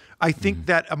helmet. I think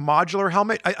that a modular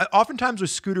helmet, oftentimes with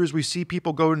scooters, we see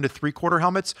people go into 3/4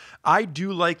 helmets. I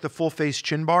do like the full face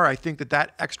chin bar. I think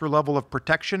that extra level of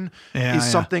protection is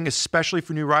something, especially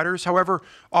for new riders. However,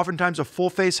 oftentimes a full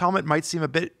face helmet might seem a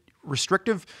bit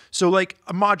restrictive. So like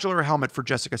a modular helmet for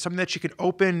Jessica, something that she can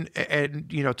open and,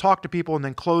 talk to people and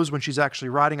then close when she's actually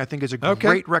riding, I think is a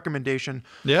great recommendation.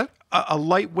 Yeah. A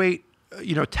lightweight,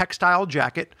 textile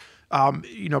jacket.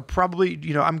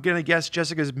 Probably, I'm going to guess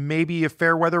Jessica's maybe a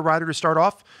fair weather rider to start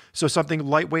off. So something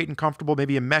lightweight and comfortable,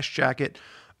 maybe a mesh jacket.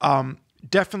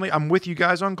 Definitely, I'm with you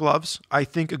guys on gloves. I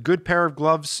think a good pair of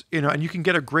gloves, and you can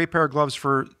get a great pair of gloves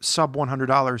for sub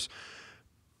 $100.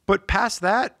 But past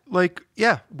that,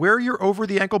 wear your over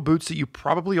the ankle boots that you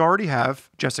probably already have,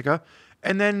 Jessica,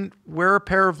 and then wear a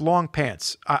pair of long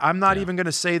pants. I'm not even going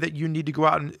to say that you need to go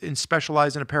out and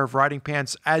specialize in a pair of riding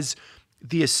pants as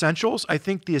the essentials. I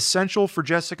think the essential for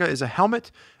Jessica is a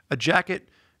helmet, a jacket,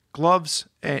 gloves,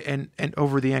 and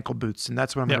over the ankle boots, and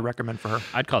that's what I'm going to recommend for her.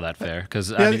 I'd call that fair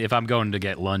because I mean, if I'm going to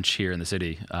get lunch here in the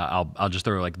city, I'll just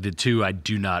throw like the two I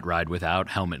do not ride without: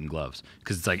 helmet and gloves.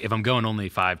 Because it's like if I'm going only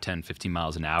 5, 10, 15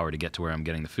 miles an hour to get to where I'm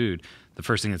getting the food, the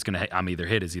first thing that's going to I'm either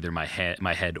hit is either my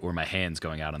head or my hands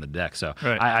going out on the deck. So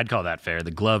I'd call that fair.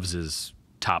 The gloves is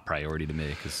top priority to me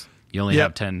because you only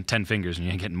have 10 fingers and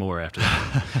you ain't getting more after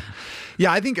that.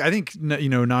 Yeah, I think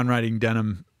non-riding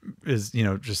denim is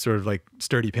just sort of like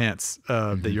sturdy pants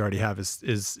that you already have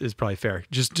is probably fair.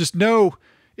 Just know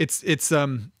it's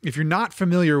if you're not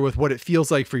familiar with what it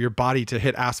feels like for your body to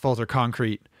hit asphalt or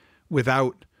concrete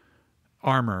without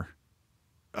armor,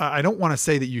 I don't want to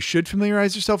say that you should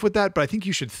familiarize yourself with that, but I think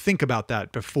you should think about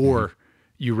that before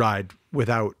you ride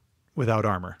without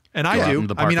armor. And I do.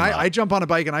 I mean, I jump on a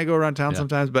bike and I go around town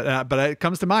sometimes, but it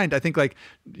comes to mind. I think a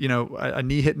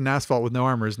knee hitting asphalt with no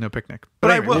armor is no picnic.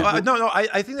 But anyway,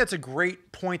 I think that's a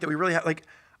great point that we really have. Like,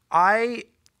 I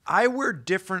wear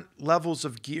different levels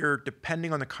of gear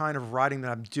depending on the kind of riding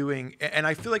that I'm doing. And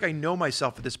I feel like I know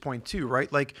myself at this point too,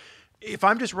 right? Like, if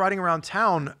I'm just riding around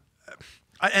town,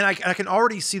 I can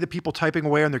already see the people typing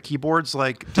away on their keyboards,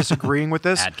 like disagreeing with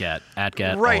this. At right?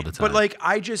 all the time. But like,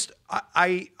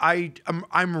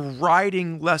 I'm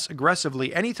riding less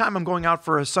aggressively. Anytime I'm going out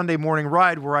for a Sunday morning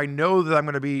ride where I know that I'm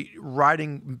going to be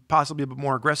riding possibly a bit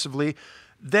more aggressively,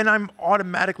 then I'm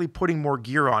automatically putting more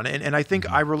gear on. And I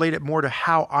think I relate it more to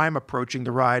how I'm approaching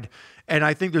the ride. And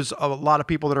I think there's a lot of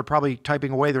people that are probably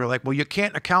typing away. They're like, well, you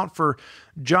can't account for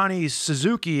Johnny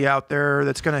Suzuki out there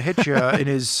that's going to hit you in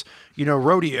his,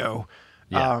 rodeo.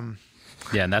 Yeah.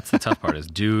 Yeah, and that's the tough part is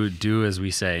do as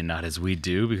we say, not as we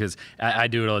do, because I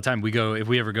do it all the time. If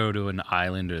we ever go to an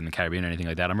island or in the Caribbean or anything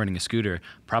like that, I'm renting a scooter,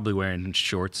 probably wearing a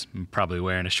short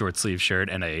sleeve shirt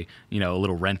and a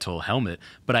little rental helmet.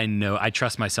 But I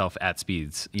trust myself at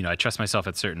speeds. I trust myself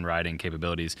at certain riding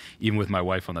capabilities, even with my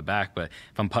wife on the back. But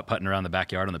if I'm putt-putting around the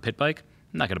backyard on the pit bike,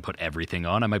 I'm not going to put everything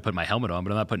on. I might put my helmet on,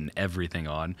 but I'm not putting everything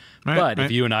on. But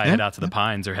if you and I head out to the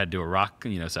Pines or head to a rock,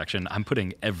 section, I'm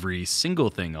putting every single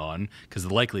thing on because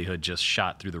the likelihood just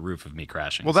shot through the roof of me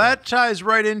crashing. Well, that ties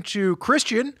right into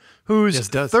Christian, who's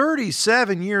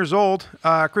 37 years old.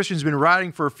 Christian's been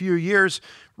riding for a few years,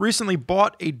 recently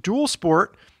bought a dual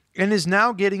sport, and is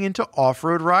now getting into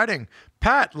off-road riding.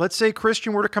 Pat, let's say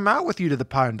Christian were to come out with you to the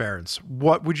Pine Barrens.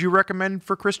 What would you recommend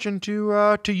for Christian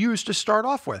to use to start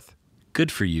off with? Good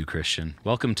for you, Christian.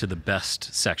 Welcome to the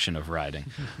best section of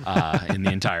riding in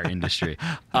the entire industry.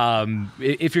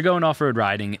 If you're going off-road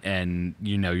riding and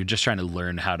you're just trying to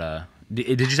learn how to,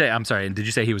 did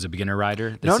you say he was a beginner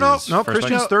rider? No.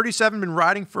 Christian's 37, been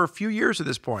riding for a few years at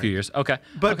this point. A few years, okay.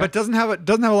 But doesn't have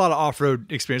a lot of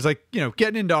off-road experience, like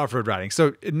getting into off-road riding.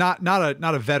 So not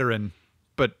a veteran.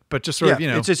 But just sort of,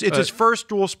 it's his first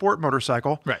dual sport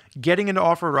motorcycle, right? Getting into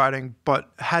off-road riding, but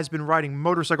has been riding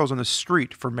motorcycles on the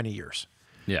street for many years.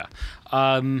 Yeah,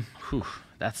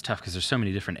 that's tough because there's so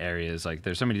many different areas. Like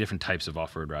there's so many different types of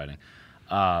off-road riding.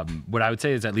 What I would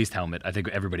say is at least helmet. I think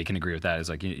everybody can agree with that. Is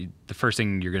like the first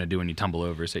thing you're going to do when you tumble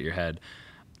over is hit your head.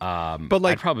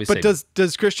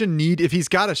 Does Christian need, if he's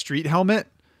got a street helmet,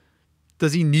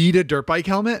 does he need a dirt bike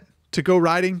helmet to go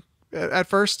riding at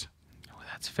first?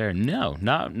 That's fair. No,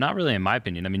 not really in my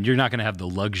opinion. I mean, you're not going to have the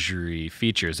luxury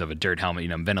features of a dirt helmet,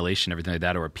 ventilation, everything like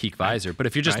that, or a peak visor. But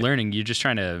if you're just learning, you're just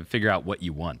trying to figure out what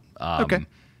you want. Okay.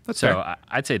 That's fair.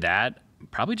 I'd say that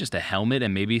probably just a helmet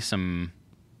and maybe some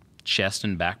chest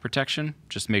and back protection.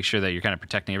 Just make sure that you're kind of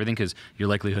protecting everything because your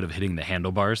likelihood of hitting the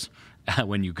handlebars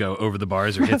when you go over the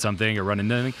bars or hit something or run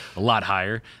into anything a lot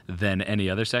higher than any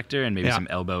other sector, and maybe some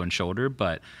elbow and shoulder.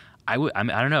 But I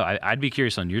don't know. I'd be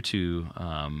curious on your two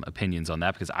opinions on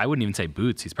that because I wouldn't even say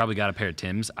boots. He's probably got a pair of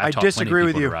Timbs. I disagree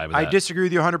with you. I disagree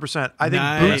with you 100%. I think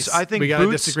boots. I think we got a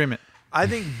disagreement. I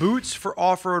think boots for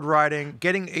off-road riding,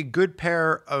 getting a good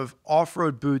pair of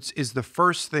off-road boots is the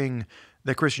first thing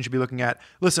that Christian should be looking at.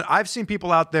 Listen, I've seen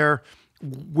people out there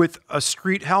with a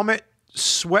street helmet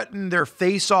sweating their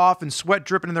face off and sweat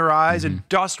dripping in their eyes and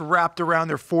dust wrapped around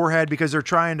their forehead because they're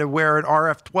trying to wear an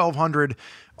RF 1200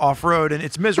 off-road, and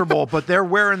it's miserable, but they're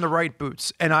wearing the right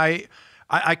boots. And I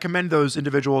commend those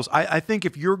individuals. I think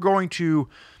if you're going to,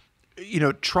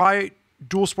 try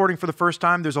dual sporting for the first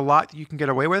time, there's a lot that you can get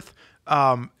away with.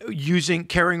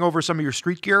 Carrying over some of your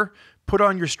street gear, put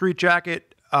on your street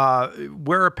jacket,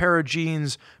 wear a pair of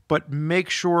jeans, but make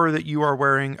sure that you are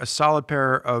wearing a solid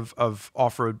pair of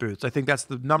off-road boots. I think that's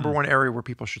the number one area where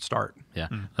people should start. Yeah,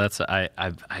 that's I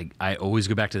always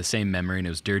go back to the same memory, and it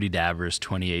was Dirty Dabbers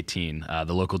 2018,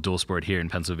 the local dual sport here in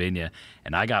Pennsylvania,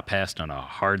 and I got passed on a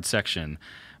hard section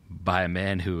by a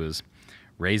man who was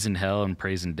raising hell and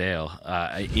praising Dale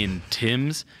in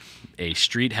Tim's, a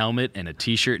street helmet, and a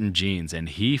T-shirt and jeans, and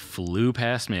he flew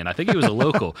past me. And I think he was a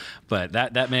local, but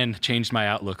that man changed my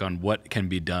outlook on what can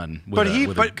be done. With he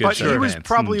was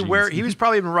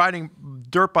probably been riding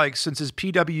dirt bikes since his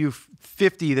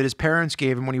PW50 that his parents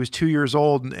gave him when he was 2 years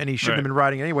old, and he shouldn't have been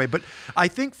riding anyway. But I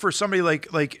think for somebody like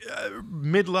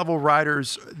mid-level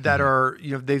riders that are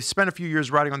they've spent a few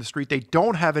years riding on the street, they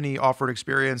don't have any off-road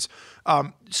experience.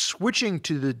 Switching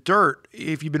to the dirt,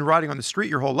 if you've been riding on the street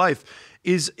your whole life,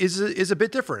 is a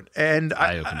bit different. And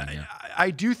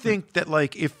I do think that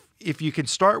if you can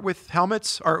start with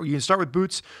helmets or you can start with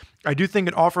boots, I do think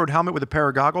an off-road helmet with a pair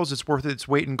of goggles is worth its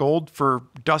weight in gold for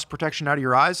dust protection out of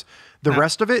your eyes. The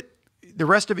rest of it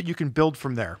you can build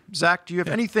from there. Zach, do you have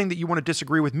anything that you want to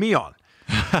disagree with me on?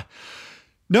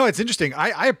 No, it's interesting.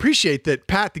 I appreciate that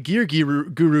Pat, the gear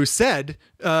guru, said,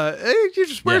 hey, you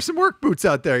just wear some work boots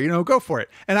out there, go for it.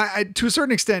 And I to a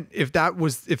certain extent, if that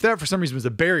for some reason was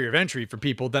a barrier of entry for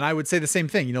people, then I would say the same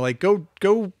thing. Go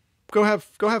have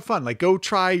fun. Like go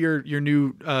try your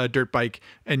new dirt bike,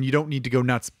 and you don't need to go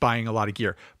nuts buying a lot of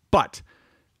gear. But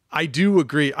I do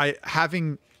agree.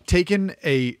 Having taken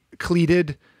a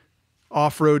cleated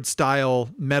off-road style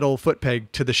metal foot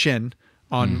peg to the shin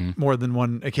on more than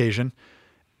one occasion,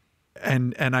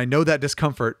 and I know that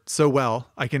discomfort so well.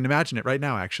 I can imagine it right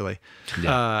now, actually.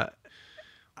 Yeah.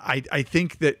 I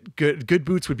think that good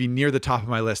boots would be near the top of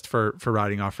my list for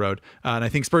riding off-road. And I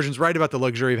think Spurgeon's right about the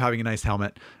luxury of having a nice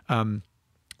helmet. And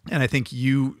I think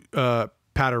you,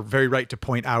 Pat, are very right to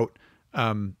point out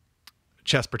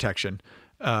chest protection.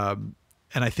 And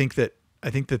I think that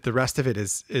the rest of it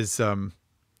is the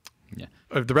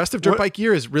rest of dirt bike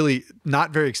gear is really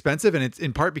not very expensive. And it's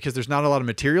in part because there's not a lot of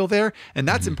material there. And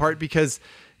that's in part because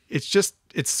it's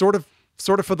sort of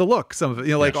for the look, some of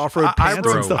it, like off-road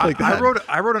pants and stuff like that.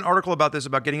 I wrote an article about this,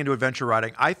 about getting into adventure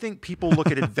riding. I think people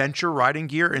look at adventure riding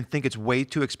gear and think it's way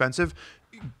too expensive.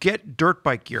 Get dirt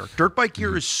bike gear. Dirt bike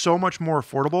gear is so much more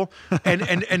affordable.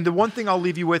 And the one thing I'll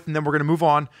leave you with, and then we're going to move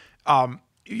on.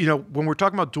 When we're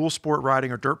talking about dual sport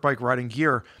riding or dirt bike riding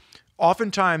gear,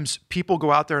 oftentimes people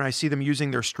go out there and I see them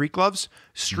using their street gloves.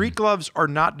 Street gloves are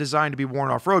not designed to be worn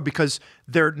off-road because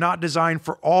they're not designed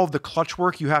for all of the clutch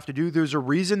work you have to do. There's a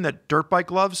reason that dirt bike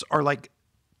gloves are like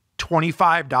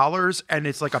 $25 and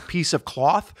it's like a piece of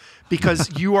cloth,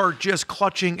 because you are just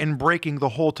clutching and braking the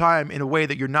whole time in a way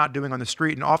that you're not doing on the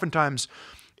street. And oftentimes,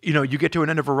 you get to an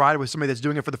end of a ride with somebody that's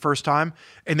doing it for the first time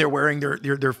and they're wearing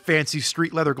their fancy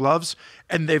street leather gloves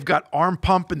and they've got arm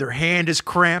pump and their hand is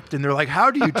cramped and they're like,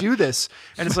 how do you do this?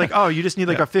 And it's like, oh, you just need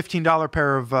like a $15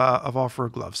 pair of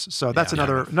off-road gloves. So that's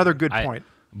another good point.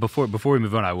 Before we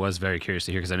move on, I was very curious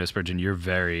to hear, because I know, Spurgeon, you're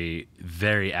very,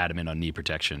 very adamant on knee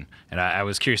protection. And I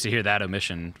was curious to hear that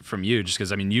omission from you, just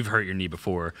because, you've hurt your knee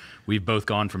before. We've both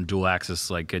gone from dual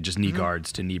axis, just knee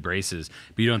guards to knee braces.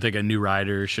 But you don't think a new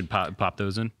rider should pop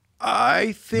those in?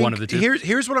 I think one of the two.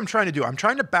 Here's what I'm trying to do. I'm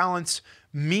trying to balance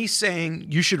me saying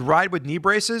you should ride with knee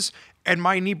braces, and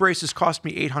my knee braces cost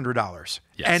me $800.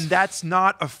 Yes. And that's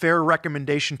not a fair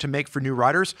recommendation to make for new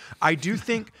riders. I do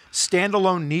think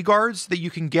standalone knee guards that you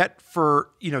can get for,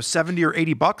 $70 or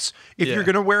 $80. If you're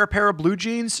going to wear a pair of blue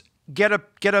jeans, get a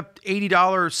 $80,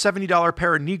 $70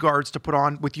 pair of knee guards to put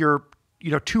on with your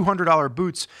 $200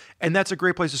 boots, and that's a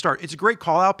great place to start. It's a great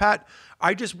call out, Pat.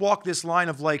 I just walk this line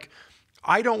of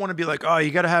I don't want to be like, oh,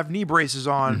 you got to have knee braces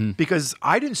on, because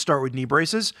I didn't start with knee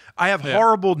braces. I have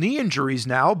horrible knee injuries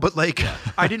now, but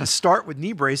I didn't start with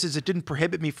knee braces. It didn't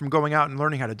prohibit me from going out and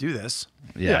learning how to do this.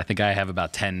 Yeah, I think I have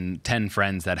about 10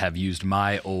 friends that have used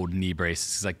my old knee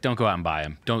braces. It's don't go out and buy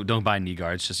them. Don't buy knee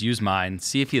guards. Just use mine.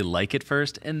 See if you like it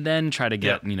first, and then try to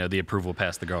get the approval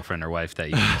past the girlfriend or wife that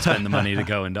you spend the money to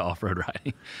go into off-road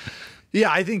riding.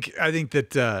 Yeah, I think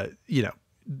that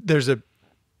there's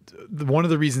one of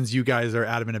the reasons you guys are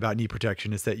adamant about knee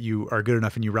protection is that you are good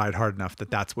enough and you ride hard enough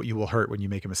that's what you will hurt when you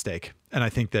make a mistake. And I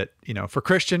think that, for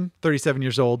Christian, 37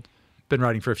 years old, been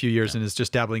riding for a few years and is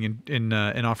just dabbling in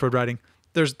off-road riding,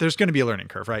 there's going to be a learning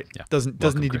curve, right? Yeah. Doesn't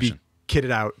need Christian. To be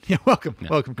kitted out. Yeah. Welcome,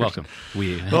 Christian.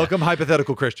 Welcome,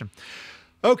 hypothetical Christian.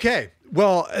 Okay.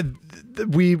 Well,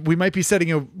 we might be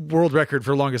setting a world record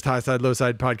for longest high side, low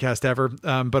side podcast ever.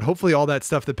 But hopefully all that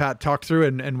stuff that Pat talked through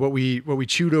and what we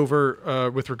chewed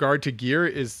over with regard to gear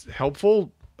is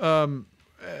helpful. And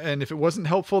if it wasn't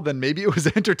helpful, then maybe it was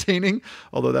entertaining,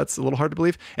 although that's a little hard to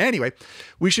believe. Anyway,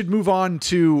 we should move on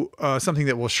to something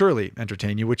that will surely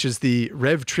entertain you, which is the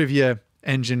RevTrivia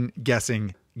engine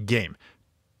guessing game.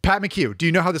 Pat McHugh, do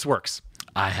you know how this works?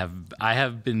 I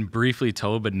have been briefly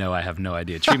told, but no, I have no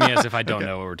idea. Treat me as if I don't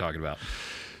know what we're talking about.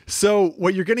 So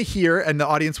what you're going to hear, and the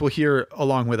audience will hear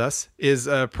along with us, is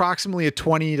approximately a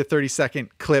 20 to 30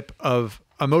 second clip of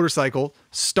a motorcycle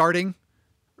starting,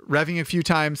 revving a few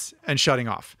times, and shutting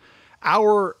off.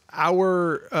 Our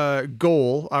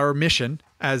goal, our mission,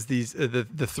 as the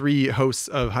three hosts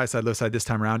of High Side, Low Side this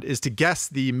time around, is to guess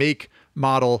the make,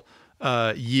 model,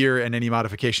 year, and any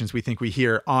modifications we think we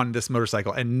hear on this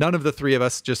motorcycle. And none of the three of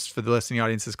us, just for the listening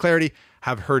audience's clarity,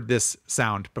 have heard this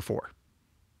sound before.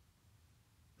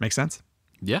 Make sense?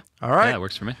 Yeah. All right. Yeah, it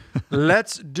works for me.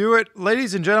 Let's do it.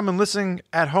 Ladies and gentlemen listening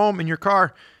at home in your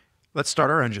car, let's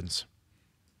start our engines.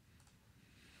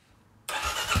 I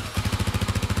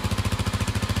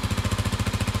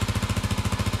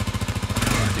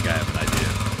think I have an idea.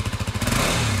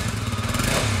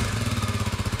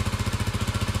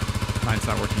 Mine's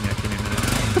not working yet. Give me a minute.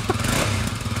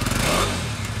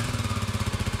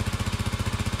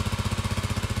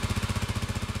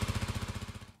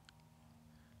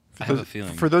 I have a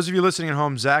feeling. For those of you listening at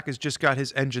home, Zach has just got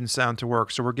his engine sound to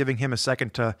work, so we're giving him a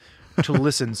second to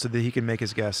listen so that he can make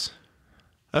his guess.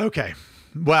 Okay.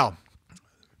 Well,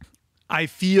 I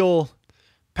feel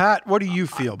Pat, what do you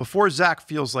feel before Zach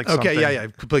feels like something? Okay, yeah.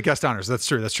 Complete guest honors. That's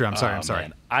true. I'm sorry.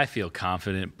 Man, I feel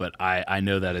confident, but I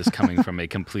know that is coming from a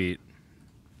complete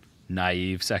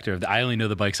naive sector of I only know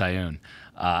the bikes I own.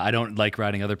 I don't like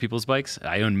riding other people's bikes.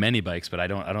 I own many bikes, but I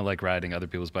don't like riding other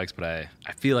people's bikes. But I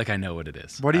feel like I know what it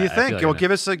is. What do you think? Like Well, give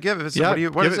us. Yeah,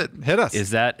 what is it? Hit us. Is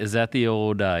that the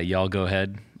old y'all go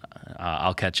ahead?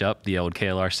 I'll catch up. The old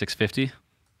KLR 650.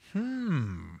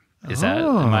 Is that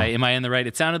am I in the right?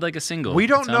 It sounded like a single. We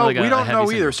don't know. Like we don't know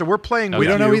either. single. So we're playing. We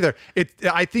don't know either.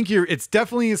 I think it's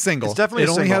definitely a single. It's definitely it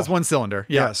a only single. has one cylinder.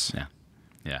 Yes.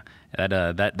 Yeah.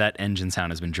 That engine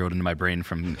sound has been drilled into my brain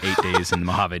from 8 days in the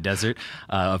Mojave Desert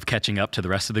of catching up to the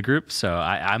rest of the group. So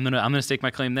I'm gonna stake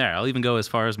my claim there. I'll even go as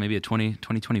far as maybe a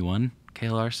 2021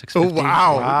 KLR 650. Oh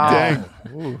wow! Dang.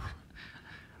 Ooh.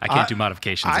 I can't do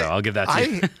modifications though. I'll give that to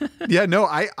you. Yeah, no,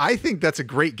 I think that's a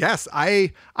great guess.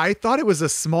 I thought it was a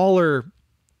smaller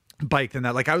bike than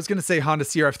that. Like I was gonna say Honda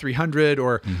CRF 300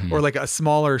 or like a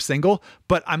smaller single,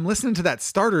 but I'm listening to that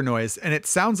starter noise and it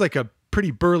sounds like a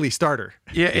pretty burly starter.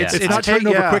 Yeah, it's not turning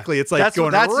over quickly. It's like that's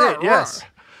going. That's roar, it. roar. Yes.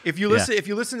 If you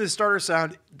listen to the starter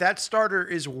sound, that starter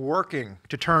is working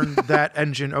to turn that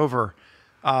engine over.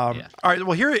 All right.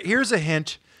 Well, here's a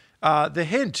hint. The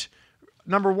hint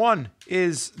number one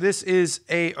is this is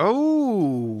a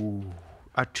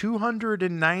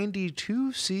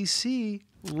 292 cc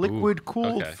liquid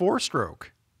cooled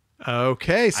 4-stroke.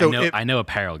 Okay, so I know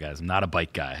apparel, guys. I'm not a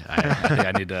bike guy. I think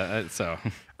I need to. So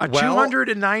a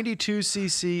 292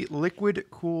 cc liquid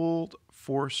cooled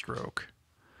 4-stroke.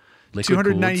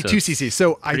 292 cc.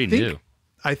 So Pretty new.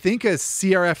 I think a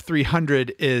CRF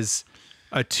 300 is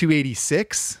a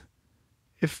 286,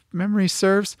 if memory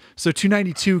serves. So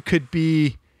 292 could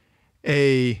be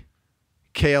a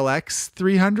KLX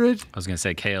 300. I was gonna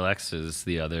say KLX is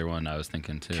the other one I was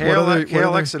thinking too.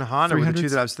 KLX and Honda were the 300s? two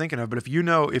that I was thinking of. But if you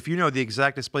know the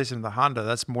exact displacement of the Honda,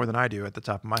 that's more than I do at the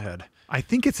top of my head. I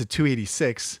think it's a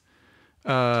 286.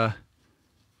 And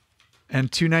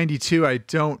 292, I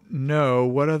don't know.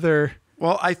 What other?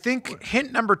 Well, I think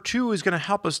hint number 2 is going to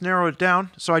help us narrow it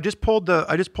down. So I just pulled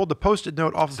the Post-it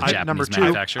note off of hint Japanese number 2.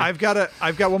 manufacturer. I've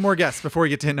got one more guess before we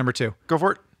get to hint number 2. Go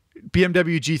for it.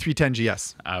 BMW G310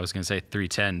 GS. I was gonna say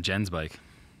 310 Jen's bike,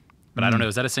 but I don't know.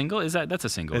 Is that a single? That's a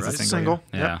single? It's a right? single.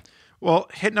 Yeah. Yep. Well,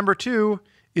 hint number 2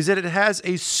 is that it has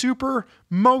a Super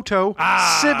Moto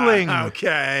sibling.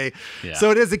 Okay. Yeah.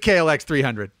 So it is a KLX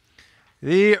 300.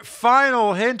 The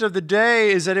final hint of the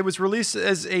day is that it was released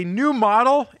as a new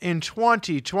model in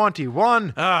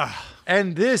 2021.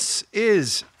 And this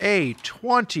is a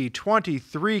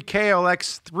 2023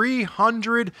 KLX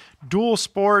 300 Dual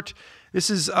Sport. This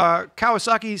is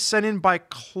Kawasaki sent in by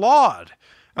Claude.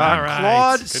 All right.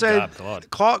 Claude Good said job,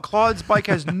 Claude. Claude's bike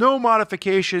has no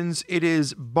modifications. It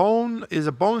is a bone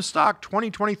stock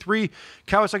 2023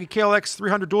 Kawasaki KLX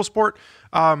 300 Dual Sport.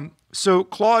 So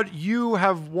Claude, you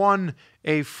have won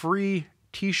a free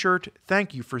T-shirt.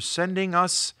 Thank you for sending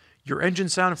us your engine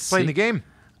sound of playing the game.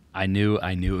 I knew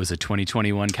it was a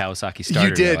 2021 Kawasaki starter.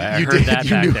 You did. Though. I You heard did. that You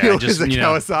back knew there. it was a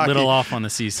Kawasaki. Little off on the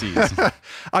CCs.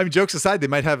 I mean, jokes aside, they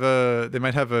might have a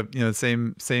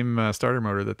same starter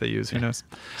motor that they use. Who knows?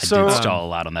 I did stall a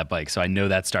lot on that bike, so I know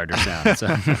that starter sound. So.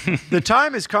 The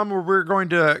time has come where we're going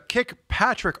to kick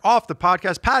Patrick off the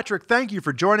podcast. Patrick, thank you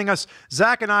for joining us.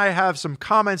 Zach and I have some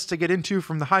comments to get into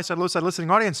from the high side, low side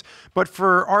listening audience. But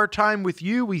for our time with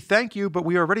you, we thank you, but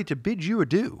we are ready to bid you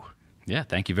adieu. Yeah,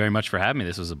 thank you very much for having me.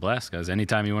 This was a blast, guys.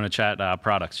 Anytime you want to chat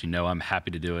products, I'm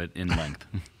happy to do it in length.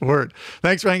 Word.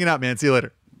 Thanks for hanging out, man. See you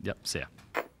later. Yep, see ya.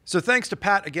 So thanks to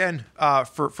Pat again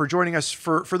for joining us.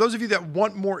 For those of you that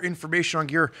want more information on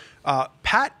gear,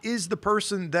 Pat is the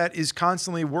person that is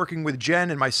constantly working with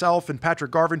Jen and myself and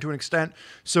Patrick Garvin to an extent.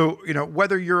 So,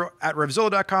 whether you're at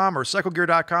RevZilla.com or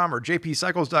CycleGear.com or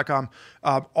JPCycles.com,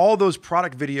 all those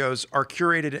product videos are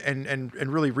curated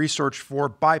and really researched for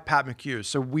by Pat McHugh.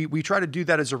 So we try to do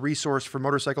that as a resource for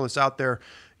motorcyclists out there,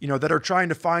 that are trying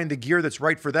to find the gear that's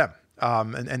right for them.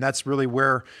 And that's really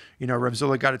where,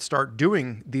 RevZilla got its start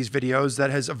doing these videos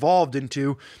that has evolved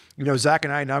into, Zach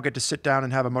and I now get to sit down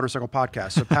and have a motorcycle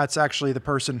podcast. So Pat's actually the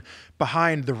person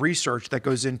behind the research that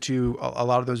goes into a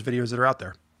lot of those videos that are out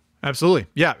there. Absolutely.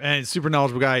 Yeah. And super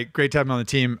knowledgeable guy. Great to have him on the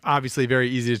team. Obviously very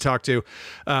easy to talk to.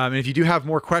 And if you do have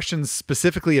more questions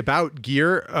specifically about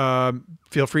gear,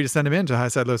 feel free to send them in to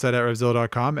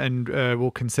highside-lowside@RevZilla.com, and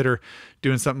we'll consider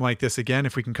doing something like this again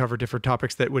if we can cover different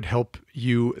topics that would help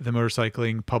you, the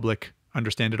motorcycling public,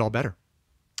 understand it all better.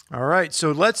 All right,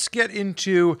 so let's get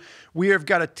into, we have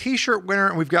got a t-shirt winner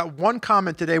and we've got one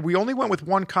comment today. We only went with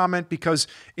one comment because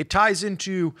it ties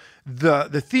into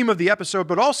the theme of the episode,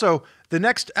 but also the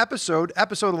next episode,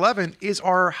 episode 11, is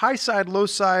our High Side, Low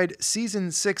Side Season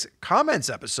 6 comments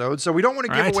episode. So we don't want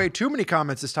to give away too many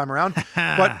comments this time around.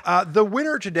 But the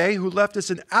winner today, who left us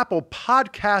an Apple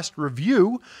Podcast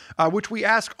review, which we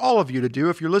ask all of you to do.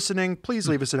 If you're listening, please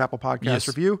leave us an Apple Podcast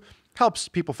review. Helps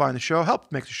people find the show,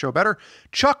 helps make the show better.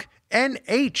 Chuck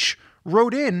NH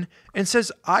wrote in and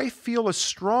says, I feel a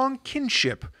strong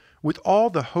kinship with all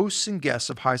the hosts and guests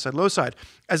of High Side, Low Side.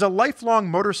 As a lifelong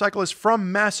motorcyclist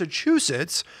from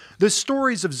Massachusetts, the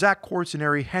stories of Zach Quartz and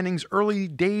Ari Henning's early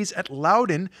days at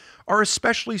Loudon are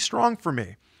especially strong for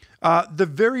me. The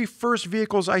very first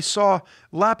vehicles I saw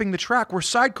lapping the track were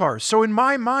sidecars. So in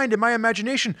my mind, in my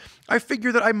imagination, I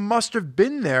figure that I must have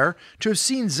been there to have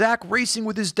seen Zach racing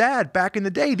with his dad back in the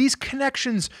day. These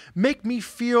connections make me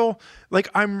feel like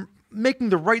I'm making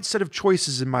the right set of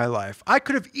choices in my life. I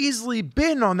could have easily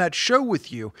been on that show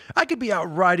with you. I could be out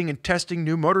riding and testing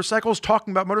new motorcycles,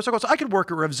 talking about motorcycles. I could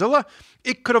work at RevZilla.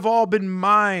 It could have all been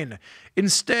mine.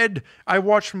 Instead, I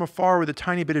watched from afar with a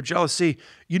tiny bit of jealousy.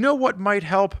 You know what might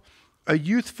help? A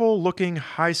youthful-looking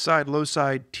High Side, Low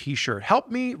Side t-shirt. Help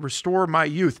me restore my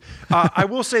youth. I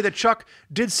will say that Chuck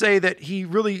did say that he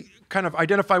really kind of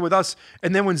identified with us.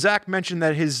 And then when Zach mentioned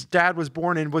that his dad was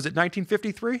born in, was it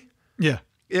 1953? Yeah.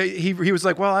 He was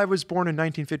like, well, I was born in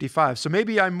 1955, so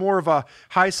maybe I'm more of a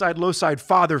high side, low side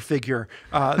father figure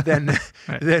than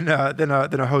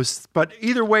a host. But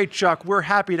either way, Chuck, we're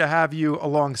happy to have you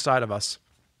alongside of us.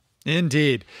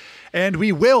 Indeed. And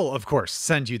we will, of course,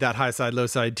 send you that high side, low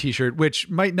side t-shirt, which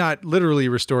might not literally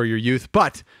restore your youth,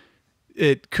 but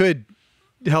it could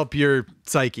help your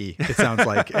psyche, it sounds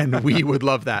like, and we would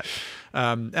love that.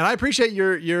 And I appreciate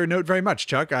your note very much,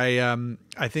 Chuck. I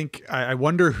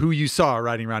wonder who you saw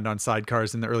riding around on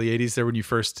sidecars in the early 80s there when you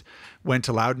first went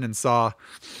to Loudon and saw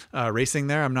racing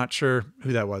there. I'm not sure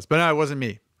who that was, but no, it wasn't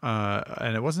me.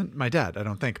 And it wasn't my dad, I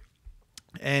don't think.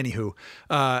 Anywho,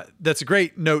 that's a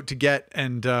great note to get,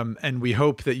 and we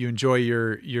hope that you enjoy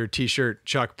your t-shirt,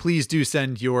 Chuck. Please do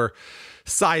send your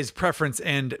size preference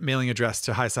and mailing address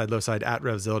to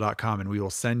highsidelowside@revzilla.com, and we will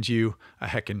send you a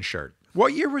heckin' shirt.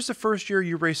 What year was the first year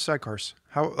you raced sidecars?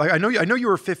 I know you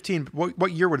were 15. But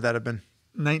what year would that have been?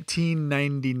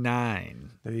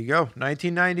 1999. There you go,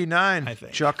 1999. I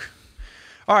think. Chuck.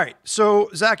 All right, so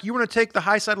Zach, you want to take the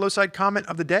high side, low side comment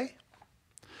of the day?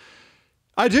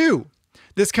 I do.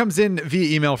 This comes in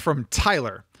via email from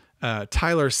Tyler.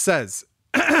 Tyler says,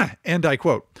 and I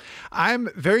quote, I'm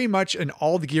very much an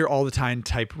all the gear, all the time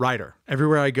type rider.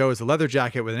 Everywhere I go is a leather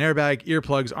jacket with an airbag,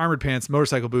 earplugs, armored pants,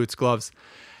 motorcycle boots, gloves.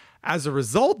 As a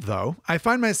result, though, I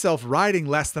find myself riding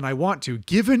less than I want to,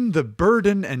 given the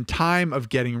burden and time of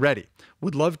getting ready.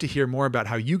 Would love to hear more about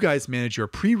how you guys manage your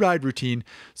pre-ride routine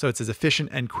so it's as efficient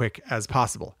and quick as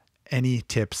possible. Any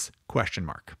tips? ?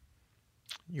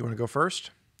 You want to go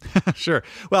first? Sure.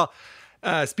 Well,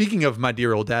 speaking of my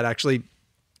dear old dad, actually,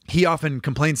 he often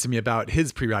complains to me about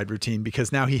his pre-ride routine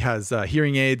because now he has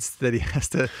hearing aids that he has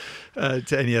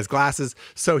and he has glasses.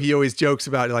 So he always jokes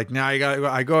about like, now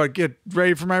I go get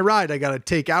ready for my ride. I got to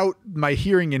take out my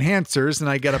hearing enhancers and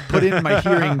I got to put in my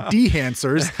hearing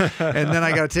dehancers. And then I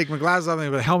got to take my glasses off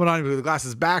and put the helmet on and put the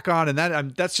glasses back on.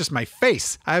 And that's just my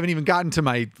face. I haven't even gotten to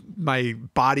my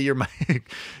body or my,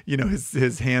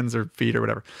 his hands or feet or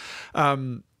whatever.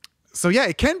 So yeah,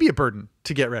 it can be a burden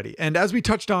to get ready. And as we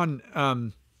touched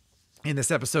on, in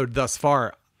this episode thus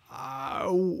far,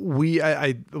 I'm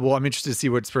interested to see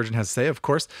what Spurgeon has to say, of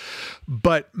course,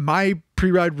 but my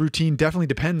pre-ride routine definitely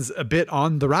depends a bit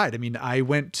on the ride. I mean, I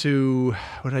went to,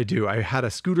 what did I do? I had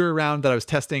a scooter around that I was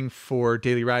testing for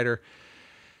Daily Rider,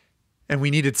 and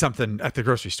we needed something at the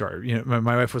grocery store.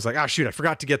 My wife was like, oh shoot, I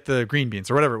forgot to get the green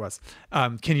beans or whatever it was.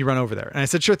 Can you run over there? And I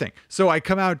said, sure thing. So I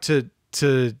come out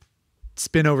to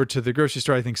spin over to the grocery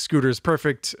store. I think scooter is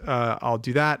perfect. I'll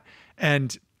do that.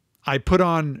 And I put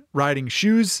on riding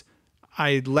shoes.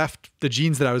 I left the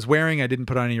jeans that I was wearing. I didn't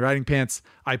put on any riding pants.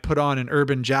 I put on an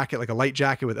urban jacket, like a light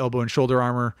jacket with elbow and shoulder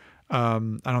armor. I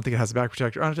don't think it has a back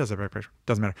protector. Oh, it does have a back protector.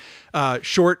 Doesn't matter.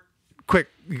 Short, quick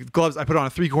gloves. I put on a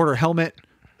 3/4 helmet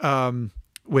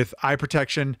with eye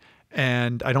protection.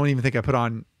 And I don't even think I put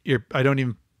on I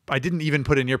didn't even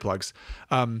put in earplugs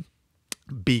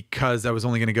because I was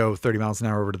only going to go 30 miles an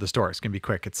hour over to the store. It's going to be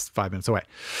quick. It's 5 minutes away.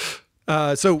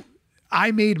 So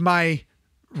I made my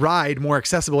ride more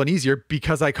accessible and easier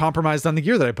because I compromised on the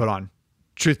gear that I put on,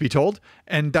 truth be told.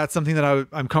 And that's something that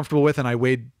I'm comfortable with. And I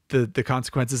weighed the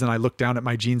consequences and I looked down at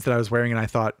my jeans that I was wearing and I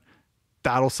thought,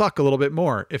 that'll suck a little bit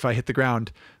more if I hit the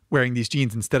ground wearing these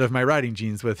jeans instead of my riding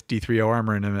jeans with D3O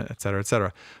armor in them, et cetera, et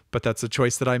cetera. But that's a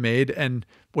choice that I made. And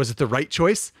was it the right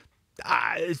choice?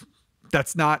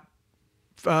 That's not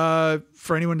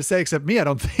for anyone to say except me, I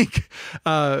don't think.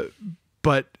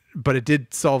 But it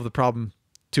did solve the problem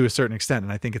to a certain extent.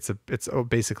 And I think it's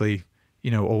basically,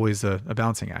 always a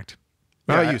balancing act.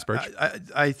 How about you, Spurge?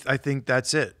 I think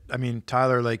that's it. I mean,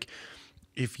 Tyler, like,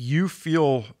 if you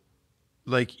feel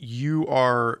like you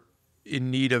are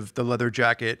in need of the leather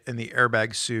jacket and the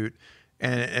airbag suit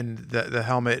and the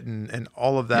helmet and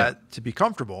all of that to be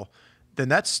comfortable, then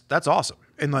that's awesome.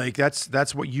 And like,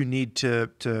 that's what you need to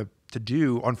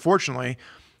do. Unfortunately,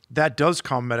 that does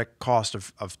come at a cost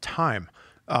of time.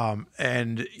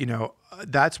 And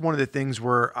that's one of the things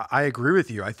where I agree with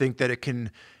you. I think that it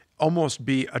can almost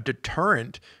be a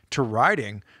deterrent to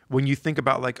riding when you think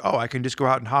about like, oh, I can just go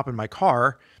out and hop in my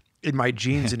car in my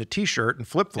jeans and a t-shirt and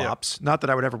flip-flops. Yep. Not that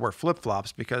I would ever wear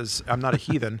flip-flops because I'm not a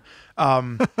heathen.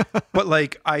 But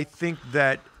like, I think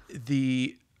that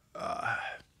the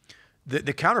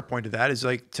counterpoint to that is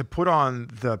like to put on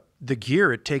the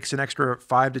gear, it takes an extra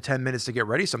 5 to 10 minutes to get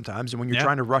ready sometimes. And when you're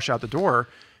trying to rush out the door,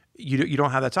 you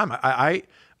don't have that time.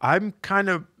 I'm kind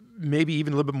of maybe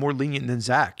even a little bit more lenient than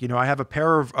Zach. I have a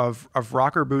pair of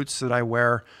rocker boots that I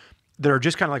wear that are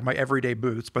just kind of like my everyday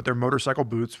boots, but they're motorcycle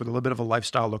boots with a little bit of a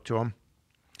lifestyle look to them.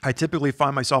 I typically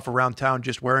find myself around town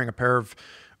just wearing a pair of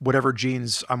whatever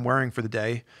jeans I'm wearing for the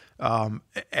day.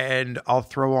 And I'll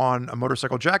throw on a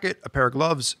motorcycle jacket, a pair of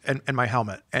gloves, and my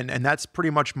helmet. And that's pretty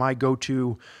much my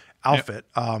go-to outfit.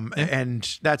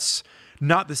 And that's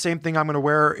not the same thing I'm going to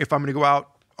wear if I'm going to go out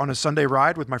on a Sunday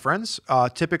ride with my friends.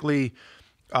 Typically,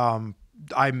 I'm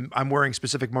wearing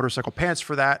specific motorcycle pants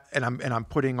for that, and I'm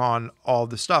putting on all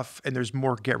the stuff, and there's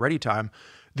more get ready time.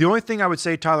 The only thing I would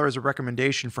say, Tyler, as a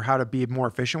recommendation for how to be more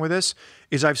efficient with this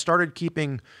is I've started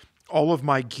keeping all of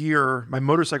my gear, my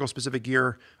motorcycle specific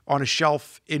gear, on a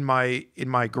shelf in my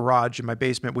garage, in my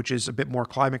basement, which is a bit more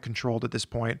climate controlled at this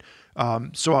point.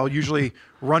 So I'll usually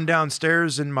run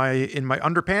downstairs in my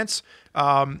underpants.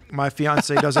 My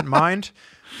fiance doesn't mind.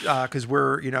 Because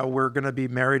we're going to be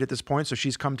married at this point. So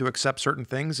she's come to accept certain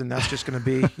things, and that's just going to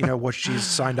be, what she's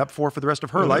signed up for the rest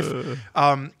of her life.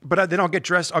 But then I'll get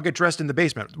dressed in the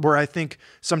basement, where I think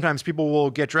sometimes people will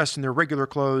get dressed in their regular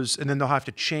clothes and then they'll have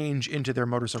to change into their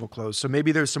motorcycle clothes. So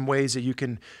maybe there's some ways that you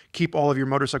can keep all of your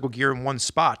motorcycle gear in one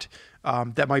spot.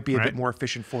 That might be a bit more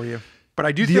efficient for you. But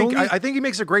I do think I think he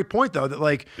makes a great point though, that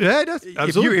like, yeah, it does.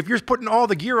 Absolutely. If you're putting all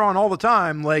the gear on all the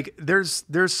time, like there's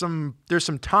some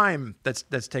time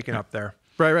that's taken up there.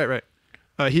 Right.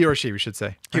 He or she, we should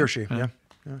say. He or she, yeah.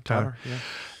 Tyler.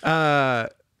 Yeah.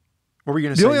 What were you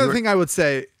going to say? The only other thing I would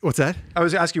say, what's that? I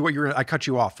was asking what you were. I cut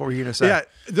you off. What were you going to say? Yeah.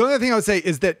 The only other thing I would say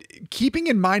is that keeping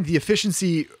in mind the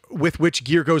efficiency with which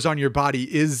gear goes on your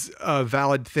body is a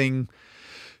valid thing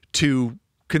to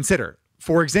consider.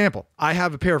 For example, I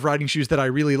have a pair of riding shoes that I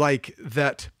really like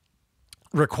that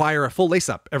require a full lace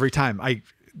up every time,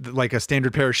 like a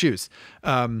standard pair of shoes.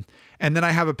 And then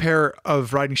I have a pair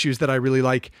of riding shoes that I really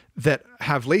like that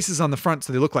have laces on the front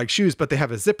so they look like shoes, but they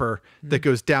have a zipper that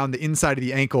goes down the inside of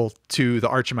the ankle to the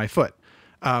arch of my foot.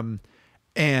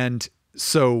 And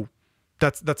so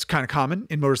that's kind of common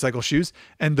in motorcycle shoes.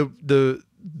 And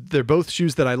they're both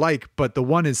shoes that I like, but the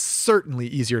one is certainly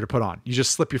easier to put on. You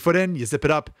just slip your foot in, you zip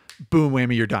it up, boom,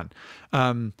 whammy, you're done.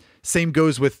 Same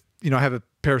goes with, I have a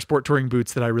pair of sport touring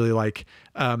boots that I really like.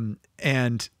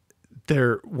 And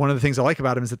one of the things I like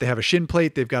about them is that they have a shin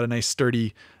plate. They've got a nice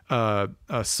sturdy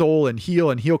sole and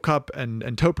heel cup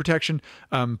and toe protection.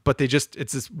 But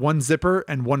it's this one zipper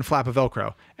and one flap of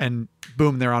Velcro, and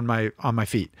boom, they're on my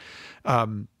feet.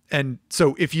 And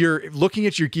so if you're looking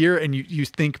at your gear and you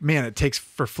think, man, it takes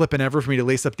for flipping ever for me to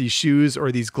lace up these shoes,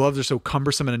 or these gloves are so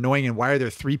cumbersome and annoying, and why are there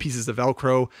 3 pieces of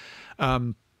Velcro?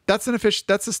 That's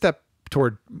a step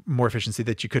toward more efficiency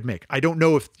that you could make. I don't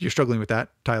know if you're struggling with that,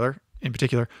 Tyler, in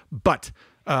particular, but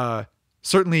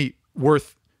certainly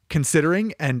worth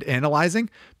considering and analyzing,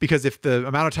 because if the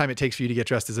amount of time it takes for you to get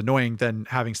dressed is annoying, then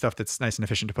having stuff that's nice and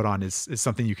efficient to put on is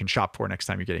something you can shop for next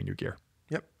time you're getting new gear.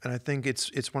 Yep. And I think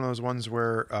it's one of those ones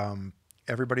where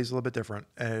everybody's a little bit different,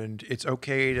 and it's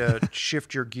okay to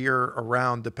shift your gear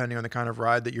around depending on the kind of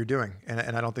ride that you're doing.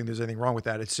 And I don't think there's anything wrong with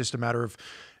that. It's just a matter of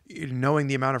knowing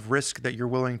the amount of risk that you're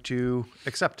willing to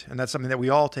accept. And that's something that we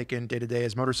all take in day to day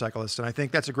as motorcyclists. And I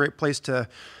think that's a great place to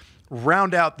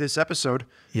round out this episode.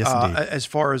 Yes, indeed. As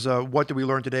far as what did we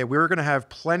learn today? We're going to have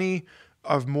plenty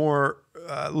of more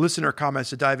listener comments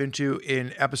to dive into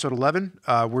in episode 11,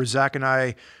 where Zach and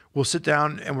I will sit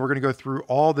down and we're going to go through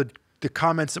all the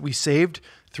comments that we saved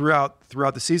throughout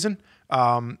the season.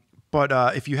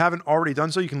 But if you haven't already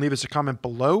done so, you can leave us a comment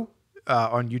below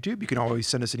on YouTube. You can always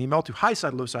send us an email to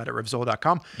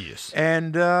highsidelowside@RevZilla.com. Yes.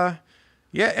 And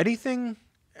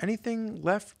anything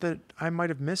left that I might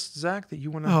have missed, Zach, that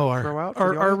you want to throw out?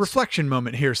 Our reflection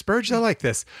moment here, Spurge. I like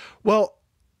this. Well,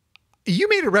 you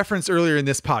made a reference earlier in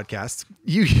this podcast.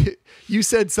 You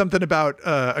said something about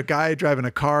a guy driving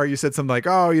a car. You said something like,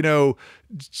 "Oh, you know,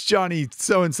 Johnny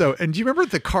so and so." And do you remember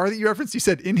the car that you referenced? You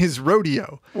said in his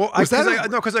rodeo. Well, was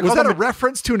that a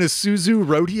reference to an Isuzu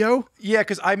rodeo? Yeah,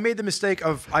 because I made the mistake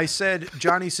of I said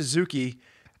Johnny Suzuki,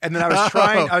 and then I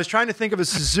was trying to think of a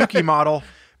Suzuki model.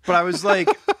 But I was like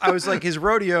his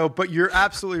rodeo. But you're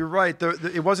absolutely right.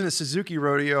 It wasn't a Suzuki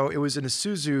rodeo. It was an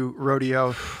Isuzu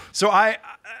rodeo. So I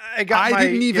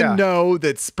didn't even know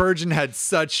that Spurgeon had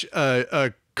such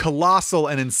a colossal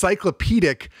and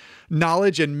encyclopedic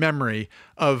knowledge and memory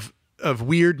of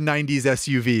weird 90s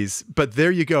SUVs. But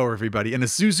there you go, everybody. An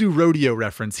Isuzu rodeo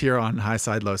reference here on High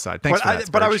Side, Low Side. Thanks for that,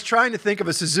 Spurge. But I was trying to think of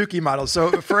a Suzuki model.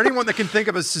 So for anyone that can think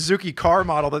of a Suzuki car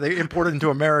model that they imported into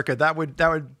America,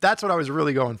 that's what I was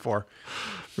really going for.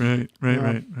 Right.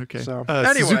 Okay. So,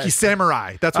 anyway. Suzuki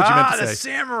Samurai. That's what you meant to say. The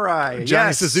Samurai.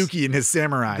 Johnny Suzuki and his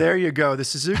Samurai. There you go. The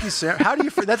Suzuki Samurai. How do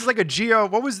you? That's like a Geo.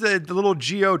 What was the little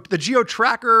Geo? The Geo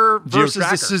Tracker versus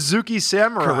the Suzuki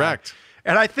Samurai. Correct.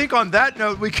 And I think on that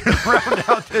note, we can round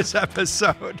out this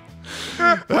episode.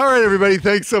 All right, everybody.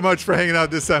 Thanks so much for hanging out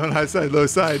this time on High Side, Low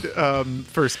Side.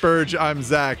 For Spurge, I'm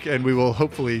Zach, and we will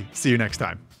hopefully see you next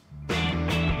time.